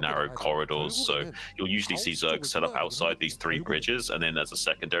tight narrow corridors. So you'll usually see Zerg set up outside these 3 bridges, and then as a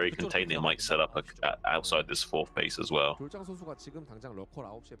secondary contain, they might set up outside this 4th base as well.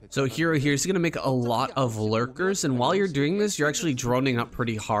 So Hero here is going to make a lot of Lurkers, and while you're doing this, you're actually droning up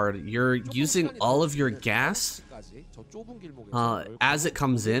pretty hard. You're using all of your gas as it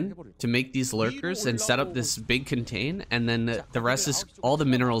comes in to make these Lurkers and set up this big contain, and then the rest is all the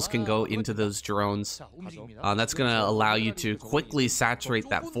minerals can go into those drones. That's going to allow you to quickly saturate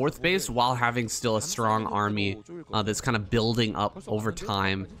that 4th base while having still a strong army that's kind of building up over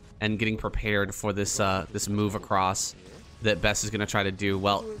time and getting prepared for this this move across that Best is going to try to do.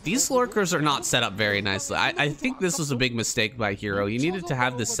 Well, these Lurkers are not set up very nicely. I think this was a big mistake by Hero. He needed to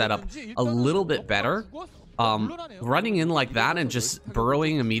have this set up a little bit better. Running in like that and just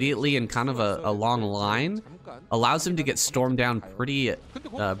burrowing immediately in kind of a long line allows him to get stormed down pretty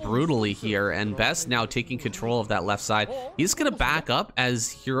brutally here, and Best now taking control of that left side. He's gonna back up as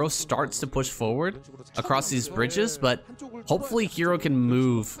Hero starts to push forward across these bridges, but Hopefully Hero can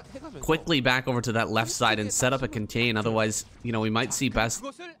move quickly back over to that left side and set up a contain. Otherwise, you know, we might see Best,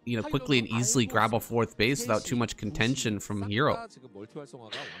 you know, quickly and easily grab a 4th base without too much contention from Hero.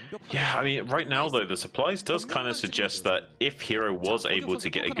 Yeah, I mean, right now, though, the supplies does kind of suggest that if Hero was able to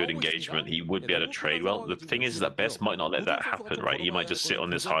get a good engagement, he would be able to trade well. The thing is that Best might not let that happen, right? He might just sit on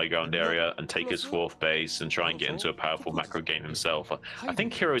this high ground area and take his 4th base and try and get into a powerful macro game himself. I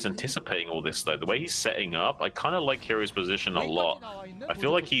think Hero is anticipating all this, though. The way he's setting up, I kind of like Hero's position a lot. I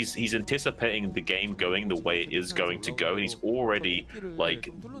feel like he's anticipating the game going the way it is going to go, and he's already, like,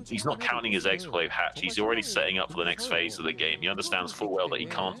 he's not counting his eggs before they've hatched. He's already setting up for the next phase of the game. He understands full well that he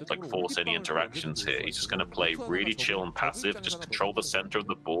can't, like, force any interactions here. He's just going to play really chill and passive, just control the center of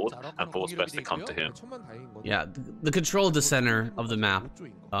the board and force Best to come to him. Yeah, the control of the center of the map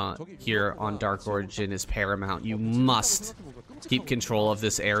here on Dark Origin is paramount. You must keep control of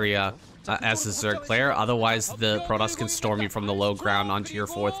this area as a Zerg player, otherwise the Protoss can storm you from the low ground onto your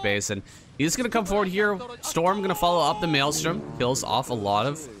 4th base, and he's gonna come forward here. Storm gonna follow up the Maelstrom, kills off a lot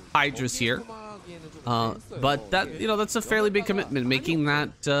of Hydras here, but that, you know, that's a fairly big commitment. Making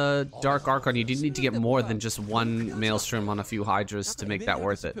that Dark Archon, you do need to get more than just one Maelstrom on a few Hydras to make that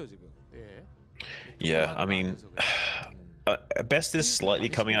worth it. Yeah, I mean, Best is slightly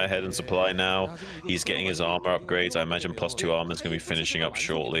coming out ahead in supply now. He's getting his armor upgrades. I imagine +2 armor is going to be finishing up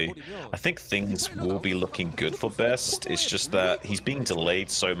shortly. I think things will be looking good for Best. It's just that he's being delayed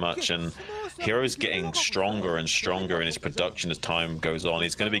so much, and Hero's getting stronger and stronger in his production as time goes on.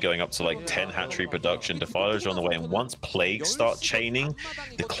 He's going to be going up to like 10 hatchery production. Defilers are on the way, and once plagues start chaining,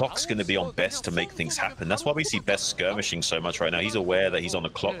 the clock's going to be on Best to make things happen. That's why we see Best skirmishing so much right now. He's aware that he's on the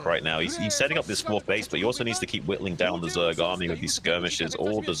clock right now. He's setting up this 4th base, but he also needs to keep whittling down the Zerg army with these skirmishes,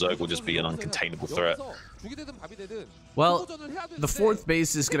 or the Zerg will just be an uncontainable threat. Well, the 4th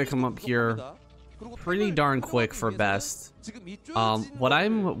base is going to come up here pretty darn quick for Best. What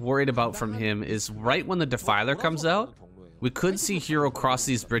I'm worried about from him is right when the Defiler comes out, we could see Hero cross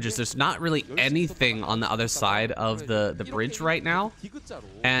these bridges. There's not really anything on the other side of the bridge right now.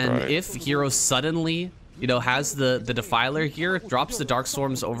 And if Hero suddenly, you know, has the Defiler here, drops the Dark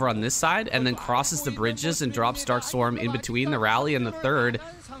Storms over on this side, and then crosses the bridges and drops Dark Storm in between the rally and the 3rd,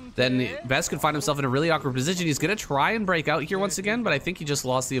 then Best could find himself in a really awkward position. He's going to try and break out here once again, but I think he just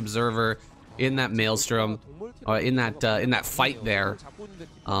lost the Observer in that Maelstrom, in that fight there.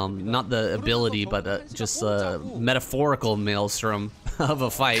 Not the ability, but just a metaphorical Maelstrom of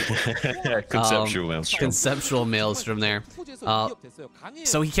a fight. Conceptual Maelstrom. Conceptual Maelstrom there.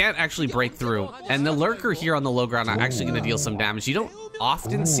 So he can't actually break through. And the Lurker here on the low ground are actually going to deal some damage. You don't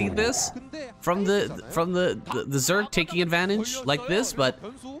often see this from the Zerg taking advantage like this, but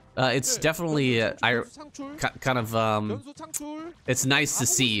it's definitely it's nice to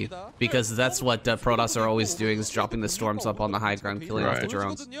see, because that's what Protoss are always doing, is dropping the storms up on the high ground, killing off the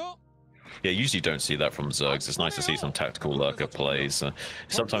drones. Yeah, usually you don't see that from Zergs. It's nice to see some tactical lurker plays.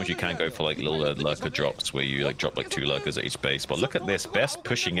 Sometimes you can go for like little lurker drops where you like drop like 2 lurkers at each base. But look at this, Best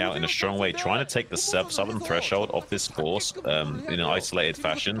pushing out in a strong way, trying to take the southern threshold off this force in an isolated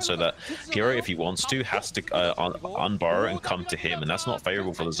fashion, so that Hero, if he wants to, has to unburrow and come to him, and that's not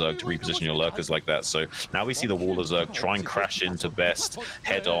favorable for the Zerg to reposition your lurkers like that. So now we see the wall of Zerg try and crash into Best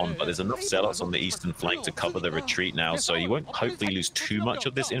head on, but there's enough zealots on the eastern flank to cover the retreat now, so he won't hopefully lose too much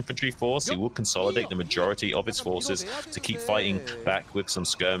of this infantry force. He will consolidate the majority of his forces to keep fighting back with some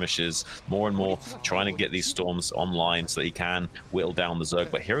skirmishes, more and more trying to get these storms online so that he can whittle down the Zerg.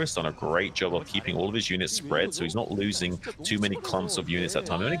 But Hero's done a great job of keeping all of his units spread, so he's not losing too many clumps of units at a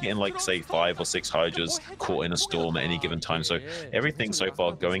time. They're only getting like, say, 5 or 6 Hydras caught in a storm at any given time. So everything so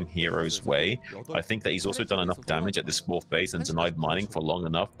far going Hero's way. I think that he's also done enough damage at this 4th base and denied mining for long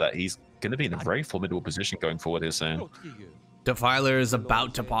enough that he's going to be in a very formidable position going forward here soon. Defiler is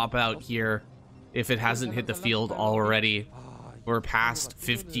about to pop out here if it hasn't hit the field already. We're past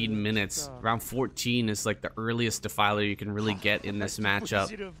 15 minutes. Around 14 is like the earliest Defiler you can really get in this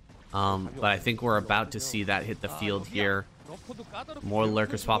matchup. But I think we're about to see that hit the field here. More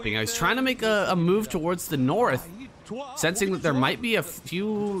lurkers popping out. He's trying to make a move towards the north, sensing that there might be a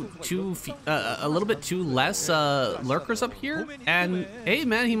little bit too less lurkers up here. And hey,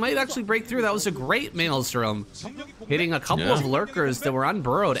 man, he might actually break through. That was a great Maelstrom, hitting a couple of lurkers that were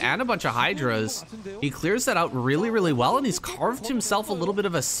unburrowed and a bunch of Hydras. He clears that out really, really well, and he's carved himself a little bit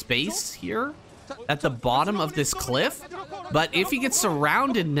of a space here at the bottom of this cliff. But if he gets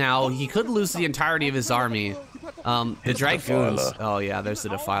surrounded now, he could lose the entirety of his army. The Dragoons. Oh yeah, there's the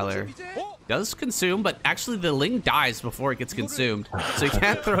Defiler. does consume, but actually the Ling dies before it gets consumed, so he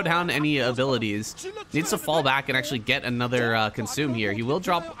can't throw down any abilities. Needs to fall back and actually get another consume here. He will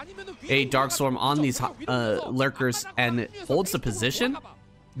drop a Dark Swarm on these lurkers and holds the position,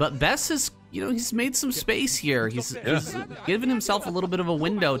 but Best is, you know, he's made some space here. He's given himself a little bit of a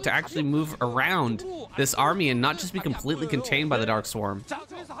window to actually move around this army and not just be completely contained by the Dark Swarm.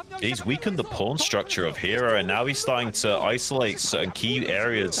 He's weakened the pawn structure of Hero, and now he's starting to isolate certain key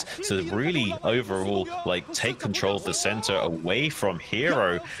areas to really overall like take control of the center away from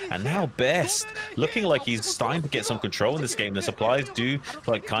Hero. And now Best looking like he's starting to get some control in this game. The supplies do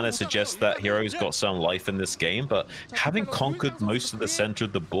like kind of suggest that Hero's got some life in this game, but having conquered most of the center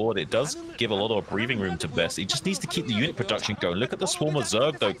of the board, it does give a lot of breathing room to Best. He just needs to keep the unit production going. Look at the swarm of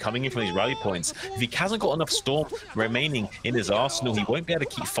Zerg though coming in from these rally points. If he hasn't got enough Storm remaining in his arsenal, he won't be able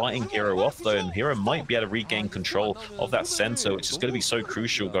to keep fighting Hero off though, and Hero might be able to regain control of that center, which is going to be so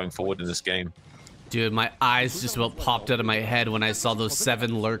crucial going forward in this game. Dude, my eyes just about popped out of my head when I saw those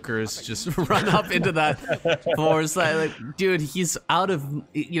 7 lurkers just run up into that force. Like, dude, he's out of,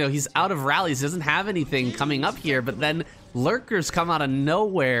 you know, he's out of rallies. He doesn't have anything coming up here, but then lurkers come out of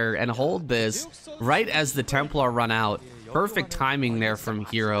nowhere and hold this right as the Templar run out. Perfect timing there from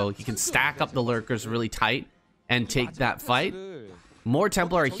Hero. He can stack up the lurkers really tight and take that fight. More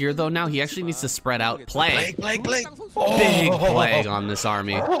Templar are here though now. He actually needs to spread out. Plague. Oh. Big plague on this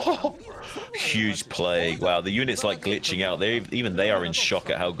army. Huge plague. Wow, the unit's like glitching out. Even they are in shock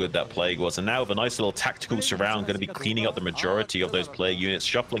at how good that plague was. And now with a nice little tactical surround, going to be cleaning up the majority of those plague units,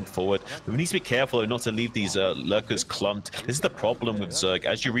 shuffling forward. We need to be careful though, not to leave these lurkers clumped. This is the problem with Zerg.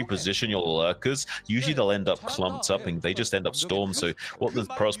 As you reposition your lurkers, usually they'll end up clumped up and they just end up stormed. So what the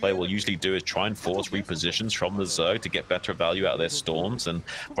Protoss player will usually do is try and force repositions from the Zerg to get better value out of their storms. And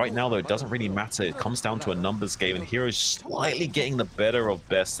right now though, it doesn't really matter. It comes down to a numbers game, and Hero's slightly getting the better of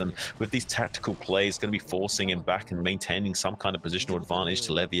Best. And with these tactical plays, going to be forcing him back and maintaining some kind of positional advantage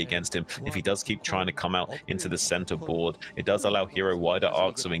to levy against him. If he does keep trying to come out into the center board, it does allow Hero wider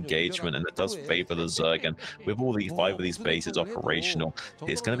arcs of engagement, and it does favor the Zerg. And with all the 5 of these bases operational,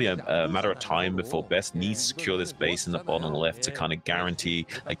 it's going to be a matter of time before Best needs to secure this base in the bottom left to kind of guarantee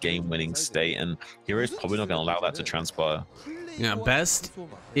a game-winning state, and Hero's probably not going to allow that to transpire. Yeah, Best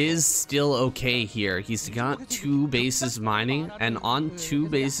is still okay here. He's got 2 bases mining, and on 2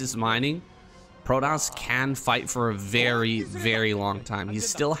 bases mining, Protoss can fight for a very, very long time. He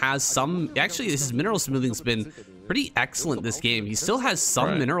still has some, actually his mineral smoothing's been pretty excellent this game. He still has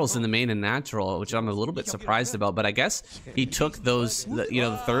some minerals in the main and natural, which I'm a little bit surprised about, but I guess he took those, you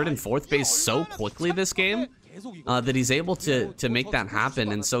know, the 3rd and 4th base so quickly this game that he's able to make that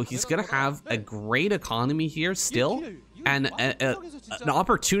happen. And so he's gonna have a great economy here still, and an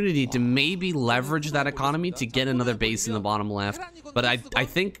opportunity to maybe leverage that economy to get another base in the bottom left. But I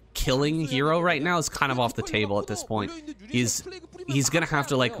think killing Hero right now is kind of off the table at this point. He's gonna have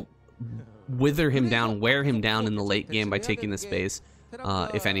to like wither him down, wear him down in the late game by taking this base.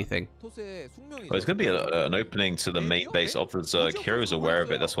 If anything. Well, it's going to be an opening to the main base of the Zerg. Hero's aware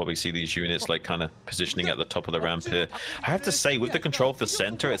of it. That's why we see these units like kind of positioning at the top of the ramp here. I have to say, with the control of the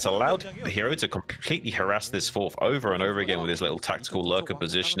center, it's allowed the Hero to completely harass this 4th over and over again with his little tactical lurker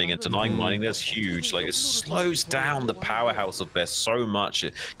positioning, and denying mining. That's huge. Like, it slows down the powerhouse of Best so much.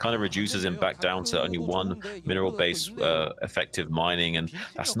 It kind of reduces him back down to only 1 mineral base effective mining, and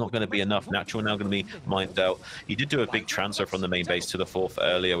that's not going to be enough. Natural now going to be mined out. He did do a big transfer from the main base to the 4th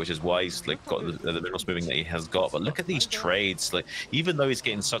earlier, which is why he's like got the mineral smoothing that he has got. But look at these trades. Like, even though he's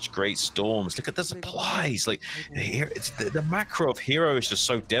getting such great storms, look at the supplies. Like, here, it's the macro of Hero is just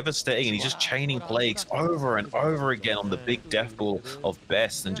so devastating, and he's just chaining plagues over and over again on the big death ball of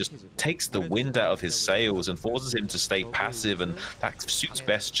Best, and just takes the wind out of his sails and forces him to stay passive. And that suits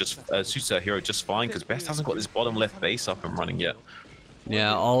Best suits Hero just fine, because Best hasn't got this bottom left base up and running yet.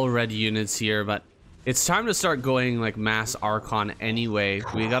 Yeah, all red units here, but it's time to start going like mass Archon anyway.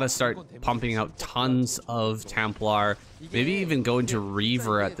 We gotta start pumping out tons of Templar, maybe even go into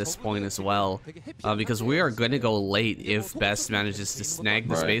Reaver at this point as well, because we are going to go late if Best manages to snag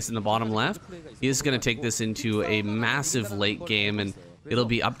the space in the bottom left. He is going to take this into a massive late game, and it'll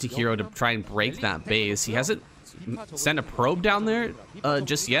be up to Hero to try and break that base. He hasn't sent a probe down there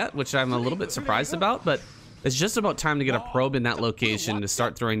just yet, which I'm a little bit surprised about, but It's just about time to get a probe in that location to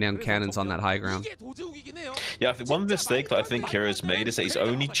start throwing down cannons on that high ground. Yeah, I think one mistake that I think Hero's made is that he's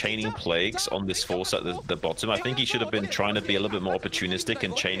only chaining plagues on this force at the bottom. I think he should have been trying to be a little bit more opportunistic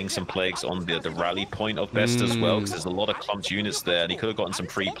and chaining some plagues on the rally point of Best as well, because there's a lot of clumped units there, and he could have gotten some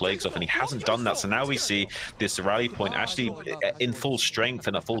free plagues off, and he hasn't done that. So now we see this rally point actually in full strength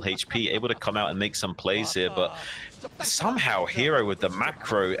and at full HP, able to come out and make some plays here, but somehow Hero with the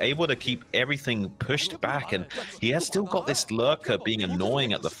macro able to keep everything pushed back, and he has still got this lurker being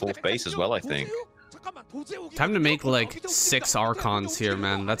annoying at the 4th base as well, I think. Time to make like 6 Archons here,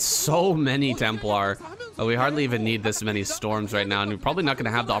 man. That's so many Templar. We hardly even need this many Storms right now, and we're probably not going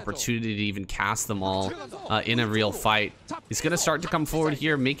to have the opportunity to even cast them all in a real fight. He's going to start to come forward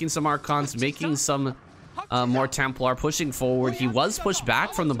here, making some Archons, making some more Templar, pushing forward. He was pushed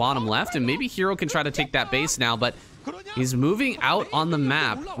back from the bottom left, and maybe Hero can try to take that base now, but he's moving out on the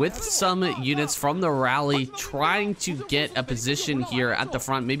map with some units from the rally, trying to get a position here at the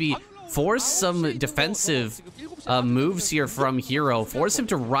front, maybe force some defensive moves here from Hero, force him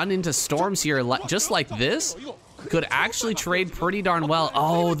to run into Storms here just like this. Could actually trade pretty darn well.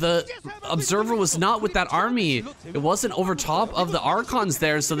 Oh, the Observer was not with that army. It wasn't over top of the Archons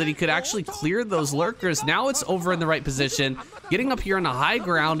there so that he could actually clear those lurkers. Now it's over in the right position. Getting up here on the high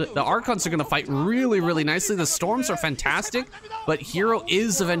ground, the Archons are going to fight really, really nicely. The Storms are fantastic, but Hero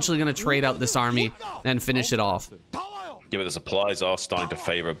is eventually going to trade out this army and finish it off. Yeah, but the supplies are starting to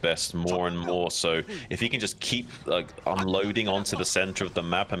favor Best more and more, so if he can just keep like unloading onto the center of the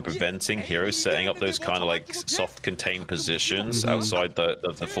map and preventing Hero setting up those kind of like soft contained positions outside the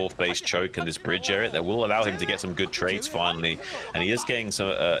 4th base choke and this bridge area, that will allow him to get some good trades finally. And he is getting some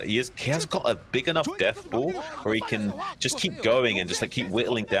he has got a big enough death ball where he can just keep going and just like keep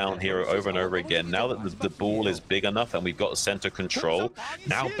whittling down Hero over and over again. Now that the ball is big enough and we've got center control,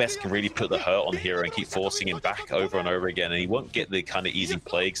 now Best can really put the hurt on Hero and keep forcing him back over and over again. And he won't get the kind of easy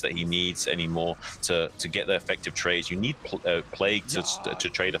plagues that he needs anymore to get the effective trades. You need plague to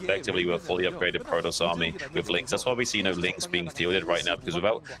trade effectively with a fully upgraded Protoss army with links. That's why we see no links being fielded right now, because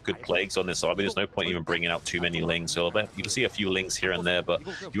without good plagues on this army, there's no point even bringing out too many links. So you can see a few links here and there, but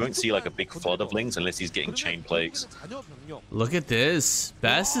you won't see like a big flood of links unless he's getting chain plagues. Look at this.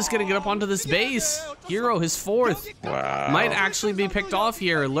 Best is going to get up onto this base. Hero, his 4th. Wow. Might actually be picked off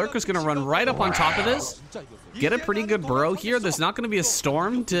here. Lurker's going to run right up on top of this. Get a pretty good burrow here. There's not going to be a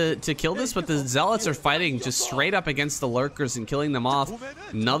storm to kill this, but the Zealots are fighting just straight up against the Lurkers and killing them off.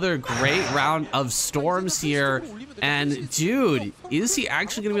 Another great round of storms here. And dude, is he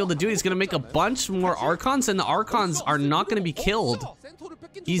actually going to be able to do it? He's going to make a bunch more Archons, and the Archons are not going to be killed.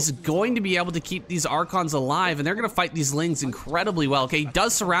 He's going to be able to keep these Archons alive, and they're going to fight these Lings incredibly well. Okay, he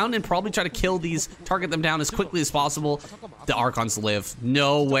does surround and probably try to kill these, target them down as quickly as possible. The Archons live.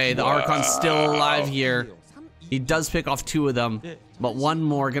 No way, the Archon's still alive here. He does pick off 2 of them, but one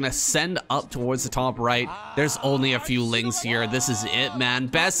more gonna send up towards the top right. There's only a few Lings here. This is it, man.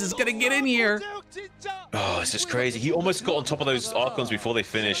 Best is gonna get in here. Oh, it's just crazy. He almost got on top of those Archons before they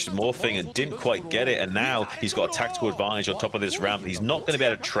finished morphing and didn't quite get it, and now he's got a tactical advantage on top of this ramp. He's not going to be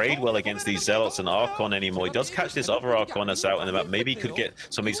able to trade well against these Zealots and Archon anymore. He does catch this other Archon that's out in the map. Maybe he could get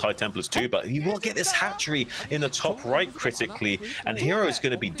some of these High Templars too, but he will get this hatchery in the top right critically, and Hero is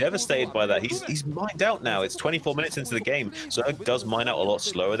going to be devastated by that. He's mined out now. It's 24 minutes into the game. Zerg does mine out a lot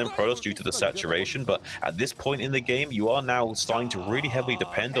slower than Protoss due to the saturation, but at this point in the game, you are now starting to really heavily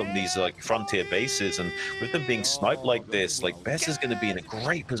depend on these like frontier bases, and with them being sniped like this, like Best is going to be in a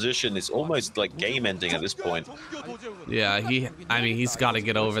great position. It's almost like game ending at this point. Yeah, I mean, he's got to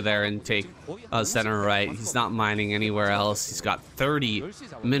get over there and take center right. He's not mining anywhere else. He's got 30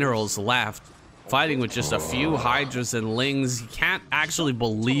 minerals left, fighting with just a few Hydras and Lings. He can't actually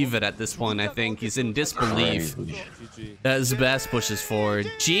believe it at this point. I think he's in disbelief as Best pushes forward.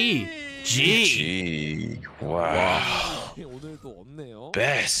 G. Wow.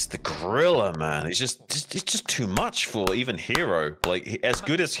 Best, the gorilla, man. It's just too much for even Hero. Like, as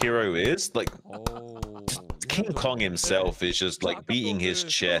good as Hero is, like King Kong himself is just like beating his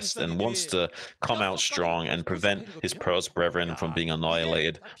chest and wants to come out strong and prevent his Protoss brethren from being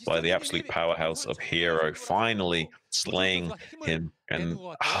annihilated by the absolute powerhouse of Hero, finally slaying him. And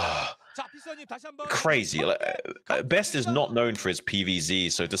crazy. Best is not known for his PvZ,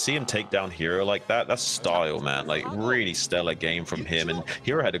 so to see him take down Hero like that, that's style, man. Like, really stellar game from him, and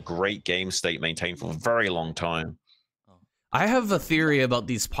Hero had a great game state maintained for a very long time. I have a theory about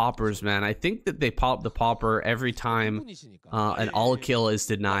these poppers, man. I think that they pop the popper every time an all kill is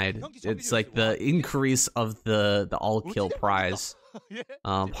denied. It's like the increase of the all kill prize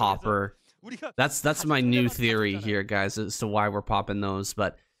popper. That's my new theory here, guys, as to why we're popping those.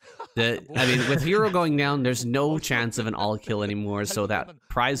 But I mean, with Hero going down, there's no chance of an all kill anymore, so that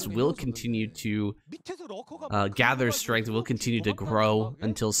prize will continue to gather strength, will continue to grow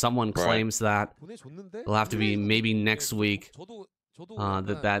until someone claims that. It'll have to be maybe next week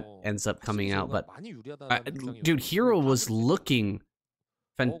that ends up coming out. But dude, Hero was looking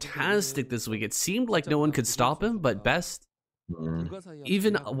fantastic this week. It seemed like no one could stop him, but Best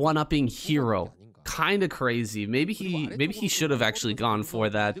even one-upping Hero. Kind of crazy. Maybe he should have actually gone for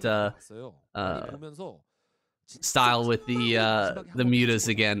that style with the mutas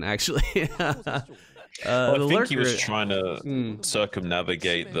again, actually. Well, I think he was trying to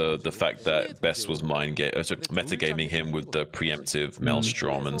circumnavigate the fact that Best was metagaming him with the preemptive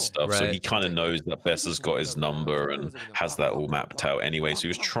Maelstrom and stuff. Right. So he kind of knows that Best has got his number and has that all mapped out anyway. So he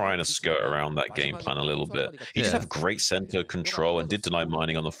was trying to skirt around that game plan a little bit. He just had great center control and did deny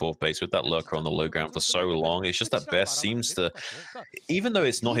mining on the 4th base with that lurker on the low ground for so long. It's just that Best seems to, even though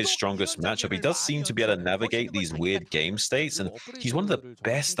it's not his strongest matchup, he does seem to be able to navigate these weird game states. And he's one of the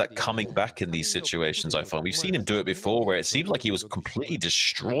best at coming back in these situations. I find we've seen him do it before, where it seemed like he was completely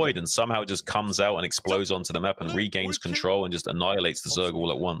destroyed and somehow just comes out and explodes onto the map and regains control and just annihilates the Zerg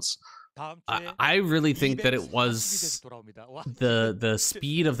all at once. I really think that it was the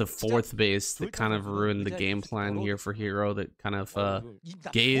speed of the 4th base that kind of ruined the game plan here for Hero, that kind of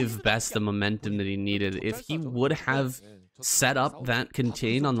gave Best the momentum that he needed. If he would have set up that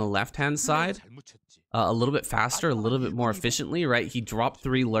contain on the left-hand side a little bit faster, a little bit more efficiently, right? He dropped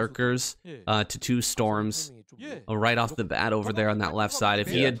 3 lurkers to 2 storms right off the bat over there on that left side. If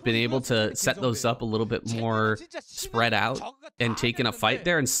he had been able to set those up a little bit more spread out and taken a fight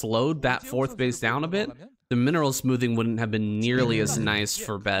there and slowed that 4th base down a bit, the mineral smoothing wouldn't have been nearly as nice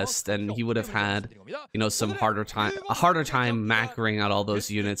for Best, and he would have had, you know, a harder time macroing out all those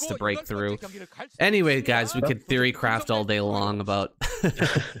units to break through. Anyway, guys, we could theory craft all day long about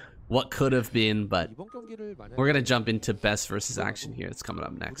what could have been, but we're gonna jump into Best versus Action here. It's coming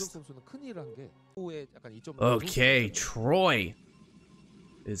up next. Okay, Troy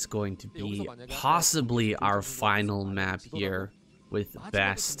is going to be possibly our final map here, with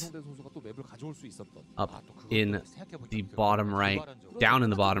Best up in the bottom right, down in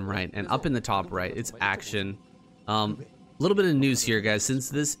the bottom right, and up in the top right. It's Action. A little bit of news here, guys. Since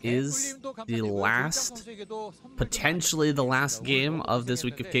this is the last, potentially the last game of this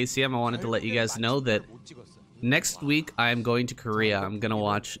week of KCM, I wanted to let you guys know that next week I'm going to Korea. I'm gonna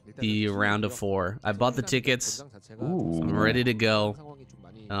watch the round of 4. I bought the tickets. I'm ready to go.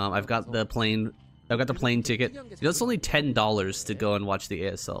 I've got the plane ticket. You know, it's only $10 to go and watch the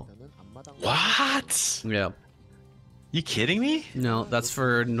ASL. What? Yeah. You kidding me? No, that's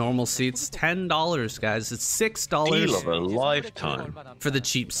for normal seats. $10, guys. It's $6. Deal of a lifetime. For the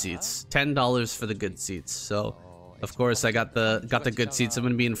cheap seats. $10 for the good seats. So, of course, I got the good seats. I'm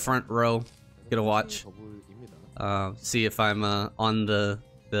gonna be in front row. Gonna watch. See if I'm on the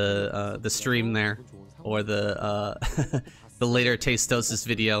stream there, or the the later Tastosis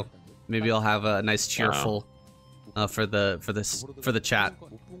video. Maybe I'll have a nice cheerful for the chat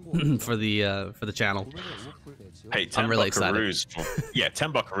for the channel. Hey, 10 buckaroos for,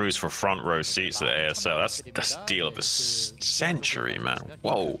 10 buckaroos for front row seats at ASL. That's the deal of the century, man.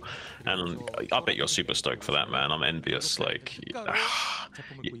 Whoa. And I bet you're super stoked for that, man. I'm envious. Like, you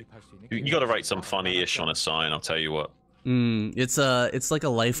got to write some funny-ish on a sign, I'll tell you what. It's like a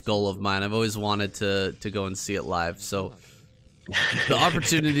life goal of mine. I've always wanted to go and see it live. So the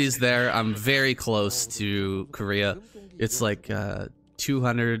opportunity's there. I'm very close to Korea. It's like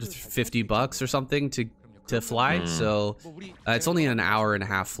 $250 or something to fly, so it's only an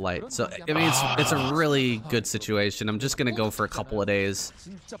hour-and-a-half flight. So I mean, it's a really good situation. I'm just gonna go for a couple of days,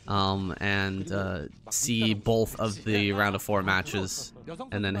 and see both of the round of 4 matches,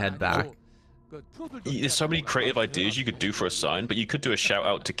 and then head back. There's so many creative ideas you could do for a sign, but you could do a shout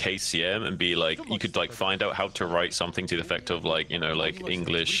out to KCM and be like, you could like find out how to write something to the effect of like, you know, like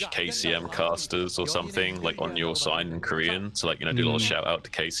English KCM casters or something like on your sign in Korean. So like, you know, do a little shout out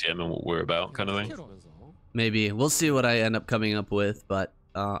to KCM and what we're about, kind of thing. Maybe. We'll see what I end up coming up with, but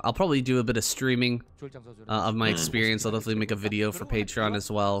I'll probably do a bit of streaming of my experience. I'll definitely make a video for Patreon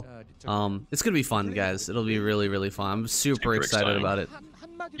as well. It's gonna be fun, guys. It'll be really, really fun. I'm super excited about it.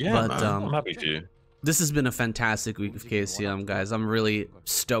 Yeah, but, I'm happy to. This has been a fantastic week of KCM, guys. I'm really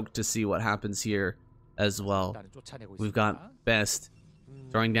stoked to see what happens here as well. We've got Best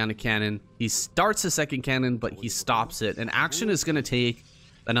throwing down a cannon. He starts a second cannon, but he stops it. And Action is going to take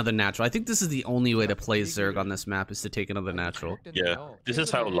another natural. I think this is the only way to play Zerg on this map, is to take another natural. Yeah, this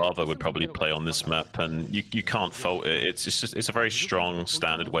is how Lava would probably play on this map, and you can't fault it. It's a very strong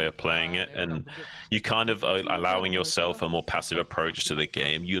standard way of playing it, and you kind of are allowing yourself a more passive approach to the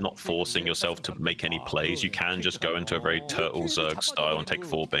game. You're not forcing yourself to make any plays. You can just go into a very Turtle Zerg style and take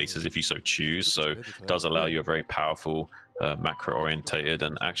 4 bases if you so choose. So it does allow you a very powerful macro-orientated,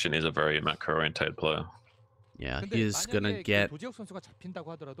 and Action is a very macro-orientated player. Yeah, he is gonna get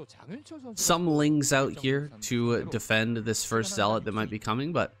some Lings out here to defend this first Zealot that might be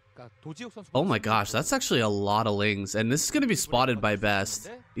coming, but oh my gosh, that's actually a lot of Lings, and this is gonna be spotted by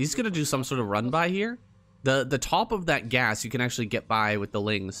Best. He's gonna do some sort of run by here. The top of that gas you can actually get by with the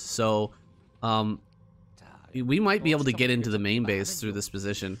Lings, so we might be able to get into the main base through this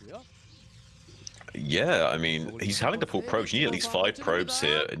position. Yeah, I mean, he's having to pull probes. You need at least 5 probes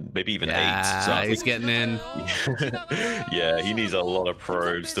here, and maybe even 8. So he's getting in. Yeah, he needs a lot of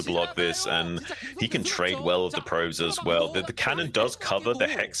probes to block this, and he can trade well with the probes as well. The cannon does cover the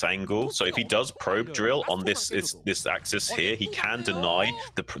hex angle, so if he does probe drill on this axis here, he can deny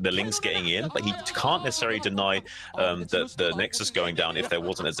the Lings getting in, but he can't necessarily deny the Nexus going down if there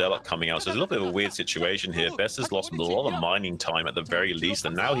wasn't a Zealot coming out. So it's a little bit of a weird situation here. Best has lost a lot of mining time at the very least,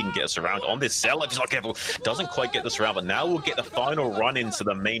 and now he can get us around on this Zealot. Not careful, doesn't quite get this around, but now we'll get the final run into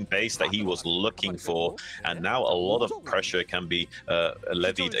the main base that he was looking for, and now a lot of pressure can be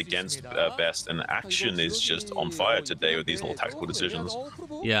levied against Best, and Action is just on fire today with these little tactical decisions.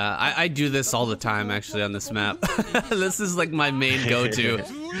 Yeah, I do this all the time actually on this map. This is like my main go-to.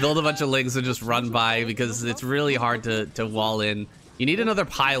 Build a bunch of Lings and just run by, because it's really hard to wall in. You need another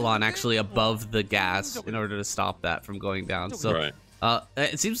pylon actually above the gas in order to stop that from going down. So right.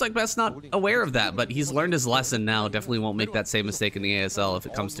 It seems like Best's not aware of that, but he's learned his lesson now. Definitely won't make that same mistake in the ASL if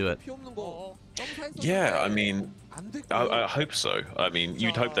it comes to it. Yeah, I mean, I hope so. I mean,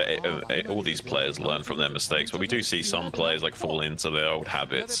 you'd hope that all these players learn from their mistakes, but we do see some players like fall into their old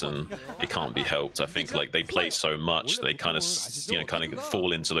habits, and it can't be helped. I think like they play so much, they kind of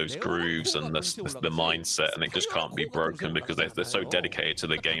fall into those grooves and the mindset, and it just can't be broken because they're so dedicated to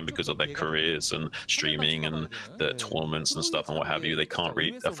the game because of their careers and streaming and the tournaments and stuff and what have you. They can't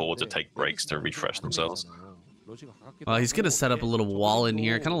really afford to take breaks to refresh themselves. He's going to set up a little wall in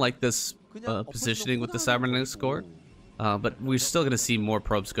here. Kind of like this positioning with the Cybernetic score. But we're still going to see more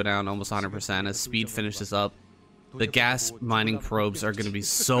probes go down almost 100% as speed finishes up. The gas mining probes are going to be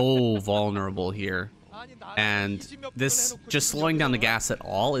so vulnerable here. And this, just slowing down the gas at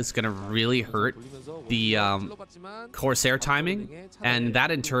all is going to really hurt the Corsair timing. And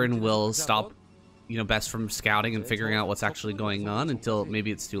that in turn will stop, you know, Best from scouting and figuring out what's actually going on until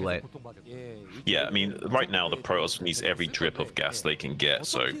maybe it's too late. Yeah, I mean, right now the Protoss needs every drip of gas they can get.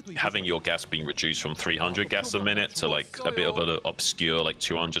 So having your gas being reduced from 300 gas a minute to like a bit of an obscure like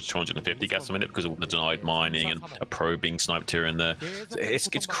 200, 250 gas a minute because of the denied mining and a probe being sniped here and there.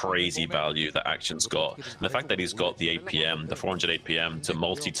 It's crazy value that Action's got. And the fact that he's got the APM, the 400 APM to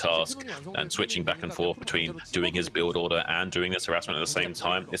multitask and switching back and forth between doing his build order and doing this harassment at the same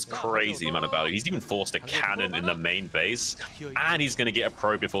time, it's crazy amount of value. He's even forced a cannon in the main base, and he's going to get a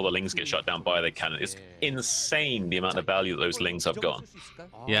probe before the Lings get shut down by the cannon. It's insane the amount of value that those Lings have got.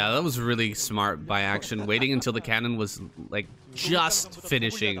 Yeah, that was really smart by Action, waiting until the cannon was like just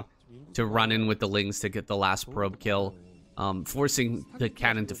finishing to run in with the Lings to get the last probe kill, forcing the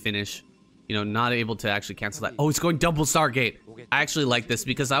cannon to finish, you know, not able to actually cancel that. Oh, it's going double Stargate. I actually like this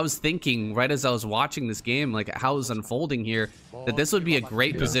because I was thinking right as I was watching this game, like how it was unfolding here, that this would be a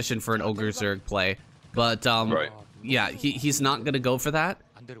great position for an Ogre Zerg play. But yeah, he's not going to go for that.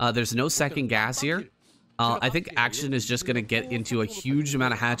 There's no second gas here. I think Action is just going to get into a huge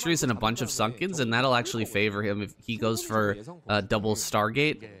amount of hatcheries and a bunch of Sunkens, and that'll actually favor him if he goes for double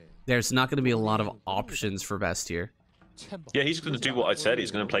Stargate. There's not going to be a lot of options for Best here. Yeah, he's going to do what I said.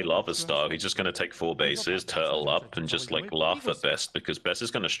 He's going to play Lava Star. He's just going to take 4 bases, turtle up, and just like laugh at Best, because Best is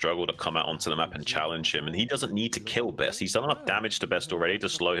going to struggle to come out onto the map and challenge him, and he doesn't need to kill Best. He's done enough damage to Best already to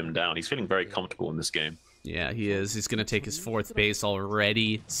slow him down. He's feeling very comfortable in this game. Yeah, he is. He's going to take his 4th base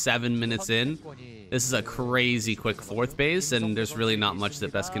already, 7 minutes in. This is a crazy quick 4th base, and there's really not much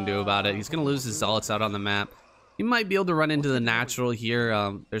that Best can do about it. He's going to lose his Zealots out on the map. He might be able to run into the natural here.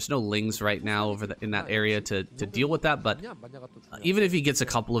 There's no Lings right now over in that area to deal with that, but even if he gets a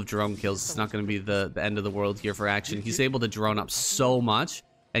couple of drone kills, it's not going to be the end of the world here for Action. He's able to drone up so much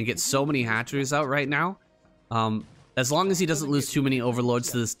and get so many hatcheries out right now. as long as he doesn't lose too many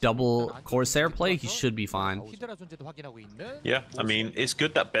overlords to this double Corsair play, he should be fine. Yeah, I mean, it's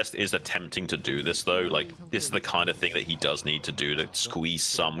good that Best is attempting to do this, though. Like, this is the kind of thing that he does need to do to squeeze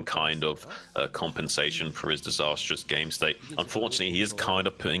some kind of compensation for his disastrous game state. Unfortunately, he is kind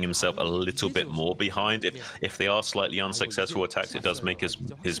of putting himself a little bit more behind. If they are slightly unsuccessful attacks, it does make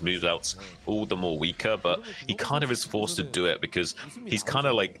his move outs all the more weaker, but he kind of is forced to do it because he's kind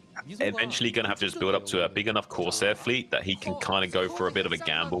of like eventually going to have to just build up to a big enough Corsair fleet that he can kind of go for a bit of a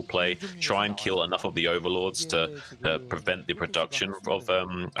gamble play, try and kill enough of the overlords to prevent the production of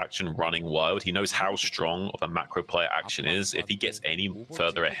action running wild. He knows how strong of a macro player action is. If he gets any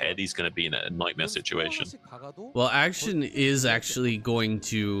further ahead, he's going to be in a nightmare situation. Well, action is actually going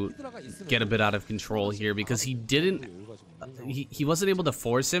to get a bit out of control here because he wasn't able to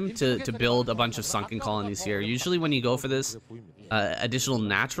force him to build a bunch of sunken colonies here. Usually when you go for this additional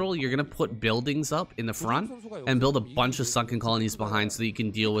natural, you're gonna put buildings up in the front and build a bunch of sunken colonies behind so that you can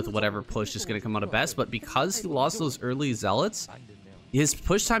deal with whatever push is gonna come out of Best. But because he lost those early zealots, his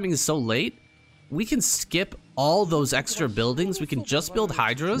push timing is so late, we can skip all those extra buildings. We can just build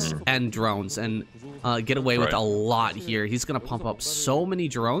hydras and drones and get away with a lot here. He's gonna pump up so many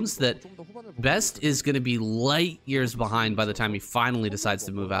drones that Best is gonna be light years behind by the time he finally decides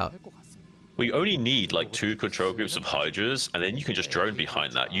to move out. We only need like 2 control groups of hydras, and then you can just drone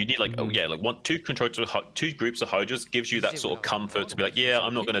behind that. You need like two groups of hydras gives you that sort of comfort to be like, yeah,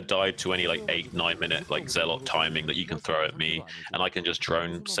 I'm not going to die to any like 8-9 minute like zealot timing that you can throw at me, and I can just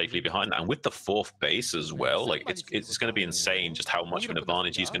drone safely behind that. And with the 4th base as well, like it's going to be insane just how much of an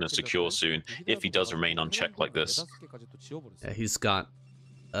advantage he's going to secure soon if he does remain unchecked like this. Yeah, he's got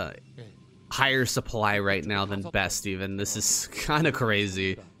higher supply right now than Best even. This is kind of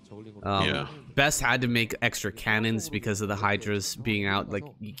crazy. Best had to make extra cannons because of the hydras being out. Like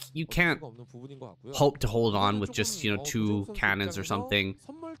you can't hope to hold on with just 2 cannons or something.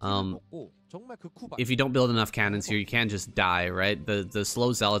 If you don't build enough cannons here, you can just die, right? The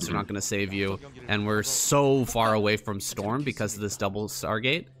slow zealots are not going to save you, and we're so far away from Storm because of this double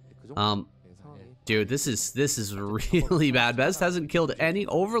Stargate. Dude, this is really bad. Best hasn't killed any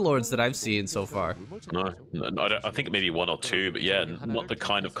overlords that I've seen so far. No, I think maybe 1 or 2, but yeah, not the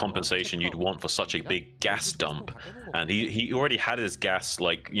kind of compensation you'd want for such a big gas dump. And he already had his gas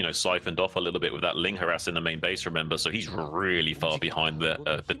siphoned off a little bit with that Ling harass in the main base, remember? So he's really far behind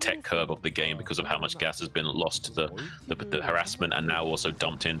the tech curve of the game because of how much gas has been lost to the harassment and now also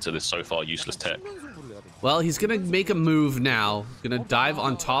dumped into this so far useless tech. Well, he's gonna make a move now. Gonna dive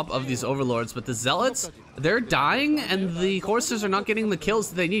on top of these overlords, but the zealots, they're dying, and the Corsairs are not getting the kills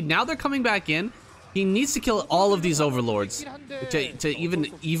that they need. Now they're coming back in. He needs to kill all of these overlords to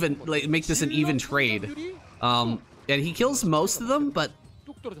even like make this an even trade. And he kills most of them, but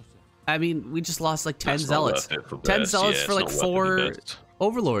I mean, we just lost like 10 zealots. 10 zealots for like 4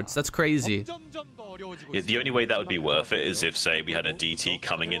 overlords. That's crazy. Yeah, the only way that would be worth it is if, say, we had a DT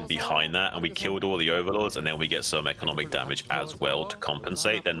coming in behind that and we killed all the overlords and then we get some economic damage as well to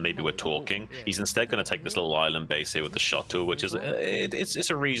compensate, then maybe we're talking. He's instead going to take this little island base here with the shuttle, which is it's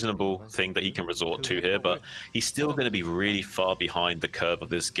a reasonable thing that he can resort to here, but he's still going to be really far behind the curve of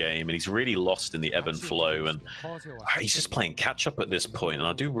this game, and he's really lost in the ebb and flow, and he's just playing catch up at this point, and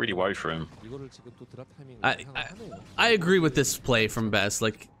I do really worry for him. I agree with this play from Best.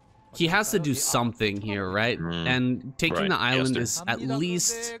 Like, he has to do something here, right? And taking the island is at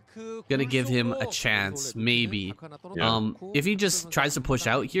least gonna give him a chance, maybe. If he just tries to push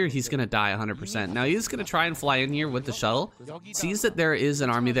out here, he's gonna die 100%. Now he's gonna try and fly in here with the shuttle. Sees that there is an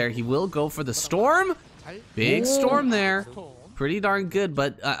army there. He will go for the storm. Big storm there. Pretty darn good,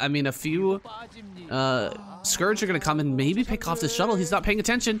 but I mean, a few Scourge are gonna come and maybe pick off the shuttle. He's not paying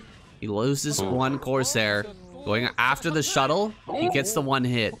attention. He loses 1 Corsair. Going after the shuttle, he gets the 1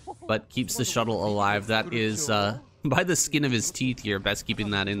 hit, but keeps the shuttle alive. That is by the skin of his teeth here. Best keeping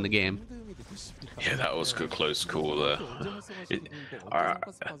that in the game. Yeah, that was a close call there.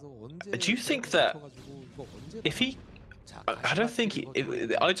 Do you think that if he... I don't think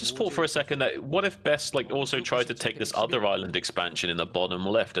I just thought for a second that what if Best also tried to take this other island expansion in the bottom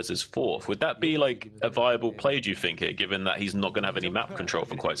left as his 4th? Would that be like a viable play, do you think, here, given that he's not going to have any map control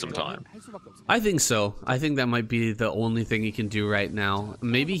for quite some time? I think so. I think that might be the only thing he can do right now.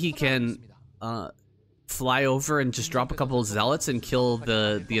 Maybe he can fly over and just drop a couple of zealots and kill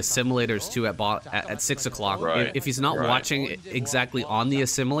the assimilators too at 6 o'clock. Right. If he's not watching exactly on the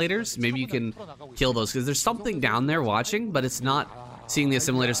assimilators, maybe you can kill those, because there's something down there watching, but it's not seeing the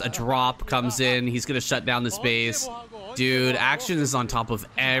assimilators. A drop comes in, he's gonna shut down this base. Dude, Action is on top of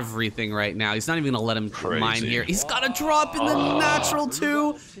everything right now. He's not even gonna let him mine here. He's got a drop in the natural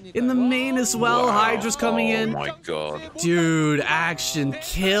too, in the main as well. Wow. Hydra's coming in. Oh my god. Dude, Action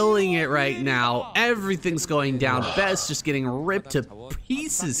killing it right now. Everything's going down. Best just getting ripped to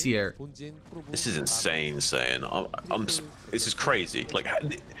pieces here. This is insane, saying. This is crazy. Like,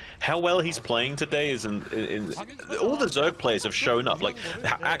 how well he's playing today is in all the Zerg players have shown up. Like,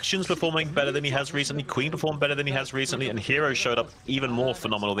 Action's performing better than he has recently. Queen performed better than he has recently, and Hero showed up even more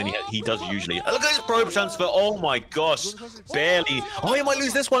phenomenal than he does usually. Look at his probe transfer. Oh my gosh, barely. Oh, he might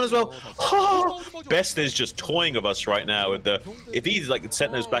lose this one as well. Oh, Best is just toying of us right now with the. If he's like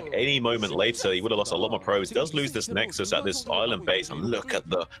sent those back any moment later, he would have lost a lot more probes. He does lose this Nexus at this island base, and look at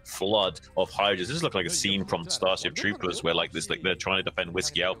the flood of Hydras. This looks like a scene from Starship Troopers, where like they're trying to defend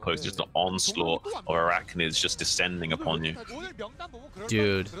Whiskey Outpost, just an onslaught of arachnids just descending upon you.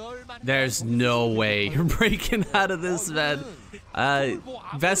 Dude, there's no way you're breaking out of this, man.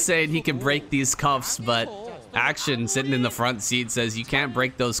 Best saying he can break these cuffs, but Action sitting in the front seat says you can't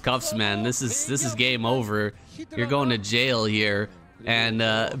break those cuffs, man. This is game over. You're going to jail here. And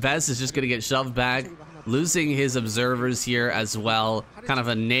Best is just gonna get shoved back, losing his observers here as well. Kind of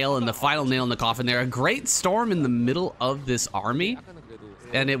the final nail in the coffin there. A great storm in the middle of this army,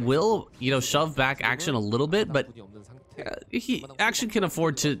 and it will, you know, shove back Action a little bit, but Action can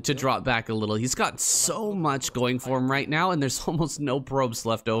afford to drop back a little. He's got so much going for him right now, and there's almost no probes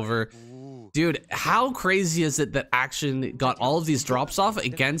left over. Dude, how crazy is it that Action got all of these drops off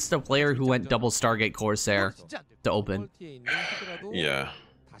against a player who went double Stargate Corsair to open? Yeah.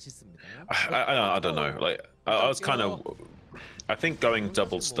 I don't know. Like, I was kind of. I think going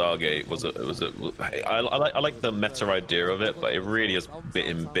double Stargate I like the meta idea of it, but it really is bit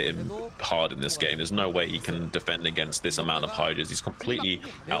him hard in this game. There's no way he can defend against this amount of Hydras. He's completely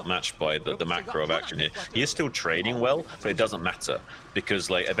outmatched by the macro of Action here. He is still trading well, but it doesn't matter, because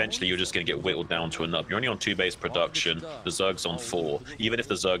like eventually you're just going to get whittled down to a nub. You're only on 2 base production, the Zerg's on 4. Even if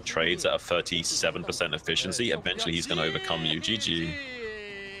the Zerg trades at a 37% efficiency, eventually he's going to overcome you. GG.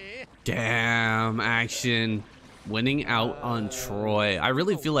 Damn, Action winning out on Troy. I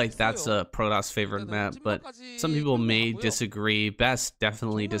really feel like that's a Protoss favorite map, but some people may disagree. Best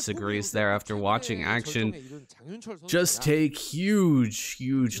definitely disagrees there after watching Action just take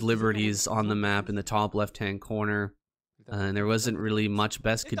huge liberties on the map in the top left-hand corner. And there wasn't really much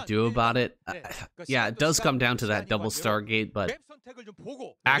Best could do about it. Yeah, it does come down to that double Stargate, but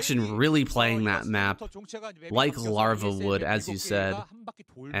Action really playing that map like Larva would, as you said,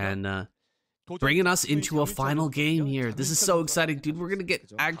 and bringing us into a final game here. This is so exciting, dude. We're gonna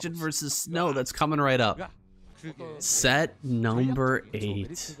get Action versus Snow. That's coming right up. Set number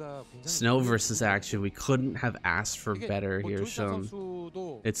 8. Snow versus Action. We couldn't have asked for better here,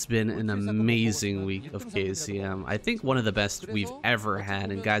 Sean. It's been an amazing week of KCM. I think one of the best we've ever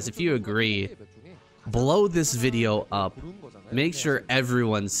had. And guys, if you agree, blow this video up. Make sure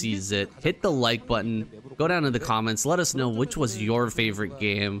everyone sees it. Hit the like button. Go down in the comments. Let us know which was your favorite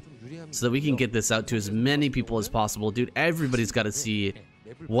game, so that we can get this out to as many people as possible. Dude, everybody's got to see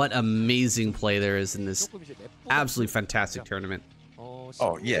what amazing play there is in this absolutely fantastic tournament.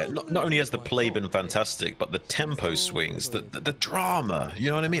 Oh yeah, not only has the play been fantastic, but the tempo swings, the drama, you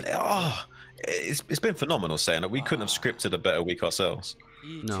know what I mean? Oh, it's been phenomenal, saying that we couldn't have scripted a better week ourselves.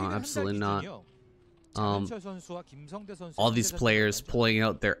 No, absolutely not. All these players pulling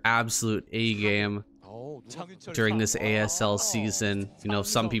out their absolute A game during this ASL season. You know,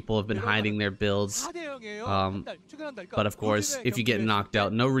 some people have been hiding their builds, but of course, if you get knocked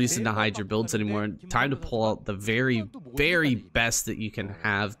out, no reason to hide your builds anymore. Time to pull out the very best that you can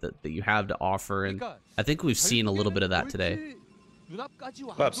have, that you have to offer, and I think we've seen a little bit of that today.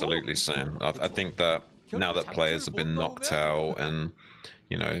 Absolutely, Sam. I think that now that players have been knocked out, and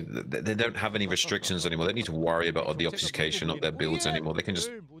you know, they don't have any restrictions anymore. They don't need to worry about the obfuscation of their builds anymore. They can just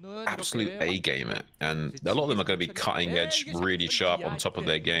absolute A-game it. And a lot of them are going to be cutting edge, really sharp on top of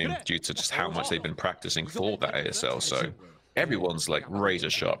their game due to just how much they've been practicing for that ASL. So everyone's like razor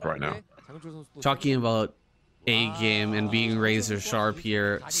sharp right now. Talking about A-game and being razor sharp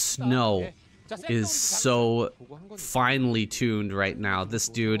here, Snow is so finely tuned right now. This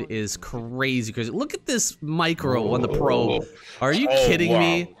dude is crazy. Look at this micro on the probe. Are you kidding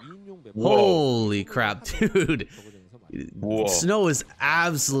me? Holy crap, dude. Whoa. Snow is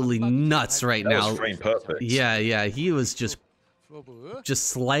absolutely nuts right now. Yeah, he was just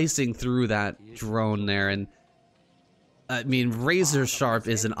slicing through that drone there, and I mean, razor sharp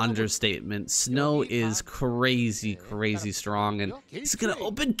is an understatement. Snow is crazy strong, and he's gonna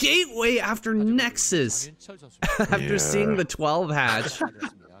open gateway after Nexus. After seeing the 12 hatch,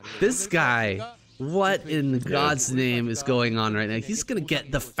 this guy What in God's name is going on right now? He's gonna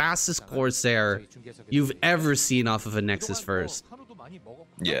get the fastest Corsair you've ever seen off of a Nexus first.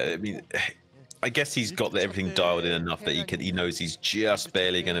 Yeah, I mean, I guess he's got everything dialed in enough that he knows he's just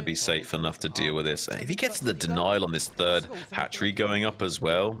barely going to be safe enough to deal with this. If he gets the denial on this third hatchery going up as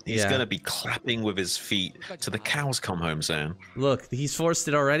well, he's going to be clapping with his feet till the cows come home, Sam. Look, he's forced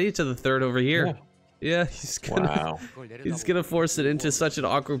it already to the third over here. Yeah, he's gonna force it into such an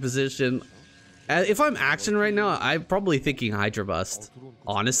awkward position. If I'm Action right now, I'm probably thinking Hydra Bust.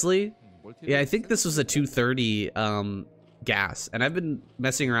 Honestly, yeah, I think this was a 230 gas, and I've been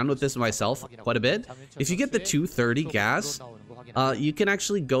messing around with this myself quite a bit. If you get the 230 gas, you can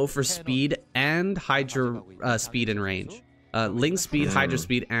actually go for speed and Hydra speed and range. Ling speed, Hydra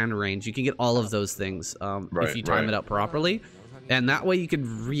speed, and range. You can get all of those things if you time it up properly, and that way you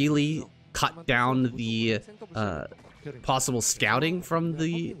can really cut down the possible scouting from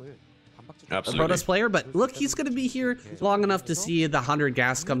the Protoss player. But look, he's going to be here long enough to see the 100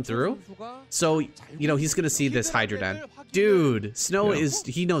 gas come through. So, you know, he's going to see this Hydra Den. Dude, Snow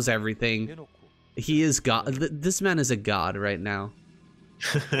he knows everything. He is God. This man is a god right now.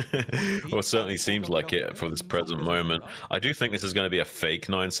 Well, it certainly seems like it for this present moment. I do think this is going to be a fake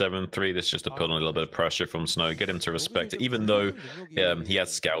 973. This is just to put on a little bit of pressure from Snow, get him to respect it. Even though he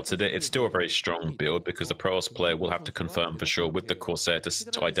has scouted it, it's still a very strong build because the Protoss player will have to confirm for sure with the Corsair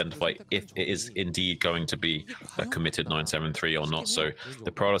to identify if it is indeed going to be a committed 973 or not. So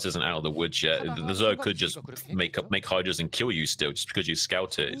the Protoss isn't out of the woods yet. The Zerg could just make Hydras and kill you still just because you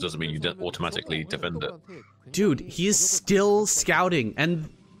scout it. It doesn't mean you don't automatically defend it. Dude, he is still scouting, and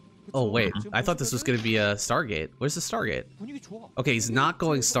oh wait, I thought this was gonna be a Stargate. Where's the Stargate? Okay, he's not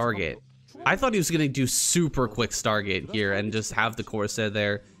going Stargate. I thought he was gonna do super quick Stargate here and just have the Corsair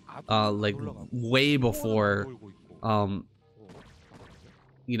there, like way before,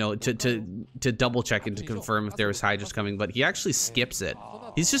 you know, to double check and to confirm if there was Hydras coming. But he actually skips it.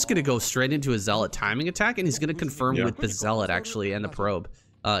 He's just gonna go straight into a Zealot timing attack, and he's gonna confirm with the Zealot actually and the probe.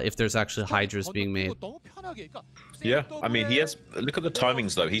 If there's actually Hydras being made. Yeah, I mean, he has. Look at the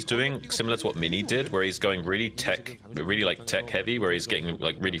timings though. He's doing similar to what Mini did, where he's going really like tech heavy, where he's getting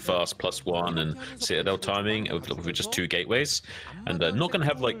like really fast +1 and Citadel timing with just 2 gateways, and not going to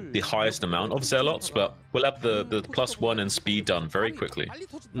have like the highest amount of Zealots, but we'll have the +1 and speed done very quickly.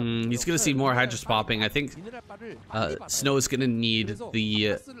 He's going to see more Hydras popping. I think Snow is going to need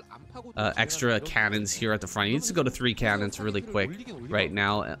the extra cannons here at the front. He needs to go to 3 cannons really quick right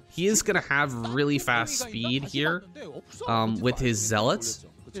now. He is going to have really fast speed here with his Zealots.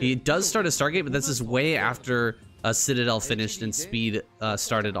 He does start a Stargate, but this is way after Citadel finished and speed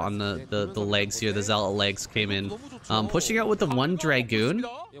started on the legs here. The Zealot legs came in. Pushing out with the 1 Dragoon.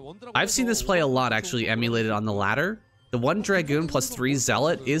 I've seen this play a lot actually emulated on the ladder. The 1 Dragoon plus 3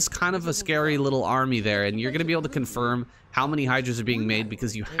 Zealot is kind of a scary little army there, and you're going to be able to confirm how many Hydras are being made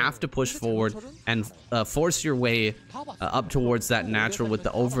because you have to push forward and force your way up towards that natural with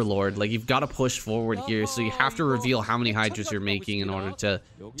the Overlord. Like, you've got to push forward here, so you have to reveal how many Hydras you're making in order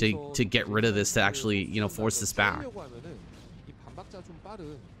to get rid of this, to actually, you know, force this back.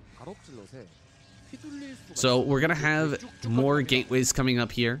 So we're gonna have more gateways coming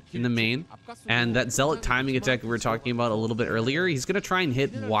up here in the main, and that Zealot timing attack we were talking about a little bit earlier, he's gonna try and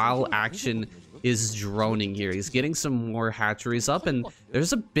hit while Action is droning here. He's getting some more hatcheries up, and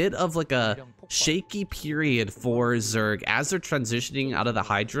there's a bit of like a shaky period for Zerg as they're transitioning out of the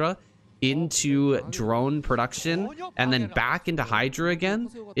Hydra into drone production and then back into Hydra again.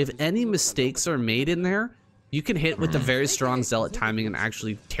 If any mistakes are made in there, you can hit with the very strong Zealot timing and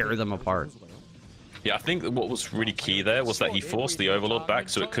actually tear them apart. Yeah, I think what was really key there was that he forced the Overlord back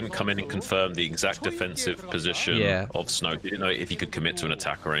so it couldn't come in and confirm the exact defensive position of Snow. He didn't know if he could commit to an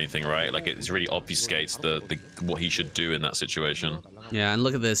attack or anything, right? Like, it really obfuscates what he should do in that situation. Yeah, and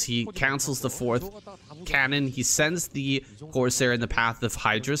look at this. He cancels the 4th cannon. He sends the Corsair in the path of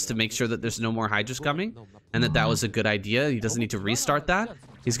Hydras to make sure that there's no more Hydras coming, and that was a good idea. He doesn't need to restart that.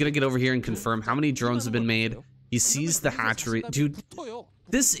 He's going to get over here and confirm how many drones have been made. He sees the hatchery. Dude,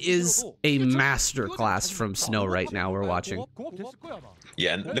 this is a masterclass from Snow right now we're watching.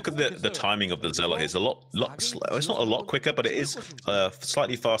 Yeah, and look at the timing of the Zealot. It's it's not a lot quicker, but it is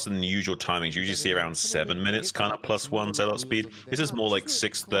slightly faster than the usual timings. You usually see around 7 minutes kind of +1 Zealot speed. This is more like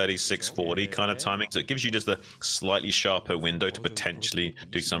 6:30, 6:40 kind of timing. So it gives you just a slightly sharper window to potentially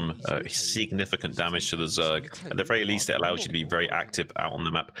do some significant damage to the Zerg. At the very least, it allows you to be very active out on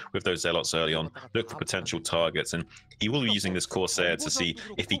the map with those Zealots early on. Look for potential targets, and he will be using this Corsair to see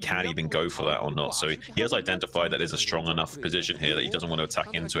if he can even go for that or not. So he has identified that there's a strong enough position here that he doesn't want to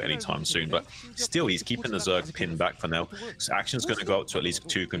attack into it anytime soon. But still, he's keeping the Zerg pinned back for now. His action's going to go up to at least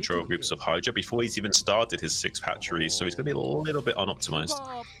 2 control groups of Hydra before he's even started his 6 hatcheries. So he's going to be a little bit unoptimized.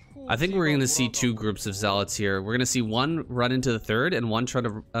 I think we're going to see 2 groups of zealots here. We're going to see one run into the third and one try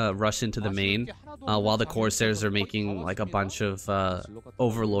to rush into the main, while the Corsairs are making like a bunch of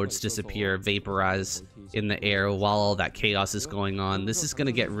overlords disappear, vaporize in the air while all that chaos is going on. This is going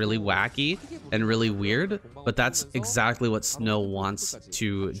to get really wacky and really weird, but that's exactly what Snow wants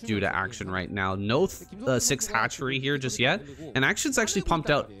to do to Action right now. No 6 hatchery here just yet, and Action's actually pumped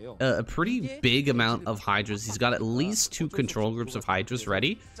out a pretty big amount of Hydras. He's got at least 2 control groups of Hydras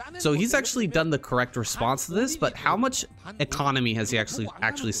ready, so he's actually done the correct response to this. But how much economy has he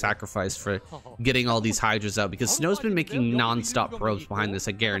actually sacrificed for getting all these Hydras out? Because Snow's been making non-stop probes behind this,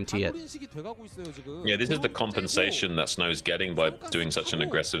 I guarantee it. Yeah, this is the compensation that Snow's getting by doing such an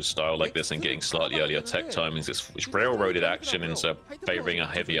aggressive style like this and getting slightly earlier tech timings. It's railroaded Action into favoring a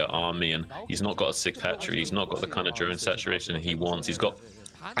heavier army, and he's not got a 6 hatchery. He's not got the kind of drone saturation he wants. He's got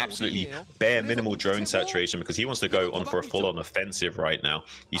absolutely bare minimal drone saturation because he wants to go on for a full-on offensive right now.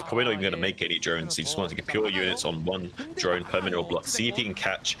 He's probably not even going to make any drones. He just wants to get pure units on 1 drone per mineral block. See if he can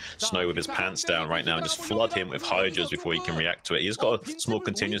catch Snow with his pants down right now and just flood him with Hydras before he can react to it. He's got a small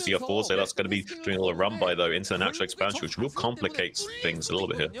contingency of 4, so that's going to be doing a little run by though into the natural expansion, which will complicate things a little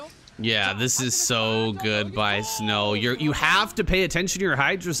bit here. Yeah, this is so good by Snow. You have to pay attention to your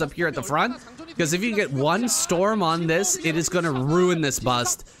Hydras up here at the front, because if you get 1 storm on this, it is going to ruin this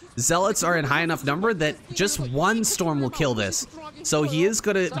bust. Zealots are in high enough number that just 1 storm will kill this. So he is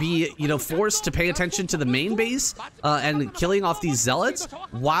going to be, you know, forced to pay attention to the main base and killing off these Zealots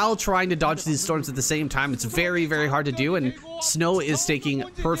while trying to dodge these storms at the same time. It's very, very hard to do, and Snow is taking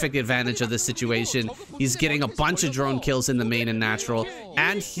perfect advantage of this situation. He's getting a bunch of drone kills in the main and natural,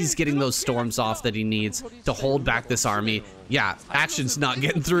 and he's getting those storms off that he needs to hold back this army. Yeah, Action's not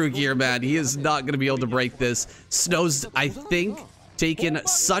getting through here, man. He is not going to be able to break this. Snow's, I think, taken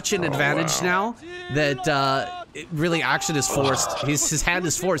such an advantage now that really Action is forced. His hand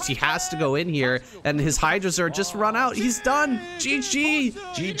is forced. He has to go in here, and his Hydras are just run out. He's done. GG.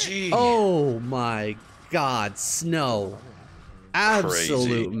 GG. Oh my God, Snow.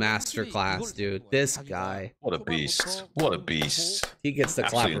 Absolute masterclass, dude. This guy. What a beast. What a beast. He gets the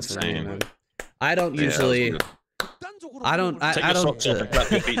clapper for me, man. I don't Yeah, usually... I don't Take your socks off and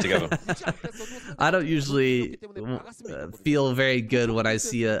clap your feet together. I don't usually feel very good when I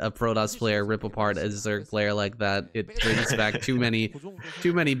see a Protoss player rip apart a Zerg player like that. It brings back too many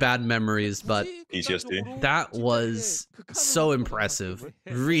bad memories, but PTSD. that was so impressive.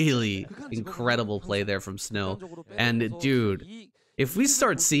 Really incredible play there from Snow. And dude, if we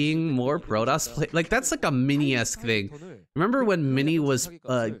start seeing more Protoss play, like that's like a Mini-esque thing. Remember when Mini was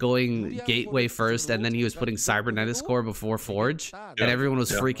going Gateway first, and then he was putting Cybernetics Core before Forge, and everyone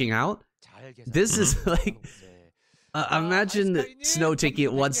was freaking out? This is like, imagine Snow taking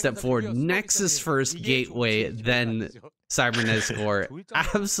it 1 step forward. Nexus first, Gateway, then Cybernetics Core.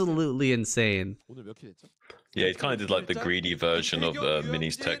 Absolutely insane. Yeah, he kind of did like the greedy version of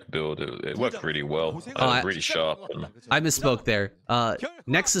Mini's tech build. It worked really well. Really sharp. I misspoke there.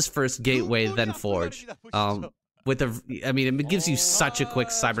 Nexus first, Gateway, then Forge. With a, I mean, it gives you such a quick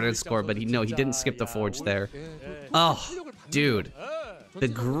Cybernetics score, but he didn't skip the Forge there. Oh, dude, the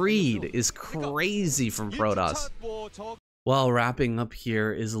greed is crazy from Protoss. Well, wrapping up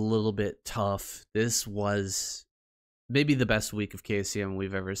here is a little bit tough. This was maybe the best week of KCM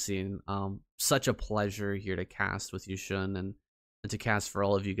we've ever seen. Such a pleasure here to cast with you, Shun, and to cast for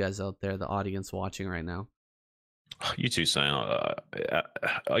all of you guys out there, the audience watching right now. You too, Sam.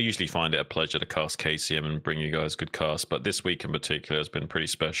 I usually find it a pleasure to cast KCM and bring you guys good casts, but this week in particular has been pretty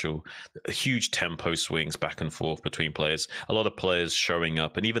special. Huge tempo swings back and forth between players. A lot of players showing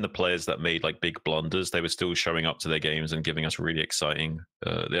up, and even the players that made like big blunders, they were still showing up to their games and giving us really exciting.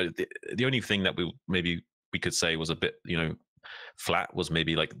 The only thing that we could say was a bit, flat was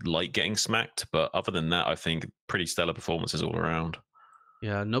maybe like light getting smacked, but other than that, I think pretty stellar performances all around.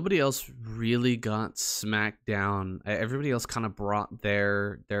 Yeah, nobody else really got smacked down. Everybody else kind of brought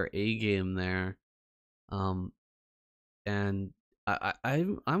their A game there, and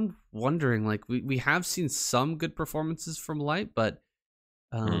I'm wondering, like, we have seen some good performances from Light, but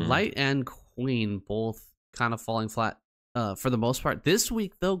Light and Queen both kind of falling flat for the most part. This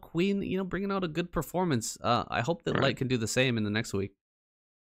week though, Queen, bringing out a good performance. I hope that Light can do the same in the next week.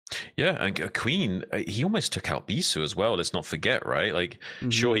 Yeah, and Queen, he almost took out Bisu as well. Let's not forget, right? Like,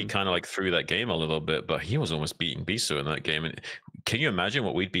 sure, he kind of like threw that game a little bit, but he was almost beating Bisu in that game. And can you imagine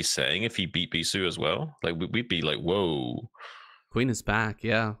what we'd be saying if he beat Bisu as well? Like we'd be like, whoa. Queen is back.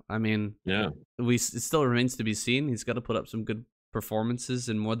 Yeah, I mean, Yeah. It still remains to be seen. He's got to put up some good performances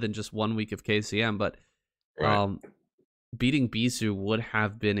in more than just 1 week of KCM, but Right. beating Bisu would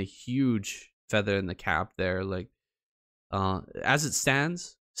have been a huge feather in the cap there. Like, as it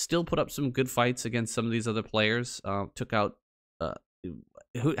stands, still put up some good fights against some of these other players. Took out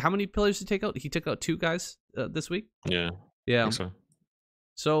how many players did he take out? He took out 2 guys this week. Yeah. Yeah. I think so.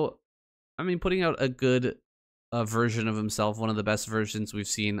 So, I mean, putting out a good version of himself, one of the best versions we've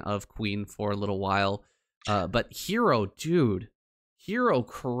seen of Queen for a little while. But Hero, dude, Hero,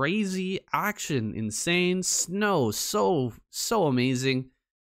 crazy action, insane, Snow, so amazing.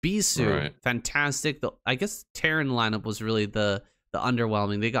 Bisu, Right. fantastic. I guess Terran lineup was really the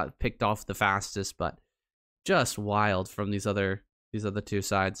underwhelming. They got picked off the fastest, but just wild from these other 2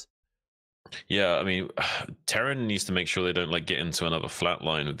 sides. Yeah, I mean, Terran needs to make sure they don't like get into another flat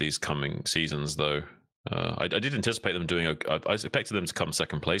line with these coming seasons, though. I did anticipate them doing. I expected them to come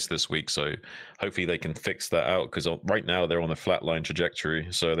second place this week, so hopefully they can fix that out. Because right now they're on a flatline trajectory,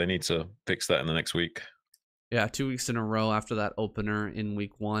 so they need to fix that in the next week. Yeah, 2 weeks in a row after that opener in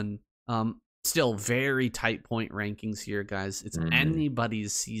week 1. Still very tight point rankings here, guys. It's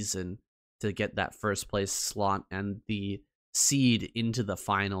anybody's season to get that first place slot and the seed into the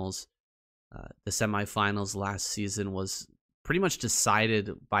finals. The semifinals last season was pretty much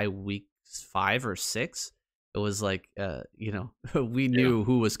decided by week 5 or 6. It was like, we knew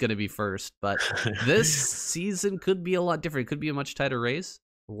who was going to be first, but this season could be a lot different. It could be a much tighter race,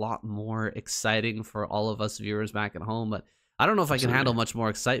 a lot more exciting for all of us viewers back at home. But I don't know if I can handle much more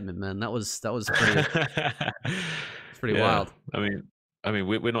excitement, man. That was pretty wild. I mean,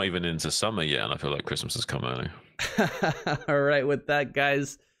 we're not even into summer yet, and I feel like Christmas has come early. All right, with that,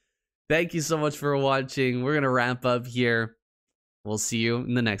 guys, thank you so much for watching. We're gonna wrap up here. We'll see you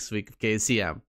in the next week of KCM.